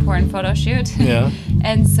 #food porn photo shoot. Yeah.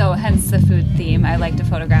 And so hence the food theme. I like to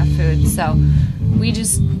photograph food. So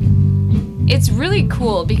it's really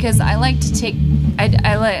cool because I like to take,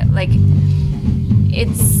 I like,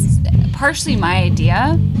 it's partially my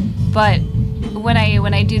idea, but when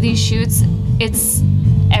I do these shoots, it's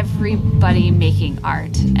everybody making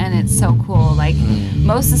art, and it's so cool. Like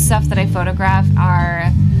most of the stuff that I photograph are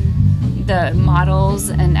the models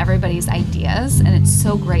and everybody's ideas, and it's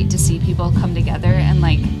so great to see people come together and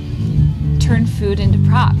like turn food into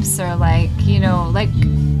props, or like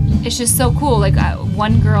it's just so cool. Like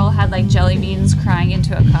one girl had like jelly beans crying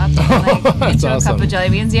into a cup, into a cup of jelly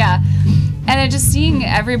beans, yeah. And just seeing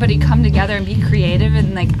everybody come together and be creative,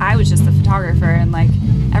 and like I was just the photographer, and like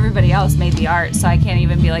everybody else made the art, so I can't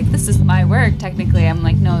even be like, this is my work technically. I'm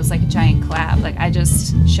like, no, it's like a giant collab. Like I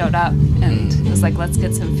just showed up and was like, let's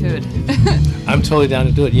get some food. I'm totally down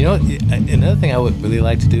to do it. Another thing I would really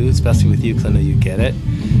like to do, especially with you, because I know you get it,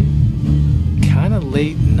 kind of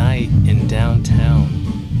late night in downtown.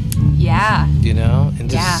 Yeah. And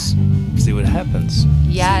just see what happens.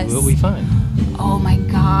 Yes. See what we find. Oh my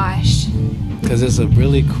gosh. Because it's a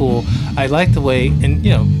really cool, I like the way, and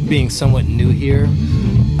being somewhat new here,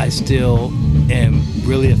 I still am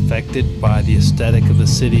really affected by the aesthetic of the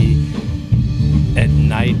city at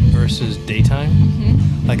night versus daytime.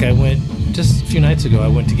 Mm-hmm. Like I went, just a few nights ago, I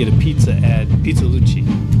went to get a pizza at Pizza Lucci.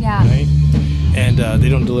 Yeah. Right? And they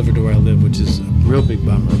don't deliver to where I live, which is a real big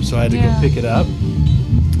bummer. So I had to go pick it up.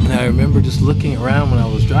 And I remember just looking around when I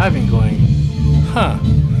was driving going,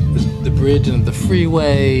 the bridge and the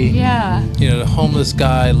freeway. Yeah. The homeless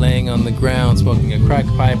guy laying on the ground smoking a crack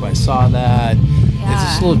pipe. I saw that. Yeah. It's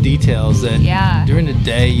just little details that during the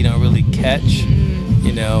day you don't really catch.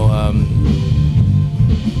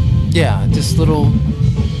 Just little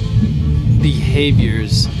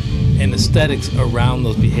behaviors and aesthetics around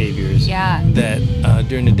those behaviors. Yeah. That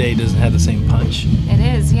during the day doesn't have the same punch. It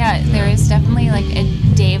is, yeah. There is definitely like a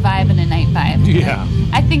day vibe and a night vibe. Yeah.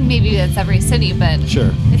 I think maybe that's every city, but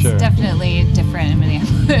it's definitely different in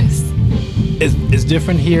Minneapolis. It's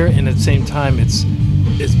different here, and at the same time, it's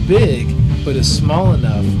big, but it's small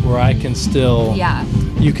enough where I can still,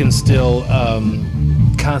 you can still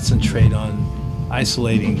concentrate on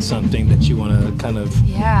isolating something that you want to kind of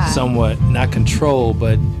somewhat not control,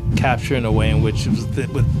 but capture in a way in which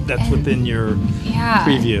that's within your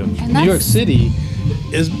preview. And New York City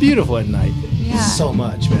is beautiful at night. Yeah. So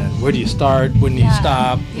much, man. Where do you start? When do you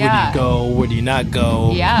stop? Where do you go? Where do you not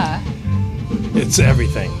go? Yeah. It's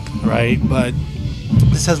everything, right? But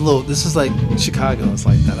this is like Chicago. It's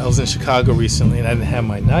like that. I was in Chicago recently, and I didn't have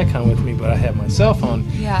my Nikon with me, but I had my cell phone.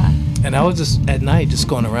 Yeah. And I was just at night, just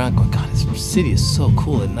going around, going, God, this city is so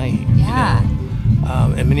cool at night. Yeah. You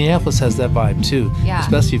know? And Minneapolis has that vibe too. Yeah.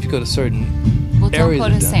 Especially if you go to certain Don't areas. go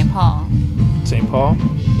to St. Paul. St. Paul?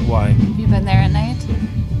 Why? Have you been there at night?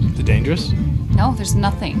 Is it dangerous? No, there's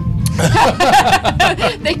nothing.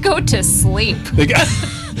 They go to sleep.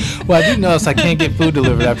 Well, I do notice I can't get food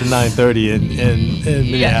delivered after 9:30 in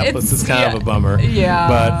Minneapolis. It's kind of a bummer. Yeah.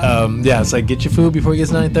 But it's like get your food before it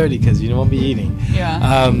gets 9:30 because you won't be eating.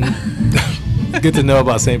 Yeah. Good to know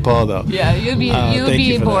about St. Paul though. Yeah, you'll be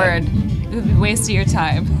bored. You'll be wasting your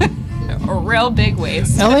time. A real big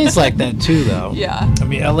waste. LA's like that too, though. Yeah. I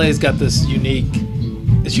mean, LA's got this unique.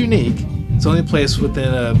 It's unique. It's the only place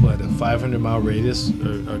within a 500-mile radius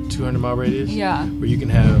or 200-mile radius. Yeah. Where you can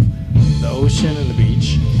have the ocean and the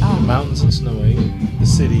beach, the mountains and snowing, the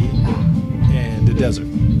city, and the desert,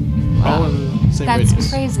 all in the same radius. That's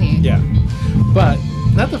crazy. Yeah, but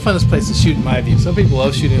not the funnest place to shoot in my view. Some people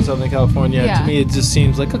love shooting in Southern California. Yeah. To me, it just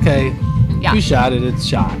seems like we shot it. It's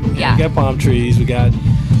shot. Yeah. We got palm trees. We got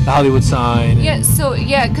the Hollywood sign. Yeah. So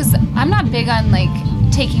because I'm not big on like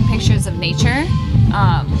taking pictures of nature.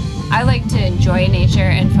 I like to enjoy nature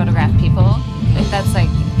and photograph people. Like that's like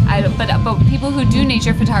but people who do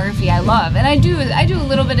nature photography I love, and I do a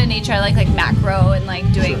little bit of nature. I like macro and like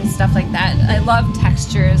doing stuff like that. I love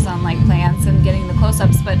textures on like plants and getting the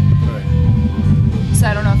close-ups, but so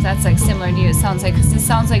I don't know if that's like similar to you. It sounds like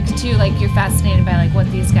too like you're fascinated by like what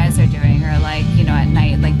these guys are doing, or like at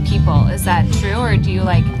night like people. Is that true, or do you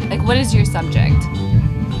like what is your subject?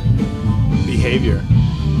 Behavior.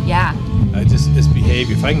 Yeah. It's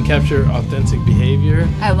behavior. If I can capture authentic behavior,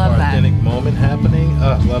 I love that. Authentic moment happening,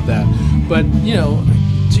 I love that. But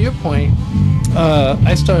to your point,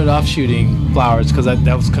 I started off shooting flowers because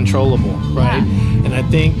that was controllable, right? Yeah. And I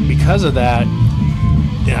think because of that,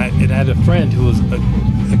 I had a friend who was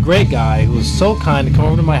a great guy who was so kind to come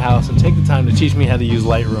over to my house and take the time to teach me how to use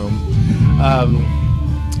Lightroom.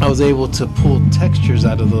 I was able to pull textures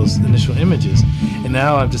out of those initial images, and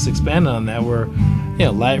now I've just expanded on that where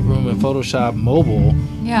Lightroom and Photoshop mobile,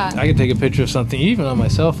 I can take a picture of something even on my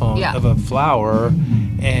cell phone of a flower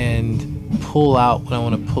and pull out what I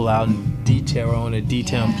want to pull out and detail. I want to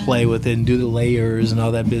detail and play with it and do the layers and all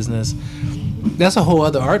that business. That's a whole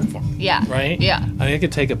other art form. Yeah. Right? Yeah. I mean, I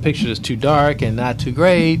could take a picture that's too dark and not too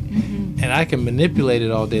great, and I can manipulate it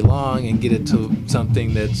all day long and get it to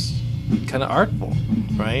something that's kind of artful,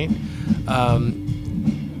 right?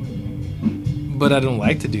 But I don't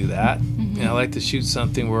like to do that. And I like to shoot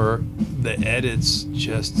something where the edits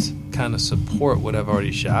just kind of support what I've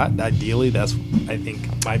already shot. Ideally, that's, I think,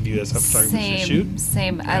 my view as a photographer should shoot.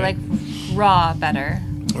 Same. Right? I like raw better.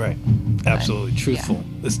 Right. Absolutely. Truthful.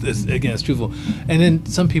 Yeah. It's truthful. And then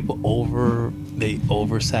some people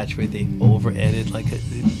oversaturate, they over-edit. Like,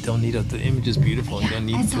 they don't need the image is beautiful. You don't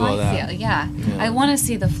need to do all that. Feel. Yeah. I want to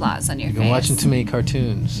see the flaws on your face. You've been watching too many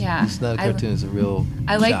cartoons. Yeah. It's not a cartoon. It's a real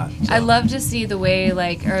shot. I love to see the way,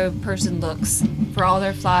 like, a person looks for all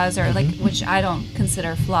their flaws, or, like, which I don't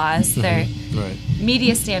consider flaws. They're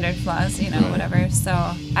media standard flaws, whatever. So,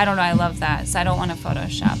 I don't know. I love that. So, I don't want to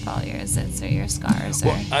Photoshop all your zits or your scars.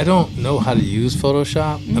 Well, I don't know how to use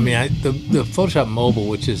Photoshop. I mean, the Photoshop mobile,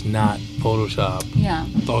 which is not Photoshop. Yeah.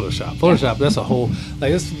 Photoshop. That's a whole,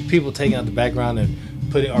 like, that's people taking out the background and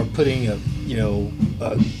putting a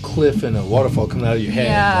cliff and a waterfall coming out of your head.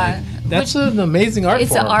 Yeah. Like, that's an amazing art form.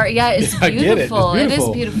 It's an art. Yeah, it's beautiful. I get it. It's beautiful. It is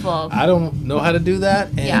beautiful. I don't know how to do that.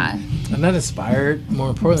 And I'm not inspired. More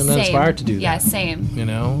importantly, I'm not inspired to do that. Yeah, same. And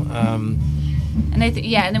and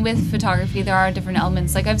then with photography, there are different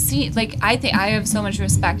elements. Like I've seen, like I think I have so much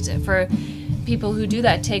respect for people who do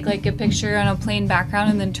that. Take like a picture on a plain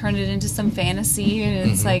background and then turn it into some fantasy, and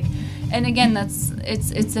it's like, and again,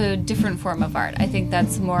 it's a different form of art. I think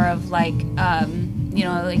that's more of like,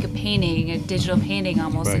 like a painting, a digital painting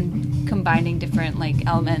almost, and combining different like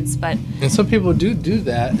elements, but And some people do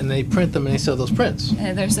that, and they print them and they sell those prints,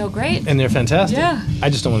 they're so great. and they're fantastic. Yeah. I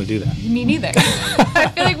just don't want to do that. Me neither. I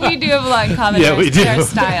feel like we do have a lot in common. Yeah, we with do. Our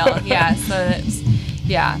style. Yeah. So that's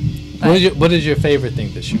yeah. But What is your favorite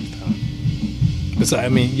thing to shoot, though? Because I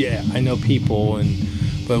mean, yeah, I know people,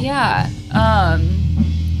 but yeah.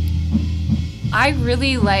 I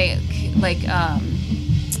really like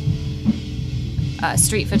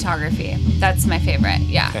street photography. That's my favorite.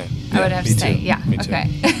 Yeah. Okay. I would have me to say. too. Yeah. Me too. Okay.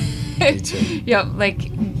 Me too. Yep. Like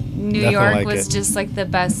New Definitely York like was it. just like the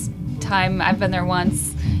best time. I've been there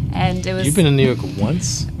once, and it was. You've been in New York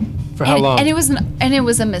once? For how long? And it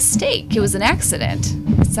was a mistake. It was an accident.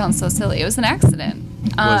 It sounds so silly. It was an accident.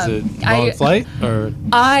 Was it long flight or?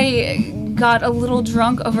 I got a little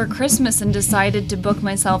drunk over Christmas and decided to book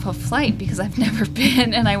myself a flight because I've never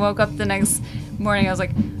been. And I woke up the next morning. I was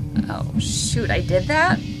like, oh shoot, I did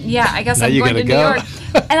that. Yeah, I guess Now I'm you going to gotta New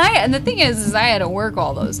go. York. And the thing is I had to work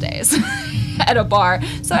all those days at a bar,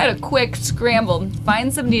 so I had a quick scramble,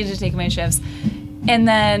 find somebody to take my shifts, and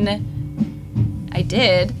then I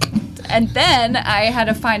did. And then I had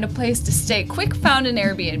to find a place to stay. Quick found an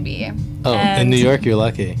Airbnb. Oh, in New York, you're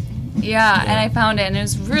lucky. Yeah, and I found it, and it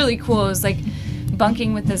was really cool. It was like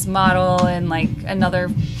bunking with this model and like another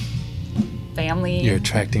family. You're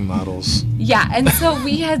attracting models. Yeah, and so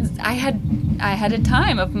I had a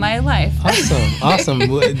time of my life. Awesome.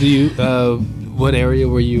 Do you? What area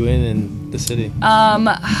were you in the city?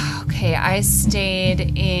 Okay, I stayed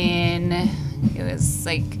in. It was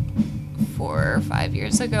like 4 or 5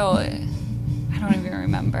 years ago. I don't even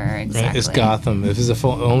remember exactly. Right? It's Gotham. If it's the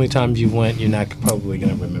only time you went, you're not probably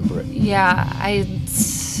going to remember it. Yeah,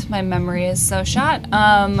 my memory is so shot.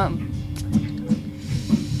 I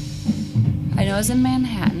know I was in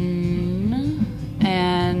Manhattan,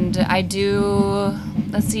 and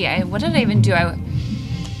let's see, what did I even do?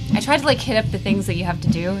 I tried to like hit up the things that you have to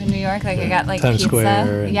do in New York. Like I got like Times pizza,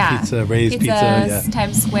 Square and pizza, Ray's Pizza, yeah.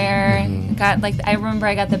 Times Square. Mhm. Got like I remember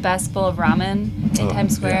I got the best bowl of ramen in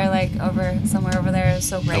Times Square, yeah. like somewhere over there. It was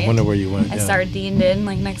so great. I wonder where you went. I yeah. sardined in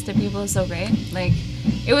like next to people. It was so great. Like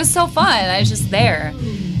it was so fun. I was just there,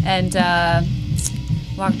 and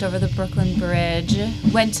walked over the Brooklyn Bridge.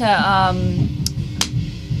 Went to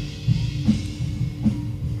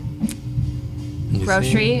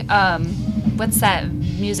grocery. What's that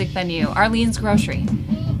music venue? Arlene's Grocery.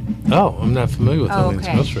 Oh, I'm not familiar with Arlene's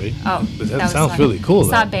okay. Grocery. Oh, But that was sounds fun. really cool.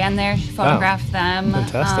 Saw a Though. band there. Photographed them.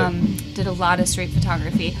 Fantastic. Did a lot of street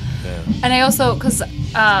photography. Yeah. And I also, because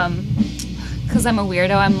I'm a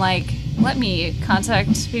weirdo, I'm like, let me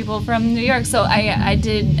contact people from New York. So I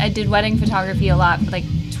did wedding photography a lot, like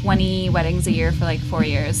 20 weddings a year for like 4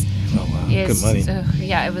 years. Oh wow, good money.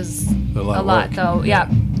 Yeah, it was A lot of lot work. though. Yeah.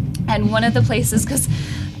 And one of the places, because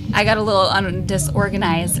I got a little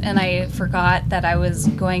disorganized, and I forgot that I was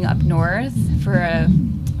going up north for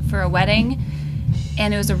a wedding,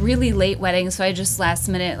 and it was a really late wedding, so I just last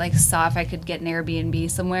minute like saw if I could get an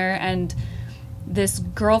Airbnb somewhere, and this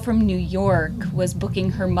girl from New York was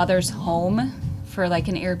booking her mother's home for like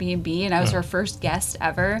an Airbnb, and I was her first guest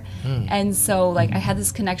ever. And so like I had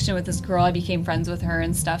this connection with this girl. I became friends with her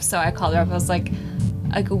and stuff. So I called her up. I was like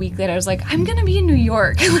a week later, I was like, I'm gonna be in New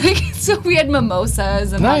York. Like, so we had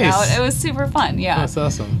mimosas and hung out. It was super fun. Yeah, That's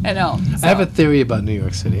awesome. I know. I have a theory about New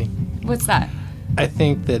York City. What's that? I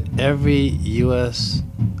think that every U.S.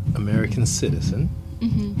 American citizen,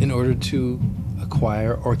 in order to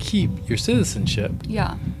acquire or keep your citizenship,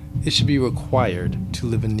 Yeah. it should be required to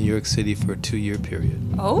live in New York City for a 2-year period.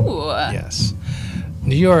 Oh. Yes.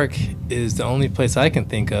 New York is the only place I can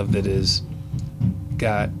think of that is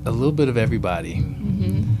got a little bit of everybody,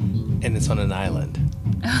 and it's on an island.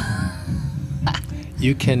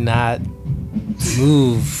 You cannot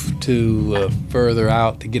move to further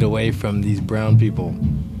out to get away from these brown people.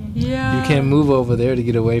 Yeah. You can't move over there to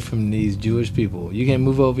get away from these Jewish people. You can't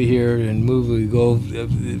move over here and go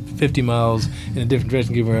 50 miles in a different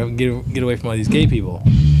direction and get away from all these gay people.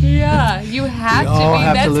 Yeah. You have We all to.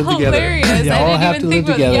 have That's to live hilarious. together. They I all didn't have even to think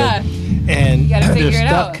live together. Yeah. And You gotta they're figure it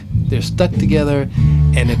stuck. out. They're stuck together,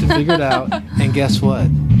 and they have to figure it out. And guess what?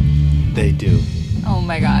 They do. Oh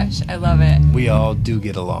my gosh, I love it. We all do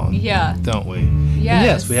get along. Yeah. Don't we? And Yes.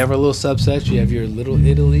 yes, we have our little subsets. You have your Little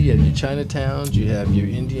Italy, you have your Chinatowns, you have your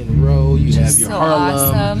Indian Row, you have your so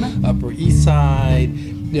Harlem, awesome. Upper East Side.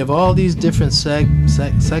 You have all these different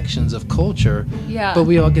sections of culture, Yeah. but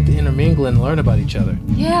we all get to intermingle and learn about each other,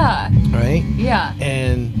 Yeah. right? Yeah.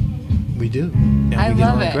 And we do. And I we get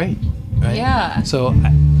love along it. great, right? Yeah. So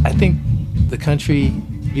I think the country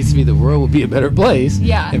vis-a-vis the world would be a better place.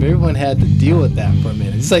 Yeah. If everyone had to deal with that for a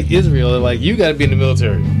minute. It's like Israel. They're like, you got to be in the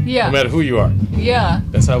military. Yeah. No matter who you are. Yeah.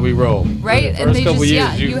 That's how we roll. Right? The And they couple just,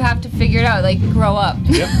 years, you have to figure it out. Like, grow up.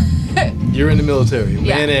 Yep. You're in the military,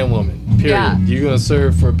 man and woman. Period. Yeah. You're going to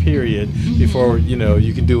serve for a period before,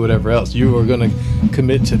 you can do whatever else. You are going to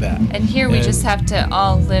commit to that. And here we just have to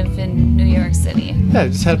all live in New York City. Yeah,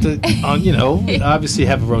 just have to, obviously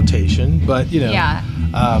have a rotation. But,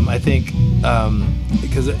 I think,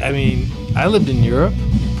 because, I lived in Europe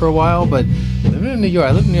for a while, but living in New York,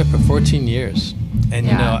 I lived in New York for 14 years. And,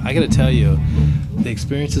 I got to tell you, the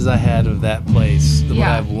experiences I had of that place, what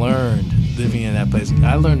I've learned living in that place,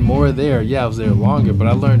 I learned more there. Yeah, I was there longer, but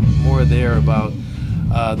I learned more there about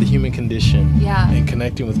the human condition and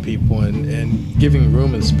connecting with people and giving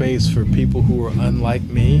room and space for people who are unlike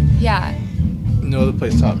me. Yeah. No other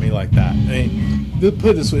place taught me like that.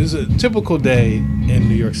 Put it this way, it's a typical day in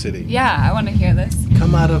New York City. Yeah, I want to hear this.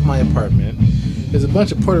 Come out of my apartment. There's a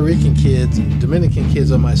bunch of Puerto Rican kids and Dominican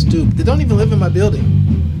kids on my stoop. They don't even live in my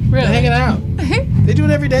building. Really? They're hanging out. They do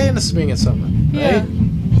it every day in the spring and summer. Yeah.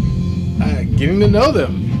 Right? Getting to know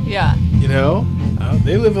them. Yeah.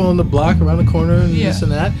 They live on the block around the corner and this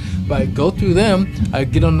and that. But I go through them. I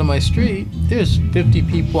get onto my street. There's 50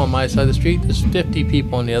 people on my side of the street. There's 50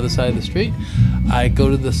 people on the other side of the street. I go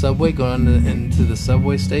to the subway, into the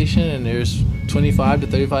subway station, and there's 25 to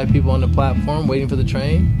 35 people on the platform waiting for the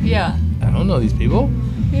train. Yeah. I don't know these people.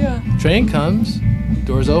 Yeah. Train comes.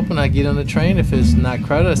 Doors open. I get on the train. If it's not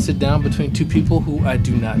crowded, I sit down between two people who I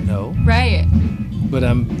do not know. Right. But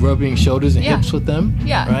I'm rubbing shoulders and hips with them.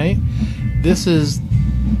 Yeah. Right? This is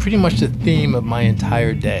pretty much the theme of my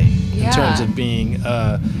entire day in terms of being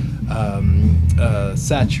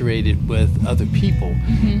saturated with other people.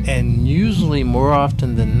 And usually, more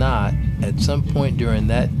often than not, at some point during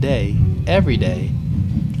that day, every day,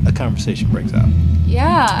 a conversation breaks out.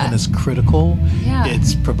 Yeah. And it's critical. Yeah.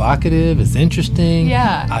 It's provocative. It's interesting.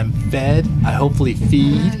 Yeah. I'm fed. I hopefully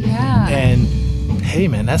feed. Yeah. And hey,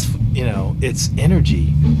 man, that's, it's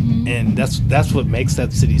energy. And that's what makes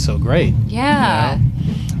that city so great. Yeah.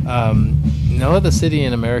 No other city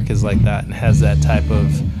in America is like that and has that type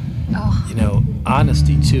of,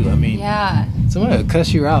 honesty too. Someone will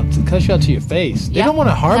cuss you out to your face. They don't want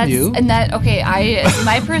to harm you. And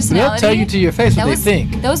my personality. They'll tell you to your face what they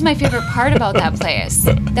think. That was my favorite part about that place.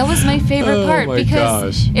 That was my favorite part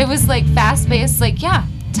because it was like fast paced. Like,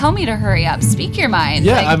 tell me to hurry up. Speak your mind.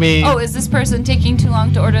 Yeah, is this person taking too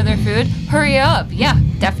long to order their food? Hurry up. Yeah,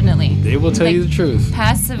 definitely. They will tell you the truth.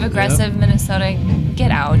 Passive aggressive Minnesota,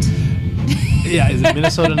 get out. Yeah, is it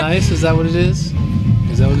Minnesota nice? Is that what it is?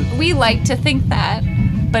 Is that what it is? We like to think that,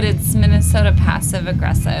 but it's Minnesota passive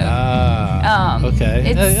aggressive.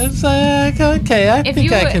 Okay. Okay, I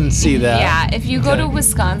think I can see that. Yeah, if you go to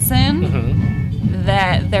Wisconsin,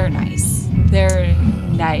 that they're nice. They're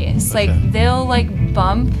nice. Okay. Like they'll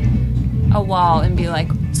bump a wall and be like,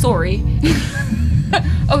 sorry.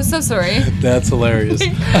 Oh, so sorry. That's hilarious.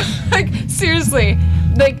 Seriously.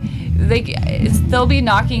 They'll be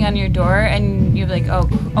knocking on your door and you're like,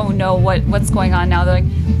 oh no, what's going on now? They're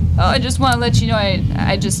like, oh, I just want to let you know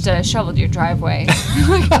I just shoveled your driveway.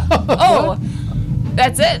 Like, oh,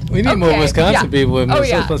 that's it. We need more Wisconsin people.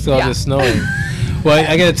 Minnesota's supposed to all this snowing. Well,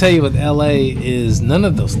 I got to tell you, with LA is none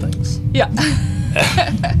of those things. Yeah.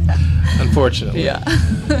 Unfortunately. Yeah.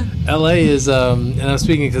 LA is, and I'm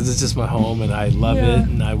speaking because it's just my home and I love it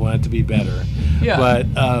and I want it to be better. Yeah. But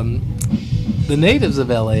the natives of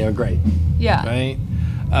LA are great. Yeah. Right?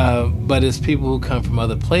 But it's people who come from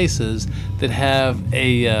other places that have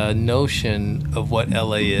a notion of what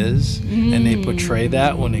LA is, and they portray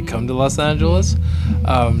that when they come to Los Angeles.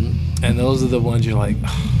 And those are the ones you're like,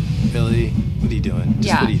 oh, really? What are you doing? What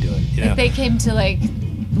are you doing? If they came to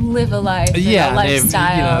live a life, a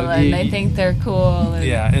lifestyle, and they think they're cool.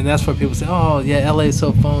 And that's why people say, oh, yeah, LA's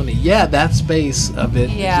so phony. Yeah, that space of it,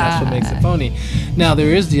 that's what makes it phony. Now,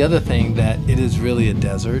 there is the other thing that it is really a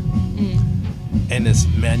desert, and it's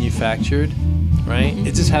manufactured, right?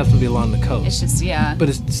 It just happens to be along the coast. It's just, But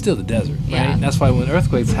it's still the desert, right? Yeah. And that's why when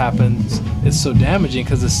earthquakes happen, it's so damaging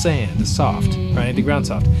because it's sand, it's soft, right? The ground's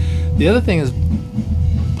soft. The other thing is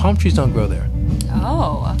palm trees don't grow there.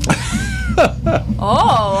 Oh.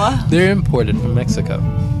 Oh. They're imported from Mexico.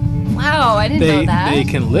 Wow, I didn't know that. They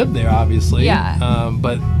can live there, obviously. Yeah.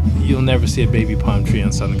 But you'll never see a baby palm tree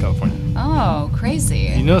in Southern California. Oh,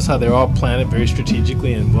 crazy. You notice how they're all planted very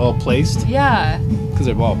strategically and well placed? Yeah. Because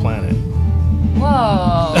they're all planted.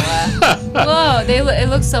 Whoa. Whoa, it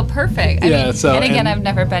looks so perfect. I mean, So and again, I've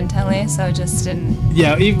never been to LA, so I just didn't.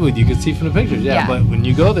 Yeah, even what you can see from the pictures. Yeah, Yeah. but when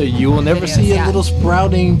you go there, you will never Videos, see a yeah. little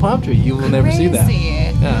sprouting palm tree. You will never see that.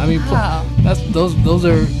 Crazy. Yeah, I mean, Wow. those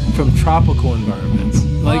are from tropical environments.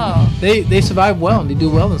 Like Whoa. they survive well and they do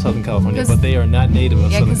well in Southern California, 'Cause- but they are not native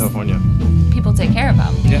of Yeah, Southern 'cause California. People take care of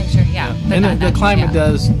them. Make sure, yeah. But And not the natural, climate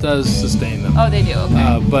yeah. does sustain them. Oh, they do.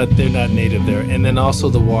 Okay. But they're not native there. And then also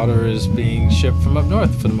the water is being shipped from up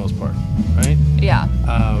north for the most part, right? Yeah.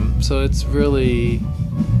 So it's really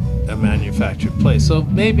a manufactured place. So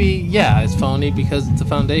maybe, yeah, it's phony because the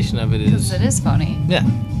foundation of it Because is... it is phony. Yeah.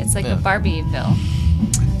 It's like Yeah. a Barbieville.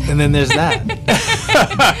 And then there's that.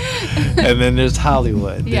 And then there's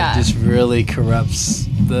Hollywood. Yeah. It just really corrupts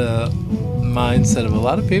the mindset of a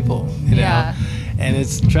lot of people, you know? Yeah. And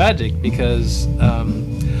it's tragic because I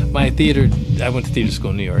went to theater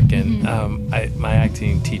school in New York, and my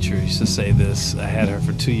acting teacher used to say this. I had her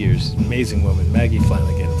for 2 years. Amazing woman, Maggie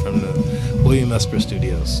Flanagan from the William Esper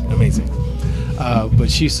Studios. Amazing. But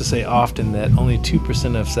she used to say often that only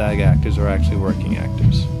 2% of SAG actors are actually working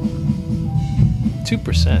actors.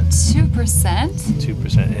 2%. 2%?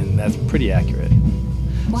 2%, and that's pretty accurate.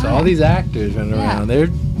 Wow. So all these actors running Yeah. around,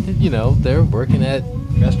 they're working at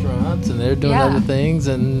restaurants and they're doing Yeah. other things,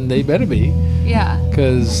 and they better be, Yeah.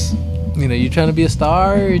 because you're trying to be a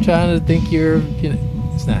star, or you're trying to think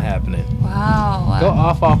it's not happening. Wow. Go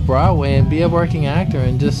off Broadway and be a working actor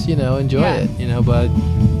and just enjoy Yeah. it, but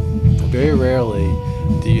very rarely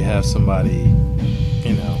do you have somebody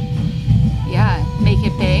Yeah. Make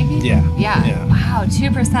it big? Yeah. Yeah. Yeah. Wow.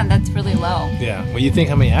 2%. That's really low. yeah, when you think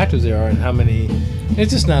how many actors there are and how many,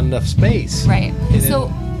 it's just not enough space. Right. And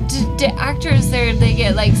So, do actors there, they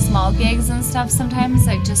get like small gigs and stuff sometimes?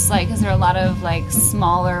 Like, just like, because there are a lot of like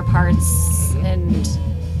smaller parts and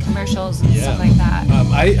commercials and stuff like that.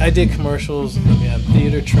 I did commercials. I mean, I'm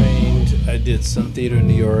theater trained. I did some theater in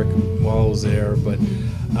New York while I was there, but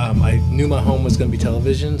I knew my home was going to be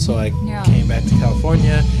television, so I Yeah. came back to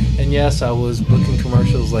California. And yes, I was booking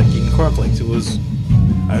commercials like eating cornflakes. It was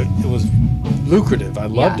lucrative. I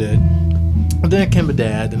loved Yeah. it. But then I became a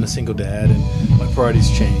dad and a single dad, and my priorities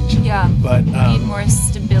changed. Yeah. But Need more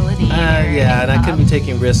stability. or yeah, and I couldn't be income.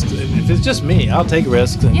 taking risks. If it's just me, I'll take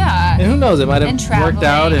risks. And, Yeah. and who knows? It might have And traveling worked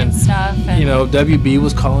out, and stuff. And, WB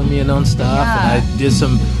was calling me in on stuff, Yeah. and I did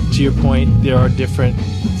some. To your point, there are different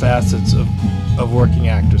facets of working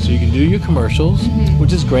actors. So you can do your commercials,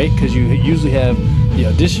 which is great because you usually have the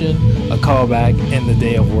audition, a callback, and the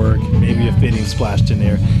day of work, maybe a fitting splashed in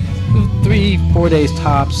there. 3-4 days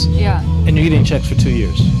tops, Yeah. and you're getting checks for 2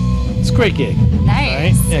 years. It's a great gig.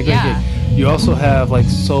 Nice. Right? Yeah, great gig. You also have like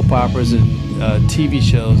soap operas and TV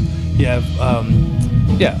shows. You have,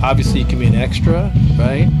 obviously you can be an extra,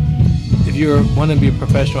 right? If you want to be a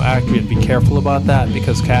professional actor, you have to be careful about that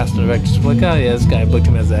because cast and directors are like, oh yeah, this guy booked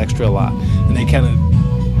him as an extra a lot, and they kind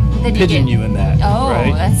of Then pigeon you in that. Oh,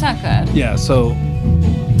 right? that's not good. Yeah. So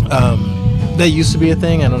that used to be a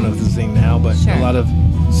thing. I don't know if it's a thing now, but Sure. a lot of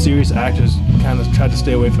serious actors kind of try to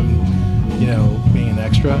stay away from, being an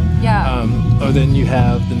extra. Yeah. Or then you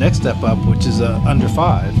have the next step up, which is under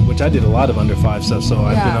 5, which I did a lot of under 5 stuff. So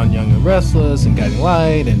I've been Yeah. on Young and Restless and Guiding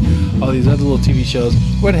Light and all these other little TV shows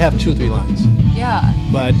where they have 2 or 3 lines. Yeah.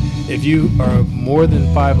 But if you are more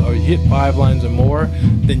than 5 or you hit 5 lines or more,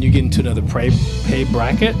 then you get into another pay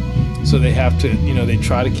bracket. So they have to, they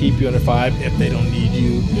try to keep you under 5 if they don't need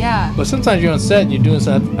you. Yeah. But sometimes you're on set and you're doing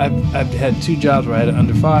something. I've had 2 jobs where I had it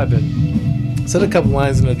under 5 and said a couple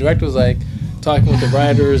lines, and the director was like talking with the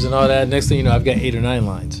writers and all that. Next thing you know, I've got 8 or 9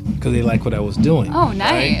 lines because they like what I was doing. Oh, right?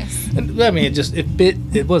 nice. And I mean, it fit.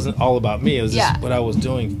 It wasn't all about me. It was Yeah. just what I was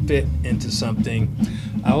doing fit into something.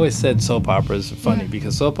 I always said soap operas are funny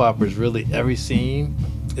because soap operas really every scene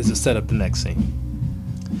is to set up the next scene.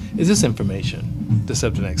 Is this information to set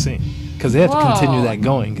up the next scene? Because they have to continue Whoa. that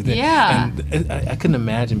going. Yeah. And I couldn't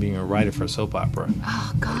imagine being a writer for a soap opera.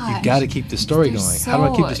 Oh, gosh. You got to keep the story They're going. How do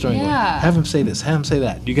I keep the story going? yeah. Have him say this. Have him say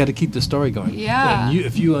that. You got to keep the story going. Yeah. And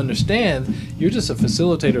if you understand, you're just a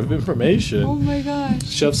facilitator of information. Oh, my gosh.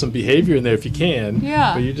 Shove some behavior in there if you can.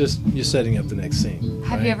 Yeah. But you're setting up the next scene.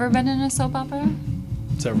 Have right? you ever been in a soap opera?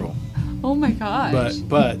 Several. Oh, my gosh.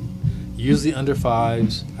 But usually under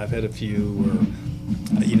 5s. I've had a few where,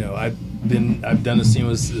 I've done a scene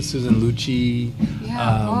with Susan Lucci.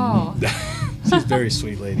 Yeah. She's a very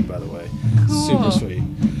sweet lady, by the way. Cool. Super sweet.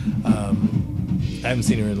 I haven't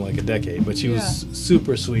seen her in like a decade, but she was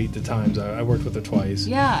super sweet the times. I worked with her twice.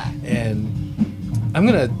 Yeah. And I'm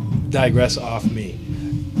going to digress off me.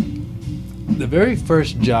 The very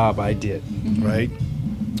first job I did, right,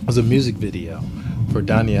 was a music video for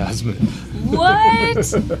Donny Osmond. What?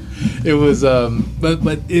 It was,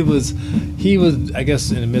 but it was, he was, I guess,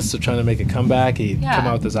 in the midst of trying to make a comeback. He'd come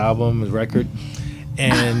out with this album, his record,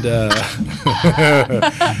 and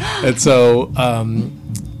and so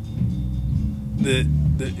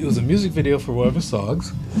it was a music video for one of his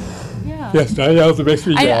songs. Yeah. Yes, Donny Osmond makes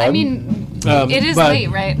me mad. I mean, it is late,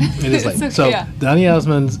 right? It is late. Okay, so Donny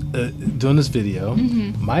Osmond's doing this video.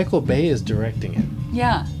 Michael Bay is directing it.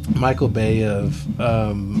 Yeah. Michael Bay of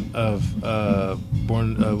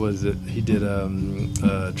was it? He did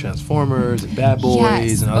Transformers and Bad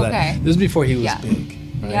Boys and all that. This is before he was big.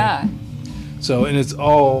 Right? Yeah. So, and it's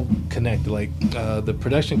all connected. Like the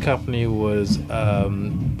production company was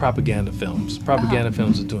Propaganda Films. Propaganda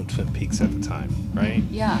Films was doing Twin Peaks at the time, right?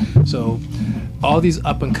 Yeah. So, all these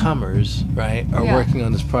up and comers, right, are working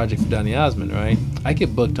on this project for Donny Osmond, right? I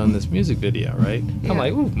get booked on this music video, right? I'm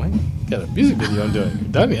like, ooh, my got a music video I'm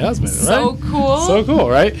doing, Donny Osmond, right? So cool. So cool,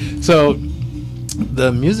 right? So,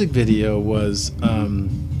 the music video was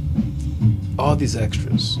all these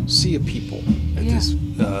extras, sea of people at this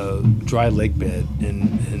dry lake bed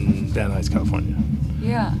in Van Nuys, California.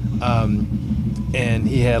 Yeah. And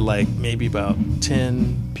he had like maybe about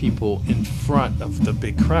 10 people in front of the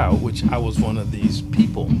big crowd, which I was one of these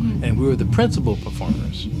people, and we were the principal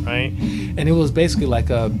performers, right? And it was basically like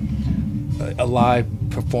a live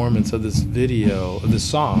performance of this video, of this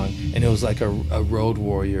song, and it was like a Road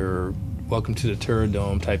Warrior, Welcome to the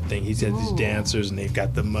Turadome type thing. He's had these dancers, and they've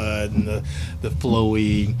got the mud and the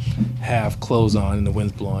flowy half clothes on, and the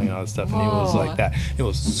wind's blowing and all that stuff. And it was like that. It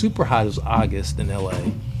was super hot. It was August in LA,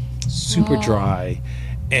 super dry,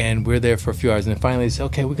 and we're there for a few hours. And then finally they say,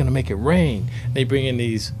 okay, we're gonna make it rain. And they bring in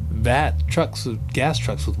these gas trucks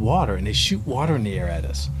with water, and they shoot water in the air at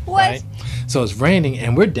us. What? Right? So it's raining,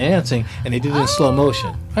 and we're dancing, and they did it in slow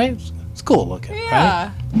motion. Right? It's cool looking.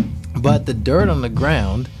 Yeah. Right? But the dirt on the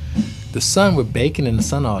ground. The sun, we're baking in the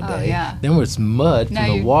sun all day. Then it's mud from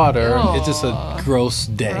the water. It's just a gross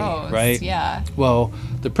day, right? Yeah. Well,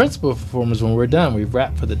 the principal performers, when we're done, we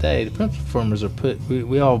wrap for the day. The principal performers are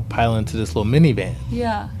we all pile into this little minivan.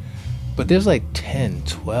 Yeah. But there's like 10,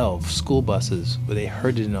 12 school buses where they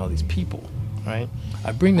herded in all these people, right?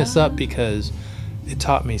 I bring this up because it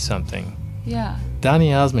taught me something. Yeah.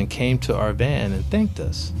 Donny Osmond came to our van and thanked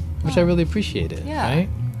us, which I really appreciated, right?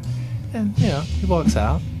 And, he walks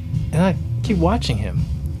out. And I keep watching him. You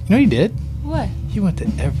know what he did? What? He went to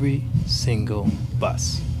every single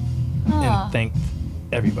bus and thanked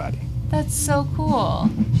everybody. That's so cool.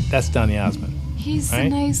 That's Donny Osmond. He's a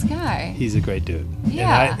nice guy. He's a great dude.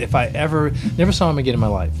 Yeah. And if I never saw him again in my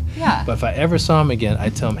life. Yeah. But if I ever saw him again,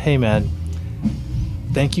 I'd tell him, hey, man,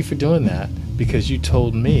 thank you for doing that, because you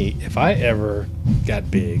told me if I ever got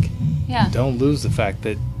big, don't lose the fact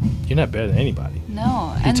that you're not better than anybody.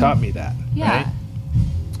 No. He taught me that. Yeah. Right?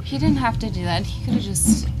 He didn't have to do that. He could have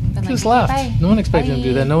just been just like, left. bye. No one expected him to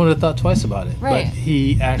do that. No one would have thought twice about it. Right. But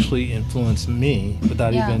he actually influenced me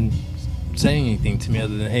without even saying anything to me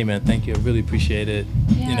other than, hey, man, thank you. I really appreciate it.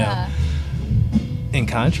 Yeah. In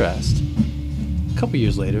contrast, a couple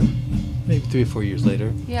years later, maybe 3 or 4 years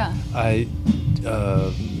later, I,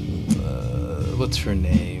 what's her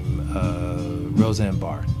name? Roseanne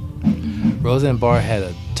Barr. Mm-hmm. Roseanne Barr had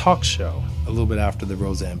a talk show a little bit after the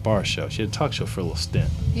Roseanne Barr show. She had a talk show for a little stint,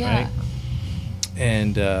 right?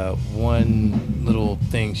 And one little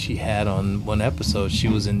thing she had on one episode, she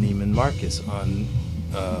was in Neiman Marcus on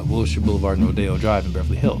Wilshire Boulevard and Rodeo Drive in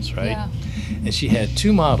Beverly Hills, right? Yeah. And she had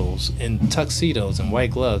 2 models in tuxedos and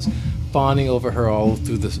white gloves fawning over her all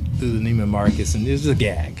through the Neiman Marcus, and it was a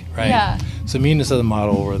gag, right? Yeah. So me and this other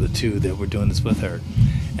model were the 2 that were doing this with her.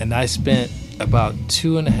 And I spent about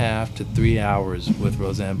 2.5 to 3 hours with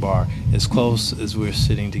Roseanne Barr, as close as we were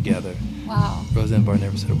sitting together. Wow. Roseanne Barr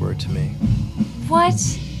never said a word to me.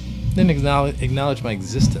 What? Didn't acknowledge my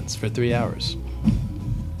existence for 3 hours.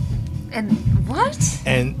 And what?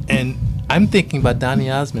 And I'm thinking about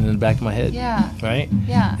Donny Osmond in the back of my head. Yeah. Right?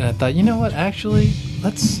 Yeah. And I thought, you know what? Actually,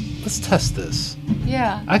 let's test this.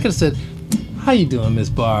 Yeah. I could have said, how you doing, Miss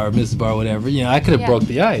Barr, or Mrs. Barr, whatever. I could have broke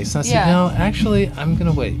the ice. And I said, no, actually, I'm going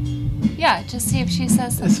to wait. Yeah, just see if she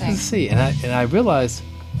says something. Let's see. And I realized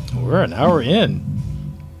we're an hour in.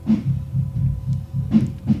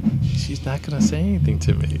 She's not going to say anything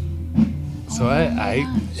to me. So I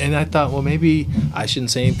thought, well, maybe I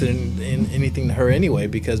shouldn't say anything to her anyway,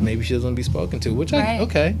 because maybe she doesn't want to be spoken to, which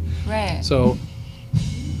okay. Right. So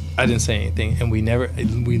I didn't say anything, and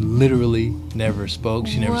we literally never spoke.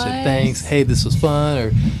 She never said thanks, hey, this was fun,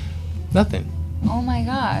 or nothing. Oh my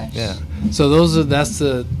gosh. Yeah. So that's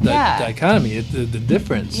the dichotomy, the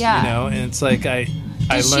difference, and it's like I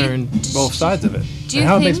learned both sides of it and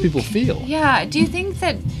how it makes people feel. Yeah. Do you think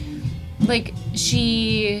that, like,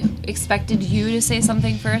 she expected you to say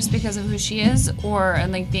something first because of who she is, or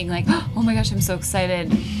and like being like, oh my gosh, I'm so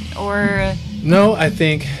excited, or No, I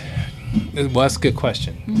think. Well, that's a good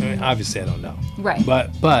question. I mean, obviously, I don't know. Right.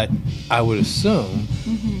 But I would assume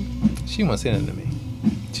she won't say nothing to me.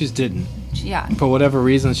 She just didn't. Yeah. For whatever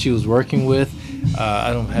reason she was working with,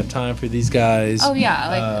 I don't have time for these guys. Oh yeah,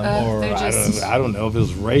 like or they're just. I don't know if it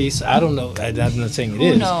was race. I don't know. I'm not saying it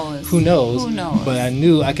is. Who knows? Who knows? But I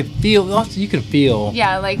knew I could feel. Also, you can feel.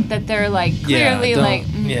 Yeah, like that they're like clearly like.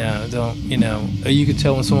 Yeah, don't you could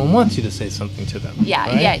tell when someone wants you to say something to them. Yeah,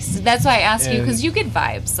 right? yes. That's why I ask you because you get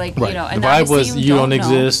vibes, like right. And the vibe obviously was you don't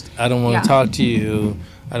exist. I don't want to Yeah. talk to you.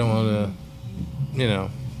 I don't want to,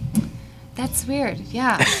 That's weird.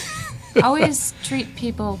 Yeah. Always treat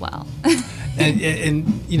people well. and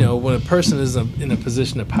when a person is in a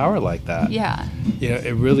position of power like that, Yeah.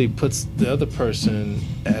 It really puts the other person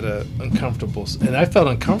at a uncomfortable, and I felt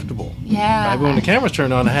uncomfortable. Yeah. Right? But when the cameras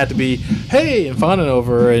turned on, I had to be, hey, and fawning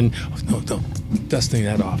over her, and no, don't dusting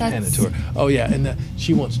that off, hand it to her. Oh yeah, and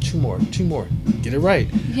she wants two more, get it right.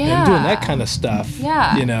 Yeah. And doing that kind of stuff.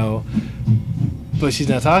 Yeah. But she's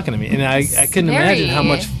not talking to me, and I couldn't imagine how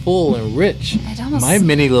much full and rich my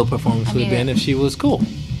mini little performance would have been if she was cool.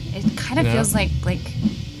 It kind of feels like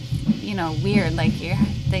weird, like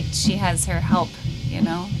she has her help.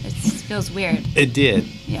 It feels weird. It did.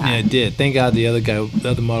 Yeah. It did. Thank God the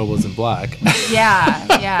other model wasn't black.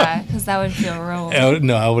 Yeah, because that would feel real.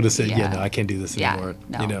 No, I would have said, no, I can't do this anymore.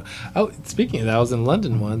 No. Speaking of that, I was in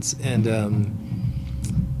London once, and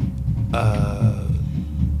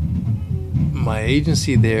my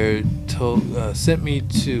agency there sent me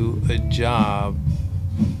to a job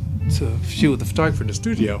to shoot with a photographer in the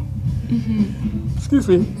studio. Mm-hmm. Excuse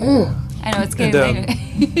me. I know it's getting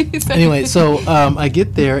late. Anyway, so I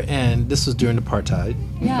get there, and this was during apartheid,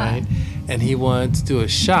 right? And he wanted to do a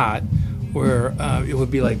shot where it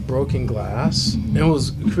would be like broken glass. And it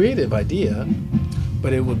was a creative idea,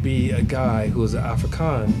 but it would be a guy who was an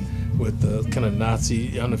Afrikaan with the kind of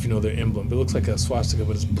Nazi, I don't know if you know their emblem, but it looks like a swastika,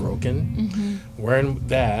 but it's broken, wearing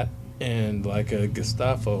that and like a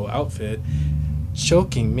Gestapo outfit,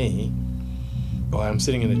 choking me while I'm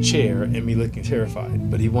sitting in a chair and me looking terrified.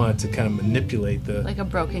 But he wanted to kind of manipulate the... Like a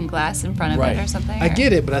broken glass in front of it or something? I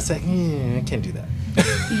get it, but I said, I can't do that.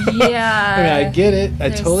 Yeah. I mean, I get it. I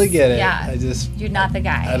totally get it. Yeah. You're not the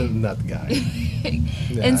guy. I'm not the guy.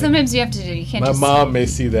 Yeah, and sometimes you have to do. You can't. My mom may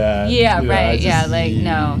see that. Yeah, right.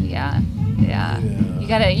 No. Yeah. You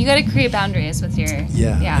gotta create boundaries with your.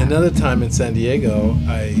 Yeah. Another time in San Diego,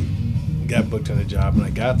 I got booked on a job, and I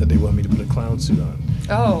got that they wanted me to put a clown suit on.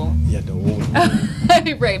 Oh. Yeah. No.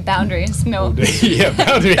 Right. Boundaries. No. Yeah.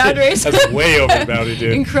 Boundaries. Boundaries. That's way over the boundary,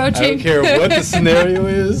 dude. Encroaching. I don't care what the scenario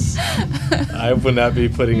is. I would not be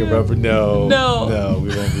putting a rubber. No, we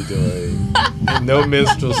won't be doing. No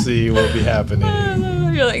minstrelsy will be happening.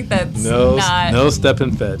 You're like, that's no step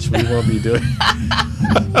and fetch. We won't be doing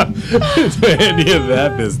any of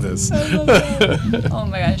that business. Oh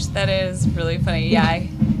my gosh, that is really funny. Yeah.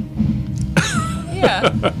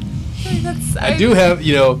 I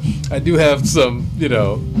do have some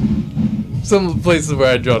places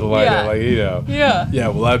where I draw the line at,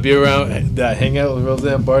 will I be around that hang out with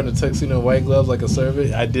Roseanne Barr in a tuxedo and white gloves like a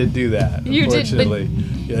servant? I did do that. You unfortunately.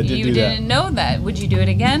 did, but I did you do didn't know that. Would you do it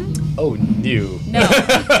again? Oh, no. No.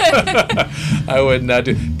 I would not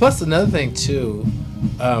do. Plus another thing too,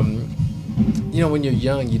 when you're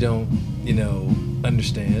young, you don't,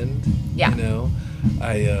 understand. Yeah.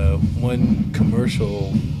 One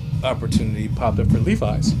commercial opportunity popped up for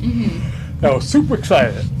Levi's. I was super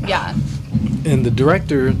excited. Yeah. And the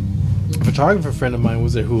director, a photographer friend of mine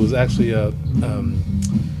was there who was actually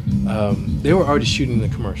they were already shooting the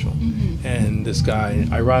commercial. And this guy,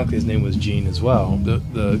 ironically his name was Gene as well,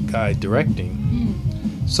 the guy directing,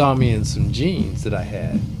 saw me in some jeans that I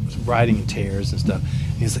had, riding in tears and stuff.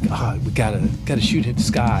 And he's like, we gotta shoot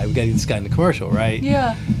this guy. We gotta get this guy in the commercial, right?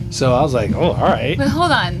 Yeah. So I was like, all right. But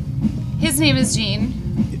hold on. His name is Gene.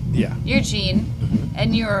 Yeah. You're Gene.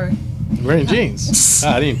 And you're... Wearing jeans.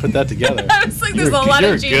 I didn't even put that together. I was like, there's a lot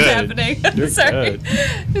of jeans happening. You're sorry. good.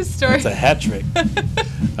 His story. It's a hat trick.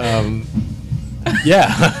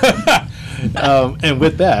 Yeah. And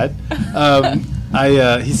with that,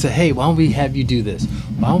 he said, hey, why don't we have you do this?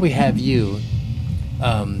 Why don't we have you,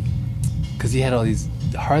 because he had all these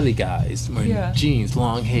Harley guys wearing jeans,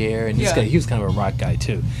 long hair, and this guy, he was kind of a rock guy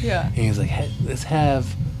too. Yeah. And he was like, hey, let's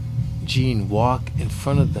have Gene walk in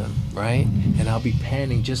front of them, right? And I'll be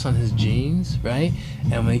panning just on his jeans, right?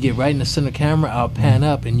 And when they get right in the center camera, I'll pan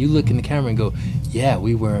up, and you look in the camera and go, yeah,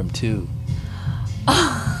 we wear them too.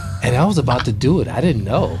 And I was about to do it. I didn't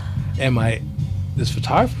know. And this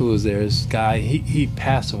photographer who was there, this guy, he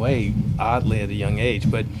passed away oddly at a young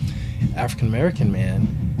age, but African American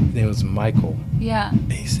man, his name was Michael. Yeah.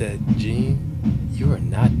 And he said, Gene, you are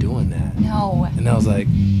not doing that. No. And I was like,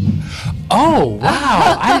 oh,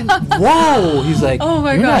 wow. Whoa. He's like, oh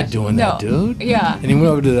my you're gosh. not doing that, dude. Yeah. And he went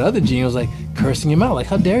over to the other Gene and was like, cursing him out. Like,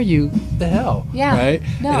 how dare you? The hell? Yeah. Right?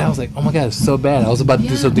 No. And I was like, oh my God, it's so bad. I was about to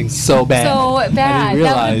do something so bad. So bad. That would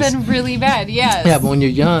realize, have been really bad, yes. Yeah, but when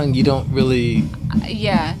you're young, you don't really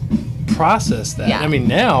process that. Yeah. I mean,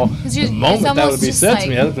 now, the moment that would be said to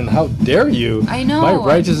me, I'd have been, how dare you? I know. My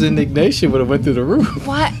righteous indignation would have went through the roof.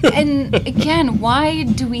 What? And again, why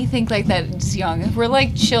do we think like that as young? We're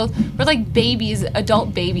like we're like babies,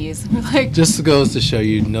 adult babies. We're like, just goes to show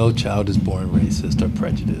you, no child is born racist or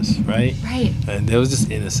prejudiced, right? Right. And there was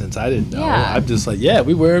just innocence. I didn't know. Yeah. I'm just like, yeah,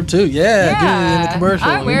 we wear them too. Yeah, get it in the commercial.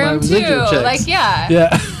 I wear them too. Checks. Like, yeah.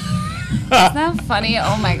 Yeah. Isn't that funny?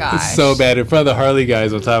 Oh my gosh. It's so bad in front of the Harley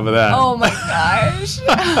guys on top of that. Oh my gosh.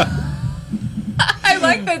 I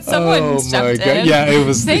like that someone stepped in. Yeah, it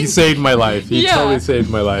was. He saved my life. He totally saved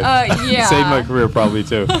my life. Yeah. Saved my career probably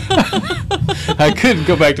too. I couldn't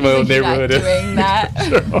go back to my old neighborhood. Not doing that.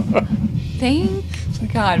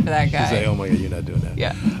 Thank God for that guy. He's like, oh my God, you're not doing that.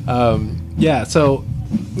 Yeah. Yeah. So,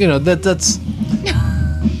 that's.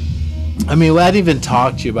 I mean, I didn't even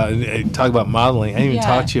talk to you about modeling. I didn't even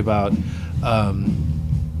talk to you about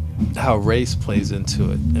how race plays into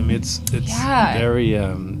it. I mean, it's very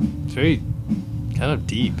very kind of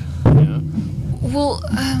deep. You know? Well,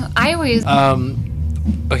 I always.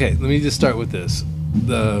 Okay, let me just start with this.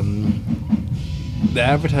 The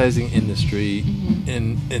advertising industry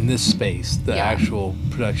in this space, the actual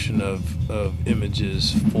production of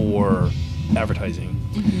images for advertising,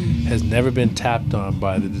 has never been tapped on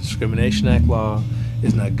by the Discrimination Act law,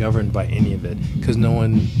 is not governed by any of it, because no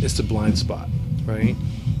one, it's a blind spot, right?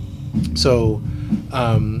 So,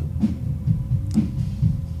 and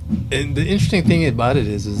the interesting thing about it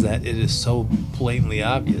is that it is so blatantly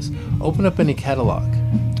obvious. Open up any catalog,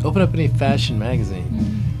 open up any fashion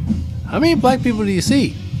magazine. How many black people do you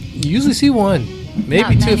see? You usually see one,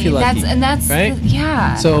 maybe two if you're lucky. That's right?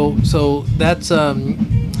 So that's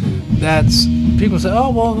people say, oh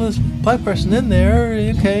well, there's a black person in there,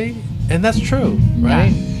 okay, and that's true,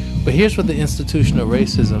 right? Yeah. But here's what the institutional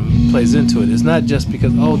racism plays into it. It's not just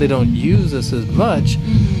because they don't use us as much.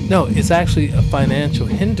 No, it's actually a financial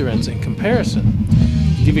hindrance in comparison.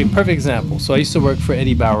 I'll give you a perfect example. So I used to work for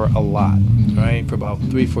Eddie Bauer a lot, right, for about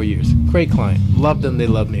 3-4 years. Great client, loved them, they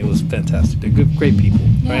loved me. It was fantastic. They're good, great people,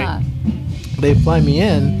 right? They fly me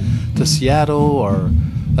in to Seattle or,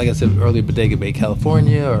 like I said earlier, Bodega Bay,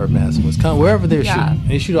 California, or Madison, Wisconsin, wherever they're shooting. And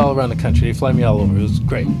they shoot all around the country. They fly me all over. It was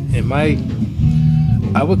great. And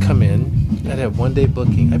I would come in, I'd have one-day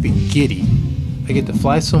booking. I'd be giddy. I get to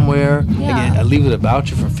fly somewhere. I leave with a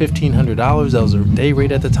voucher for $1,500. That was a day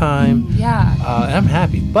rate at the time. Yeah. And I'm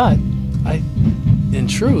happy. But in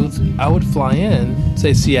truth, I would fly in,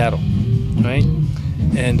 say Seattle, right?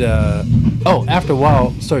 And after a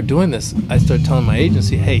while, start doing this. I start telling my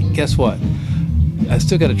agency, hey, guess what? I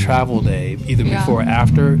still got a travel day, either before or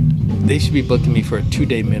after. They should be booking me for a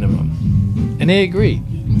 2-day minimum. And they agreed,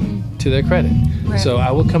 to their credit. Right. So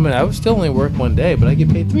I would come in, I would still only work one day, but I get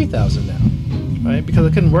paid $3,000 now, right? Because I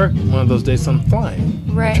couldn't work one of those days I'm flying,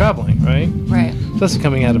 I'm traveling, right? Right. Especially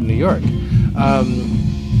coming out of New York.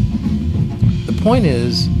 The point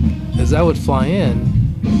is I would fly in,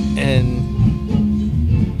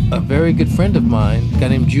 and a very good friend of mine, a guy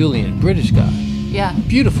named Julian, British guy. Yeah.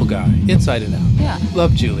 Beautiful guy, inside and out. Yeah.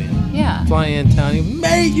 Love Julian. Yeah. Fly in town,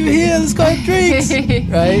 mate, you're here, let's go have drinks.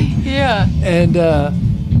 Right? Yeah. And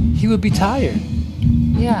he would be tired.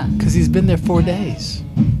 Yeah. Because he's been there 4 days.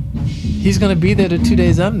 He's going to be there the 2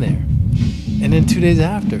 days I'm there. And then 2 days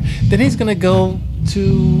after. Then he's going to go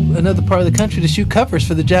to another part of the country to shoot covers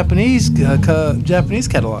for the Japanese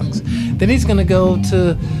catalogs. Then he's going to go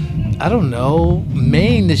to, I don't know,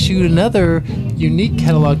 Maine to shoot another unique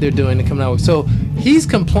catalog they're doing to come out with. So he's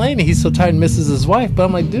complaining he's so tired and misses his wife. But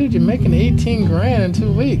I'm like, dude, you're making $18,000 in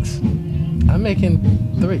 2 weeks. I'm making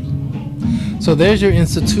 3. So there's your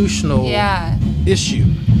institutional issue,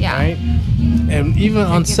 right? And even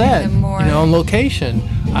on set, on location,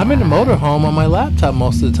 I'm in the motorhome on my laptop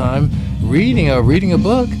most of the time, reading a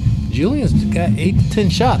book. Julian's got 8 to 10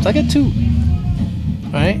 shots. I got 2.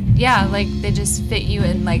 Right? Yeah, like they just fit you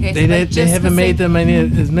in. Like they haven't made them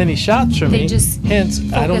as many shots for me.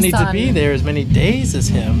 Hence, I don't need to be there as many days as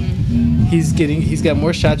him. Mm-hmm. He's got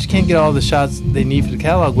more shots. You can't get all the shots they need for the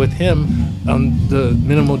catalog with him on the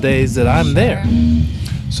minimal days that I'm there.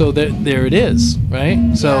 So there it is,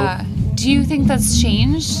 right? So do you think that's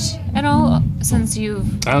changed And since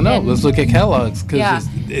you've I don't know. Let's look at catalogs because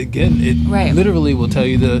again, it literally will tell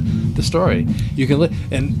you the story. You can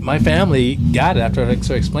and my family got it after I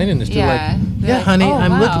started explaining this. They're like, honey,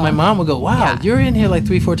 I'm looking. My mom will go, wow, you're in here like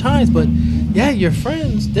 3-4 times, but your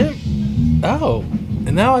friends,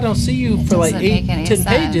 and now I don't see you for like 8-10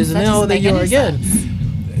 pages, and now there you are again.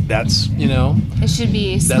 That's it should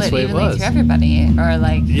be split evenly through everybody, or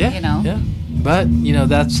like but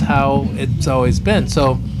that's how it's always been.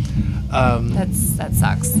 So that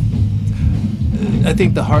sucks. I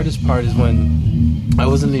think the hardest part is when I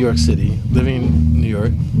was in New York City, living in New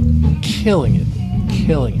York, killing it,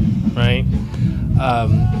 right?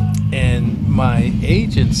 And my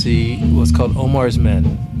agency was called Omar's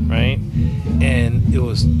Men, right? And it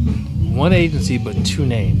was one agency but 2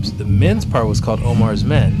 names. The men's part was called Omar's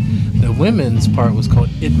Men. The women's part was called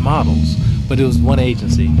It Models, but it was one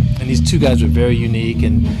agency. And these 2 guys were very unique,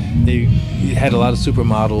 and they had a lot of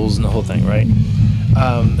supermodels and the whole thing, right?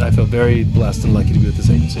 I felt very blessed and lucky to be with this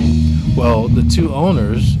agency. Well, the 2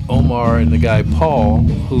 owners, Omar and the guy Paul,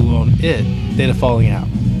 who owned It, they had a falling out,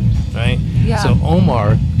 right? Yeah. So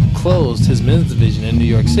Omar closed his men's division in New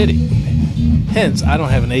York City. Hence, I don't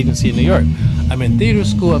have an agency in New York. I'm in theater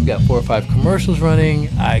school. I've got 4 or 5 commercials running.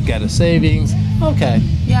 I got a savings. Okay.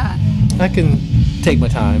 Yeah. I can take my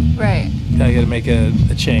time. Right. I got to make a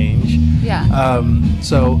change. Yeah.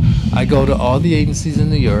 So I go to all the agencies in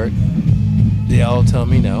New York. They all tell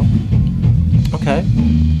me no. Okay.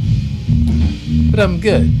 But I'm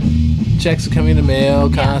good. Checks are coming in the mail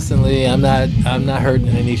constantly. I'm not hurting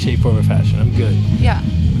in any shape, form, or fashion. I'm good. Yeah.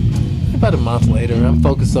 About a month later, I'm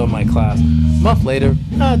focused on my class. A month later,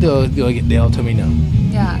 they all tell me no.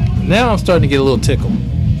 Yeah. Now I'm starting to get a little tickle.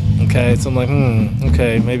 Okay, so I'm like,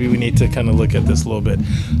 okay, maybe we need to kind of look at this a little bit.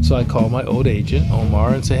 So I call my old agent,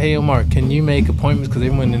 Omar, and say, hey, Omar, can you make appointments? Because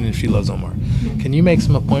everyone in the industry loves Omar. Can you make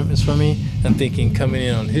some appointments for me? I'm thinking coming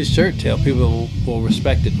in on his shirt tail, people will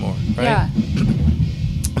respect it more, right? Yeah.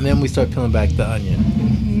 And then we start peeling back the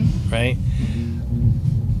onion, right?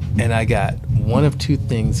 And I got one of 2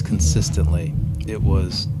 things consistently. It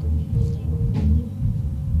was,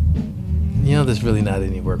 there's really not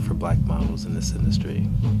any work for black models in this industry.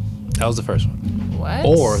 That was the first one. What?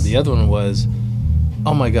 Or the other one was,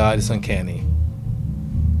 oh my God, it's uncanny.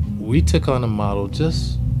 We took on a model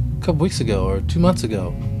just a couple weeks ago or 2 months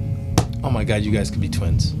ago. Oh my God, you guys could be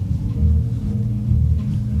twins.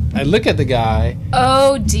 I look at the guy.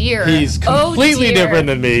 Oh dear. He's completely different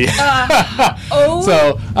than me. So I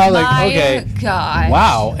was like, okay. Gosh.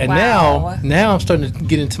 Wow. And now I'm starting to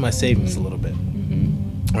get into my savings a little bit.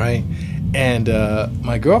 Mm-hmm. Right? And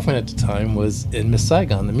my girlfriend at the time was in Miss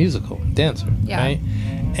Saigon, the musical, dancer. Yeah. Right?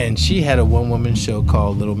 And she had a one-woman show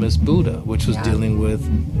called Little Miss Buddha, which was dealing with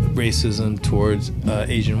racism towards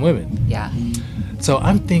Asian women. Yeah. So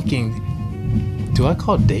I'm thinking, do I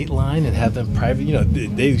call Dateline and have them private?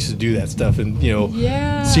 They used to do that stuff, and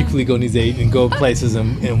secretly go on these dates and go places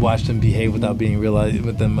and watch them behave without being realized,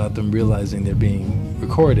 without them realizing they're being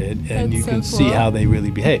recorded, and you can see how they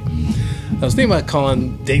really behave. I was thinking about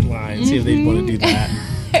calling Dateline, see if they want to do that,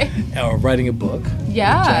 or writing a book, which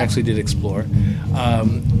I actually did explore.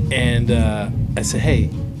 And I said, hey,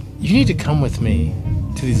 you need to come with me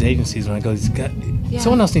to these agencies when I go.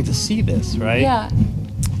 Someone else needs to see this, right? Yeah.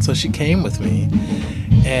 So she came with me,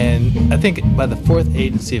 and I think by the 4th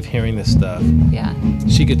agency of hearing this stuff,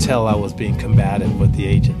 she could tell I was being combative with the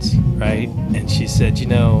agents, right? And she said,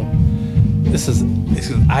 this is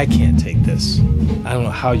I can't take this. I don't know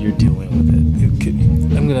how you're dealing with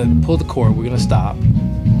it. I'm gonna pull the cord. We're gonna stop.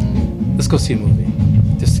 Let's go see a movie,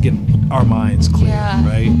 just to get our minds clear,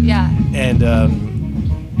 right? Yeah. And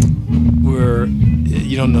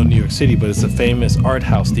you don't know New York City, but it's a famous art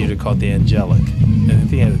house theater called the Angelic. And I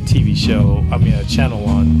think it had a TV show, a channel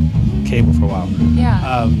on cable for a while.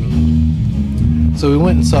 Yeah. So we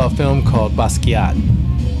went and saw a film called Basquiat,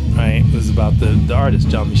 right? It was about the artist,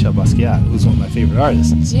 Jean-Michel Basquiat, who's one of my favorite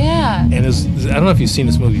artists. Yeah. And I don't know if you've seen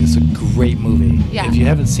this movie. It's a great movie. Yeah. If you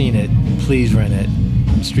haven't seen it, please rent it,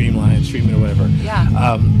 stream it or whatever.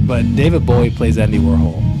 Yeah. But David Bowie plays Andy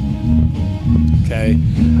Warhol. Okay.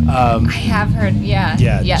 I have heard, Yeah,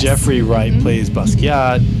 yes. Jeffrey Wright plays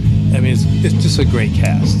Basquiat. It's just a great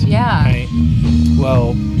cast. Yeah. Right?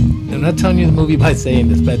 Well, I'm not telling you the movie by saying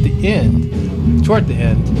this, but at the end, toward the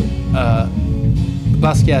end,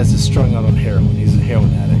 Basquiat is just strung out on heroin. He's a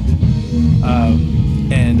heroin addict.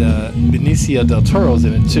 And Benicio del Toro's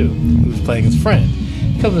in it too, who's playing his friend.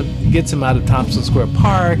 He comes and gets him out of Thompson Square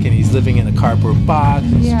Park, and he's living in a cardboard box.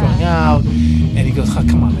 He's strung out, and he goes, "Oh,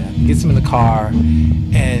 come on, man!" Gets him in the car,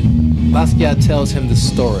 and Basquiat tells him the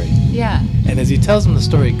story Yeah. And as he tells him the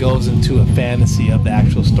story, it goes into a fantasy of the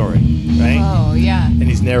actual story, right? Oh, yeah. And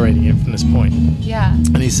he's narrating it from this point. Yeah.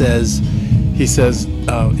 And he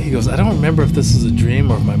goes, I don't remember if this is a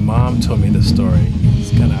dream or if my mom told me this story.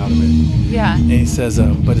 He's kind of out of it. Yeah. And he says,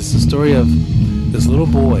 but it's the story of this little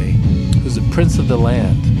boy who's the prince of the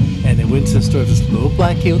land. And it went to the story of this little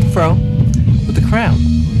black kid with the fro, with the crown,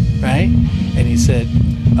 right? And he said,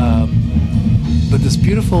 but this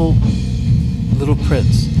beautiful little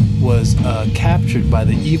prince was captured by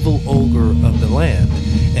the evil ogre of the land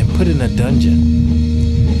and put in a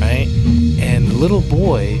dungeon, right? And the little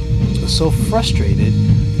boy was so frustrated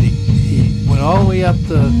that he went all the way up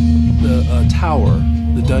the tower,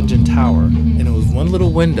 the dungeon tower, and it was one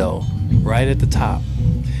little window right at the top.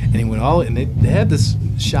 And he went all, and they had this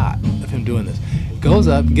shot of him doing this. Goes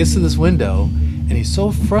up, gets to this window, and he's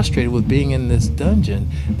so frustrated with being in this dungeon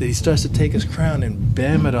that he starts to take his crown and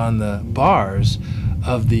bam it on the bars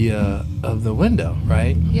of the window,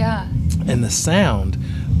 right? Yeah. And the sound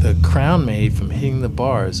the crown made from hitting the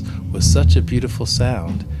bars was such a beautiful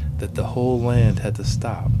sound that the whole land had to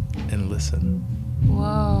stop and listen.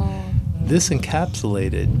 Whoa. This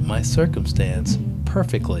encapsulated my circumstance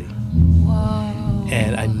perfectly. Whoa.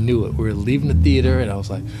 And I knew it. We were leaving the theater, and I was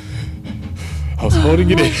like, I was holding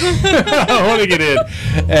it in. Holding it in.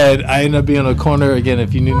 And I ended up being on the corner, again,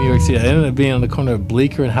 if you knew New York City, I ended up being on the corner of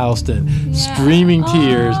Bleecker and Houston, streaming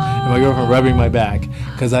tears, and my girlfriend rubbing my back,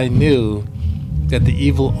 because I knew that the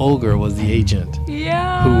evil ogre was the agent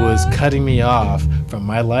who was cutting me off from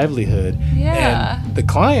my livelihood. Yeah. And the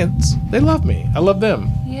clients, they love me. I love them.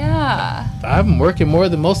 Yeah. I'm working more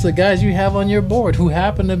than most of the guys you have on your board who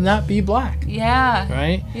happen to not be black. Yeah.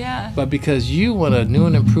 Right? Yeah. But because you want a new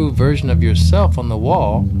and improved version of yourself on the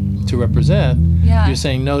wall to represent, you're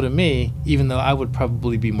saying no to me, even though I would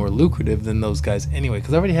probably be more lucrative than those guys anyway,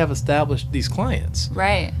 because I already have established these clients.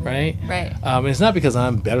 Right. Right? Right. And it's not because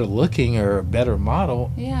I'm better looking or a better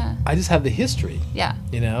model. Yeah. I just have the history. Yeah.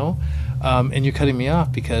 You know? And you're cutting me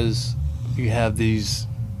off because you have these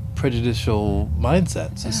prejudicial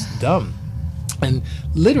mindsets. It's dumb. And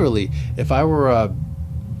literally, if I were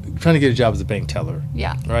trying to get a job as a bank teller,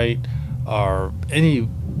 right, or any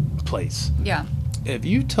place, if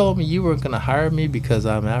you told me you weren't going to hire me because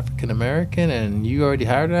I'm African American and you already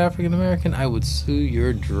hired an African American, I would sue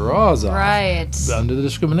your drawers off under the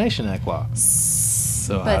Discrimination Act law.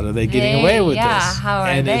 So how are they getting away with this? How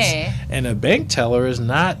are they? And a bank teller is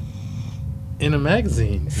not in a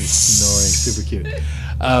magazine. Snoring, super cute.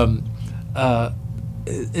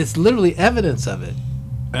 It's literally evidence of it,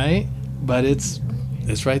 right? But it's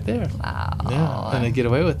right there. Wow. Yeah, and they get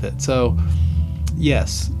away with it. So,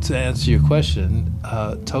 yes, to answer your question,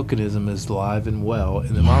 tokenism is alive and well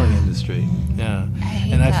in the modeling industry. Yeah.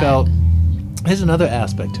 I felt, here's another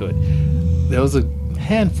aspect to it. There was a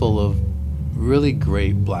handful of really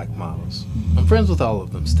great black models. I'm friends with all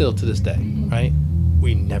of them still to this day, right?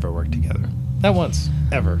 We never worked together. Not once,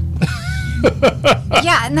 ever.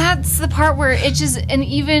 Yeah, and that's the part where it just, and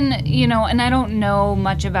even, and I don't know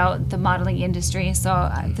much about the modeling industry, so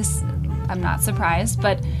I'm not surprised,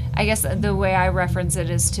 but I guess the way I reference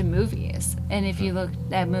it is to movies. And if you look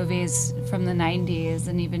at movies from the 90s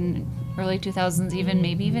and even early 2000s,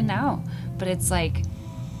 maybe even now, but it's like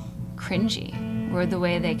cringy, or the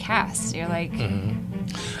way they cast. You're like...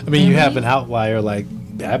 I mean, you have an outlier like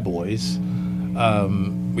Bad Boys,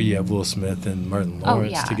 where you have Will Smith and Martin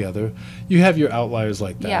Lawrence together. You have your outliers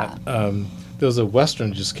like that. Yeah. There was a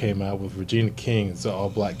Western just came out with Regina King. It's an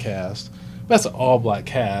all-black cast. That's an all-black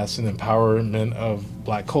cast and empowerment of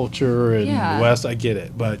black culture and the West. I get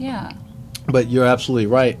it. But you're absolutely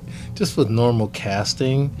right. Just with normal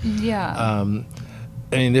casting, I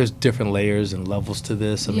mean, there's different layers and levels to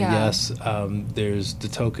this. I mean, yes, there's the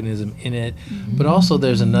tokenism in it, but also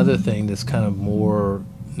there's another thing that's kind of more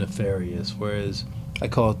nefarious, whereas I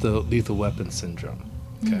call it the lethal weapon syndrome.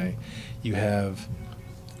 Okay, you have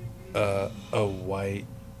a white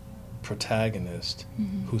protagonist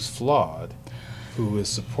who's flawed, who is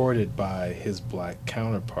supported by his black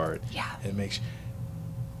counterpart. It makes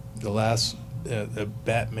the last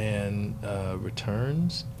Batman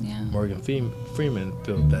Returns. Morgan Freeman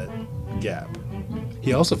filled that gap.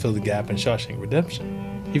 He also filled the gap in Shawshank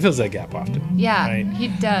Redemption. He fills that gap often. Right? He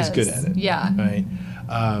does. He's good at it. Right.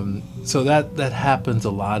 So that happens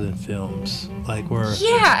a lot in films, like where and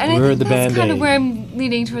I think the that's Band-Aid. kind of where I'm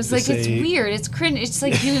leading towards. Like, say, it's weird, it's cringe, it's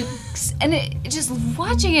like you, and just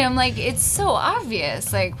watching it, I'm like, it's so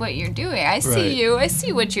obvious, like what you're doing. I see you. I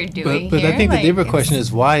see what you're doing. But here. I think like, the deeper question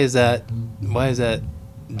is why is that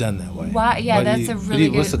done that way? Why? Yeah, that's a really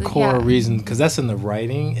good. What's the core reason? Because that's in the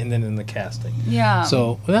writing and then in the casting. Yeah.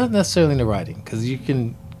 So not necessarily in the writing, because you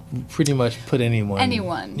can pretty much put anyone.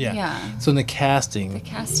 Anyone, yeah. So in the casting,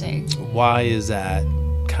 why is that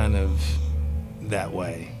kind of that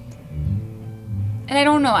way? And I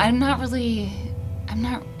don't know. I'm not really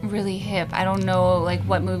hip. I don't know like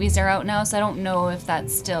what movies are out now, so I don't know if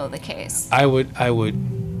that's still the case. I would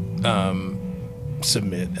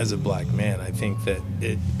submit as a black man. I think that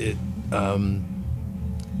it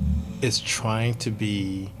is trying to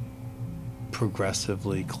be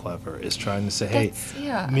progressively clever. It's trying to say, hey,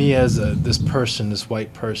 me as this person, this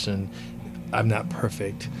white person, I'm not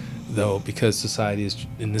perfect, though, because society is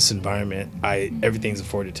in this environment. Everything's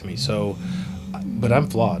afforded to me. So, but I'm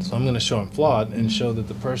flawed. So I'm going to show I'm flawed and show that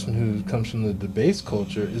the person who comes from the debased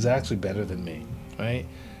culture is actually better than me, right?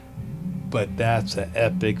 But that's an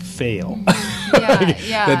epic fail.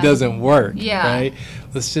 That doesn't work, right?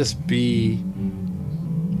 Let's just be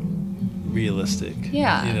realistic.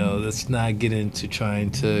 Let's not get into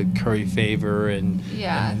trying to curry favor and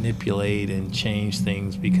manipulate and change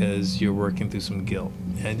things because you're working through some guilt.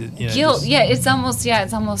 And guilt, it's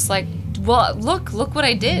almost like, well, look what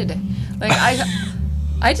I did. Like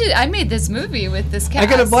I made this movie with this cast. I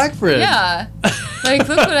got a black friend. Yeah. Like,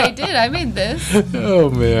 look what I did. I made this.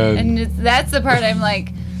 Oh, man. And that's the part I'm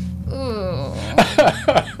like, ooh.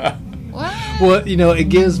 What? Well, it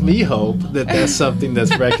gives me hope that that's something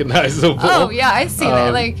that's recognizable. Oh, yeah, I see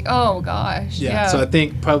that. Like, oh, gosh. Yeah, so I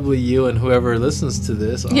think probably you and whoever listens to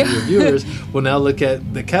this, all your viewers, will now look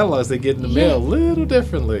at the catalogs they get in the mail a little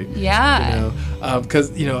differently. Yeah.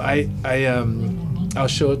 Because, I'll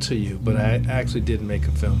show it to you, but I actually did make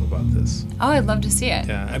a film about this. Oh, I'd love to see it.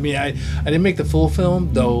 Yeah, I mean, I didn't make the full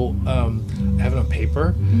film, though I have it on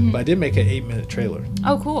paper, but I did make an 8-minute trailer.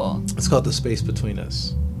 Oh, cool. It's called The Space Between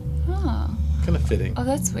Us. Oh. Kind of fitting. Oh,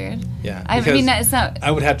 that's weird. Yeah. I mean, it's not...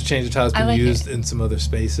 I would have to change the title. It's been used in some other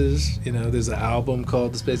spaces. There's an album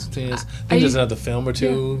called The Space Between Us. I think there's another film or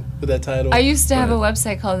two with that title. I used to have a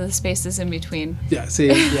website called The Spaces in Between. Yeah, see,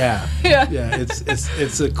 yeah.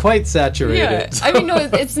 It's quite saturated. Yeah. So. I mean, no,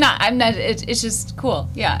 it's not. I'm not. It's just cool.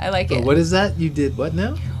 Yeah, I like it. What is that? You did what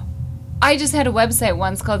now? I just had a website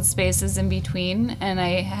once called Spaces in Between, and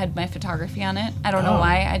I had my photography on it. I don't know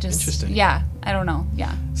why. Interesting. Yeah, I don't know.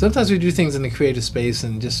 Yeah. Sometimes we do things in the creative space,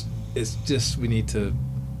 and we need to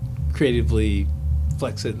creatively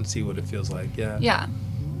flex it and see what it feels like. Yeah. Yeah.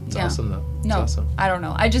 It's awesome, though. It's no, awesome. I don't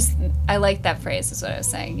know. I like that phrase, is what I was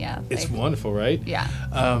saying. Yeah. It's wonderful, right? Yeah.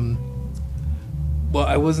 Well,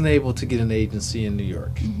 I wasn't able to get an agency in New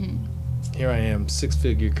York. Mm-hmm. Here I am,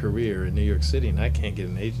 6-figure career in New York City, and I can't get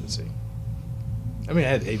an agency. I mean, I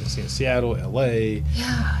had an agency in Seattle, L.A.,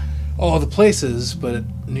 all the places, but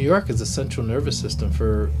New York is a central nervous system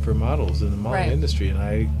for models in the modeling industry,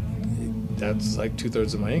 and that's like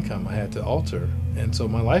 2/3 of my income I had to alter, and so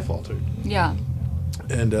my life altered. Yeah.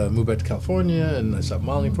 And moved back to California, and I stopped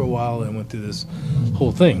modeling for a while, and went through this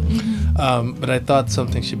whole thing. Mm-hmm. But I thought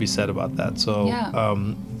something should be said about that. So,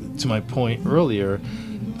 to my point earlier,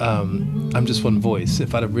 I'm just one voice.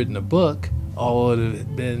 If I'd have written a book, all it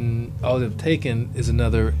would have taken is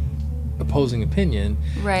another opposing opinion,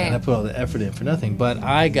 and I put all the effort in for nothing. But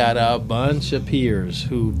I got a bunch of peers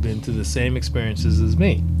who've been through the same experiences as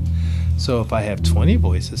me. So if I have 20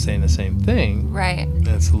 voices saying the same thing,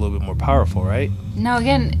 that's a little bit more powerful, right? Now,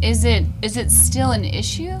 again, is it still an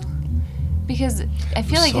issue? Because I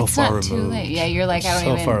feel like it's not too late. Yeah, you're like, I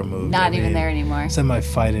don't even, far removed. Not even there anymore. It's not my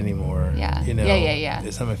fight anymore. Yeah. Yeah.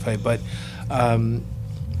 It's not my fight. But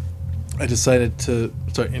I decided to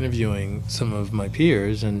start interviewing some of my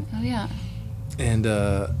peers, and I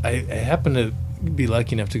happened to be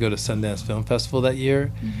lucky enough to go to Sundance Film Festival that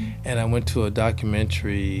year, and I went to a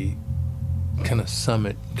documentary kind of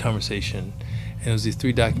summit conversation, and it was these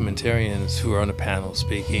 3 documentarians who were on a panel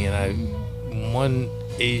speaking, and one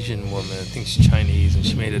Asian woman, I think she's Chinese, and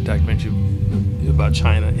she made a documentary about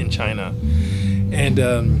China in China, and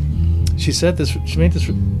she made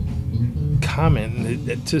this comment,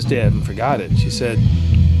 and to this day I haven't forgot it. She said,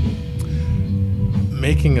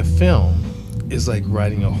 making a film is like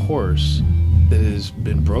riding a horse that has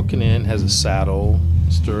been broken in, has a saddle,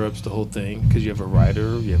 stirrups, the whole thing, because you have a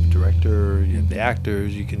writer, you have a director, you have the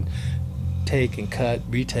actors, you can take and cut,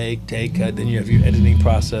 retake, take, cut, then you have your editing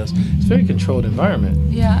process. It's a very controlled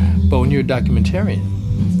environment. Yeah. But when you're a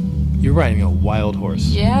documentarian, you're riding a wild horse.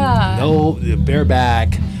 Yeah. No,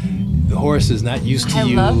 bareback. The horse is not used to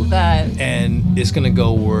you. I love that. And it's going to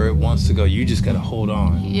go where it wants to go. You just got to hold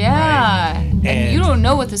on. Yeah. Right? And you don't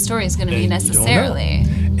know what the story is going to be necessarily.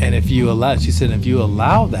 And if you allow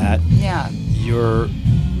that, your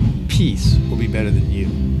piece will be better than you.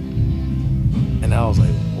 And I was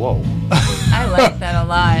like, whoa. I like that a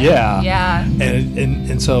lot. Yeah. Yeah.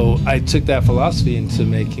 And so I took that philosophy into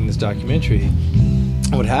making this documentary.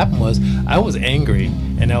 And what happened was I was angry,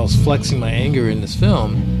 and I was flexing my anger in this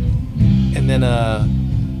film. And then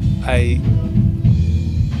I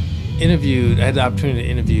had the opportunity to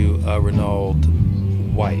interview Renaud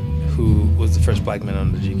White, who was the first black man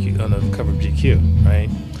on the cover of GQ, right?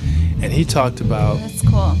 And he talked about That's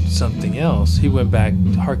cool. something else. He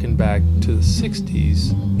harkened back to the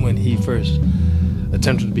 60s when he first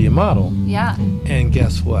attempted to be a model. Yeah. And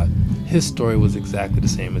guess what? His story was exactly the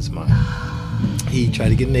same as mine. He tried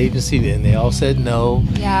to get an agency, and they all said no.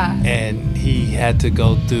 Yeah. And he had to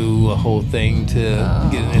go through a whole thing to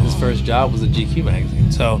get in. His first job was a GQ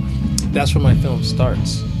magazine. So that's where my film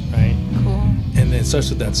starts, right? Cool. And then it starts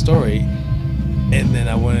with that story. And then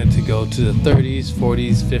I wanted to go to the 30s,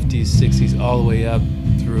 40s, 50s, 60s, all the way up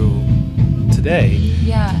through today.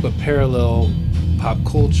 Yeah. But parallel pop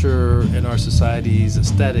culture and our society's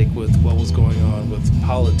aesthetic with what was going on with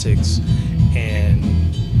politics and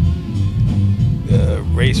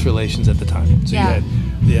race relations at the time. So Yeah.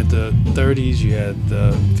 you had the 30s, you had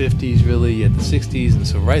the 50s, really, you had the 60s and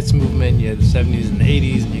civil rights movement, you had the 70s and the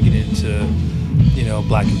 80s, and you get into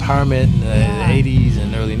black empowerment in the 80s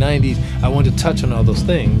and early 90s. I wanted to touch on all those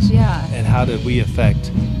things. Yeah. And how did we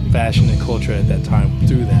affect fashion and culture at that time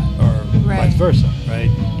through that, or vice versa, right?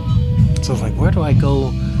 So it's like, where do I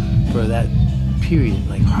go for that period,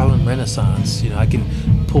 like Harlem Renaissance? I can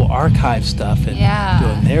pull archive stuff and do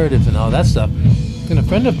a narrative and all that stuff. And a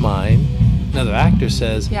friend of mine, another actor,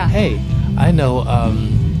 says, hey, I know,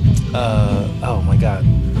 oh my God,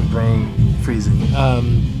 brain freezing.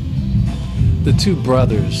 The two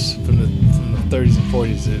brothers from the 30s and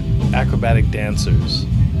 40s, the acrobatic dancers.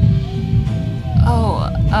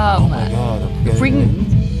 Oh my God, I'm forgetting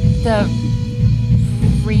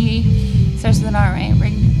starts with an R,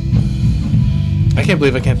 right? I can't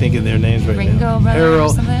believe I can't think of their names right Ringo now. Brothers or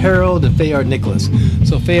something? Harold and Fayard Nicholas.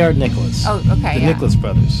 So Fayard Nicholas. Oh, okay, The Nicholas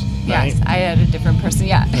brothers. Right? Yes, I had a different person,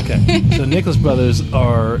 yeah. Okay. So Nicholas brothers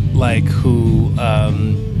are like who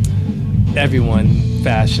everyone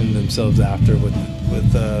fashioned themselves after with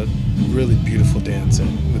really beautiful dancing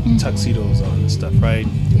with tuxedos on and stuff, right?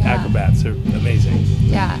 Yeah. Acrobats are amazing.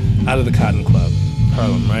 Yeah. Out of the Cotton Club,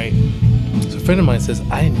 Harlem, right? So a friend of mine says,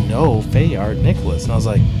 I know Fayard Nicholas. And I was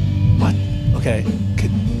like, what? Okay,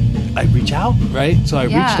 could I reach out, right? So I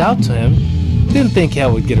reached out to him. Didn't think I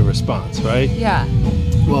would get a response, right? Yeah.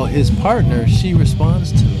 Well, his partner, she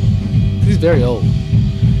responds to me. He's very old.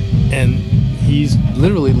 And he's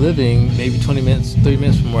literally living maybe 20 minutes, 30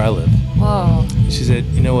 minutes from where I live. Whoa. She said,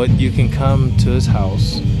 you know what, you can come to his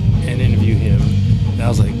house and interview him. And I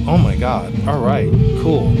was like, oh my God, all right,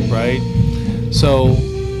 cool, right? So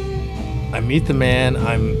I meet the man.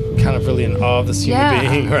 I'm kind of really in awe of this human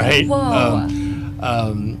being, right? Whoa.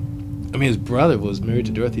 I mean, his brother was married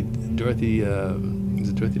to Dorothy, is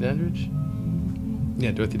it Dorothy Dandridge?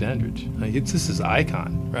 Yeah, Dorothy Dandridge. It's just this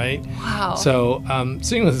icon, right? Wow. So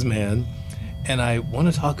sitting with this man, and I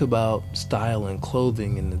want to talk about style and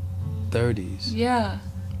clothing in the 30s. Yeah.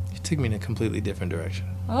 He took me in a completely different direction.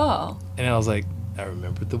 Oh. And I was like, I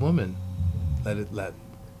remembered the woman. Let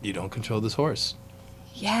you don't control this horse.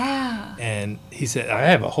 Yeah. And he said, I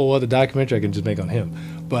have a whole other documentary I can just make on him.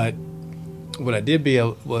 But what I did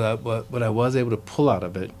what I was able to pull out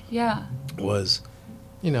of it was,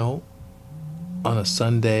 on a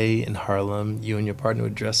Sunday in Harlem, you and your partner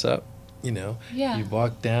would dress up, You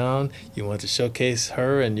walk down, you want to showcase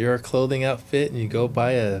her and your clothing outfit, and you go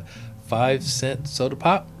buy a 5-cent soda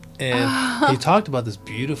pop. And he talked about this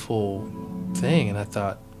beautiful thing, and I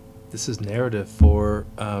thought, this is narrative for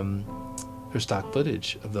her stock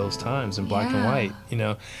footage of those times in black and white,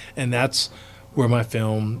 and that's where my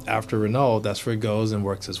film, after Renault, that's where it goes and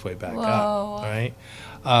works its way back up, right?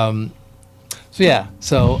 And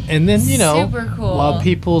then, super cool. While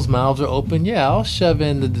people's mouths are open, I'll shove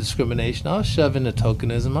in the discrimination, I'll shove in the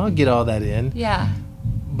tokenism, I'll get all that in. Yeah.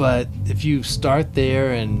 But if you start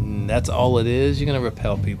there and that's all it is, you're going to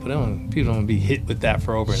repel people. People don't want to be hit with that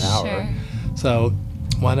for over an hour. So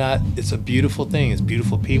why not? It's a beautiful thing. It's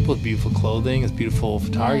beautiful people, it's beautiful clothing, it's beautiful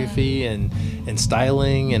photography and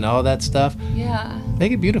styling and all that stuff. Yeah.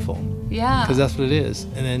 Make it beautiful. Yeah. Because that's what it is.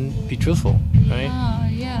 And then be truthful, right? Oh,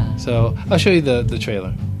 yeah. So I'll show you the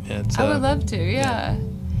trailer. I would love to, yeah.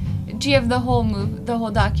 Do you have the whole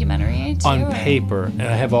documentary too? On paper. And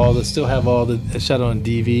I have still have all the shot on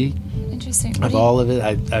DV. Interesting. Of all of it.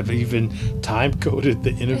 I've even time coded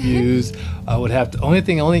the interviews. I would have to, the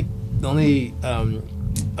only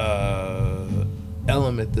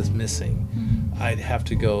element that's missing I'd have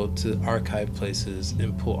to go to archive places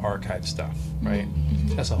and pull archive stuff, right?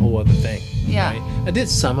 That's a whole other thing. Yeah. Right? I did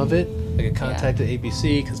some of it. Like I contacted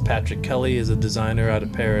ABC because Patrick Kelly is a designer out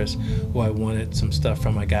of Paris who I wanted some stuff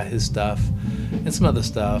from. I got his stuff and some other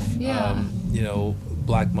stuff. Yeah. You know,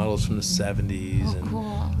 black models from the 70s. Oh, and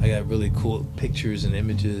cool. I got really cool pictures and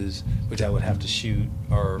images, which I would have to shoot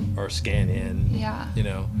or scan in. Yeah. You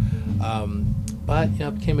know. But, you know, I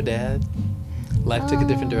became a dad. Life took a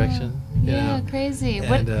different direction. You know? Crazy.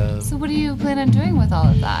 And, so what do you plan on doing with all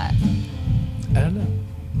of that? I don't know.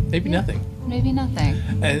 Maybe nothing. Maybe nothing.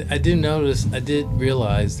 I did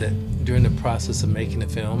realize that during the process of making the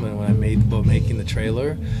film and when I making the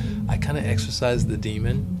trailer, I kind of exercised the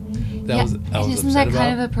demon that I was isn't upset that about.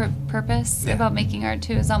 kind of a purpose about making art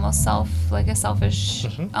too? Is almost like a selfish,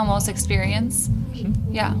 almost experience.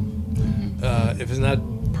 Yeah. If it's not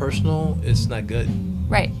personal, it's not good.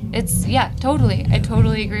 Right. It's totally. I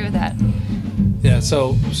totally agree with that. Yeah.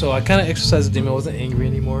 So I kind of exercised the demon. I wasn't angry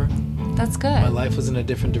anymore. That's good. My life was in a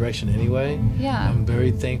different direction anyway. Yeah. I'm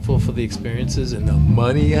very thankful for the experiences and the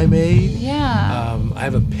money I made. Yeah. I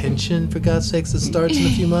have a pension, for God's sakes, that starts in a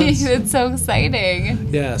few months. It's so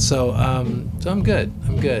exciting. Yeah, so I'm good.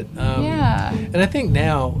 Yeah. And I think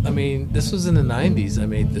now, I mean, this was in the 90s I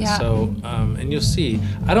made this. Yeah. So, and you'll see,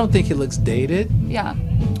 I don't think it looks dated, Yeah.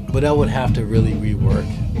 but I would have to really rework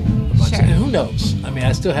a bunch Sure. and who knows? I mean,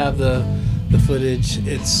 I still have the footage.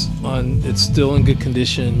 It's still in good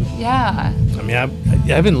condition. Yeah. I mean, I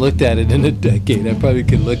haven't looked at it in a decade. I probably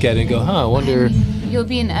could look at it and go, I wonder. You'll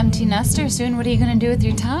be an empty nester soon. What are you going to do with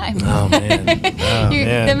your time? Oh, man.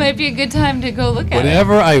 Man. That might be a good time to go look at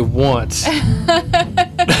Whatever I want.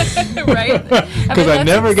 it. Right? Because I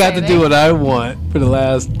never got to do what I want for the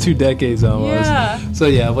last 2 decades almost. Yeah. So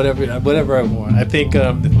yeah, whatever I want. I think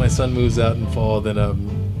if my son moves out in fall, then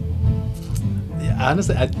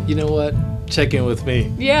honestly, you know what? Check in with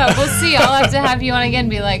me. Yeah, we'll see. I'll have to have you on again and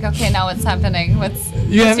be like, okay, now what's happening?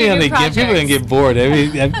 You have me on again. People can get bored. I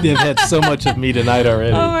mean, they've had so much of me tonight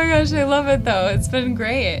already. Oh my gosh, I love it though. It's been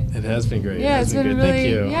great. It has been great. Yeah, it's been good. really. Thank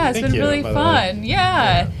you. Yeah, it's Thank been you, really by the way. fun.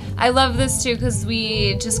 Yeah. I love this too because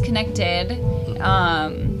we just connected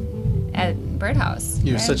at Birdhouse.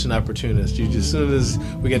 You're right? such an opportunist. You just, as soon as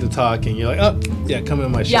we get to talking, you're like, oh, yeah, come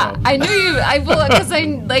in my show. Yeah, I knew you. I will because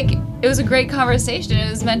it was a great conversation. It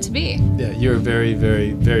was meant to be. Yeah, you were very,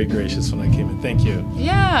 very, very gracious when I came in. Thank you.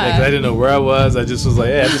 Yeah. 'Cause I didn't know where I was. I just was like,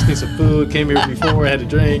 hey, I just need some food. Came here before, I had a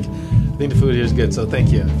drink. I think the food here is good, so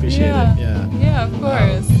thank you. Appreciate it. Yeah. Yeah, of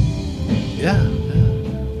course. Yeah.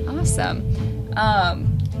 Awesome.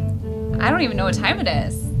 I don't even know what time it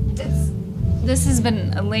is. This has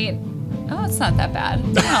been a late. Oh, it's not that bad.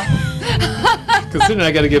 No. Considering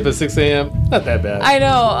I got to get up at 6 a.m., not that bad. I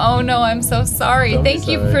know. Oh no, I'm so sorry. Don't be Thank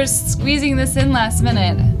you sorry. for squeezing this in last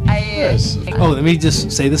minute. Yes. Oh, let me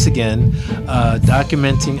just say this again.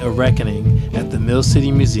 Documenting a Reckoning at the Mill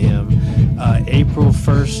City Museum, April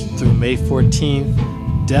 1st through May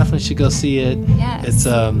 14th. Definitely should go see it. Yes. It's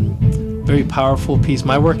very powerful piece.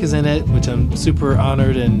 My work is in it, which I'm super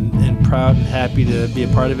honored and proud and happy to be a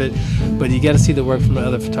part of it. But you got to see the work from the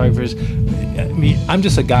other photographers. I mean, I'm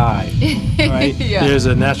just a guy, right? Yeah. There's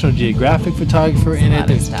a National Geographic photographer in it.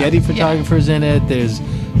 There's Getty photographers in it. There's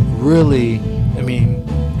really,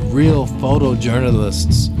 real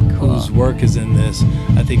photojournalists whose work is in this.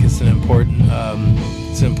 I think it's an important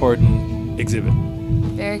exhibit.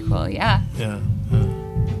 Very cool. Yeah. Yeah.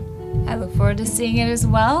 I look forward to seeing it as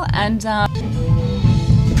well. And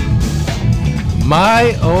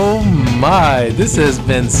My, oh my, this has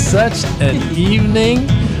been such an evening.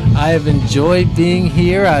 I have enjoyed being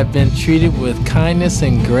here. I've been treated with kindness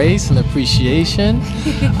and grace and appreciation.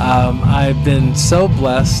 I've been so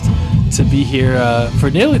blessed to be here for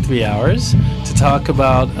nearly 3 hours to talk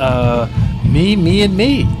about me, and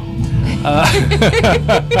me.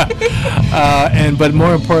 But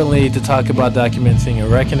more importantly, to talk about documenting a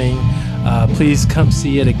reckoning. Please come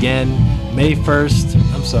see it again,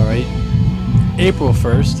 April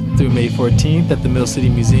 1st through May 14th at the Mill City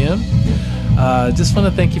Museum. Just want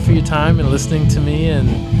to thank you for your time and listening to me and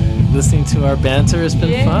listening to our banter. It's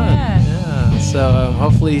been fun. Yeah. So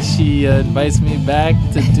hopefully she invites me back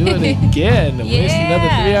to do it again. Waste another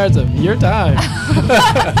 3 hours of your time.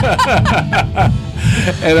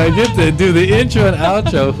 And I get to do the intro and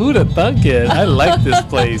outro. Who'd have thunk it? I like this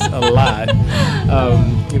place a lot.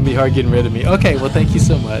 It'd be hard getting rid of me. Okay, well, thank you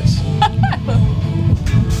so much.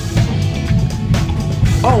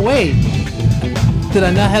 Oh, wait. Did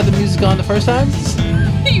I not have the music on the first time?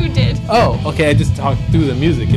 you did. Oh, okay. I just talked through the music.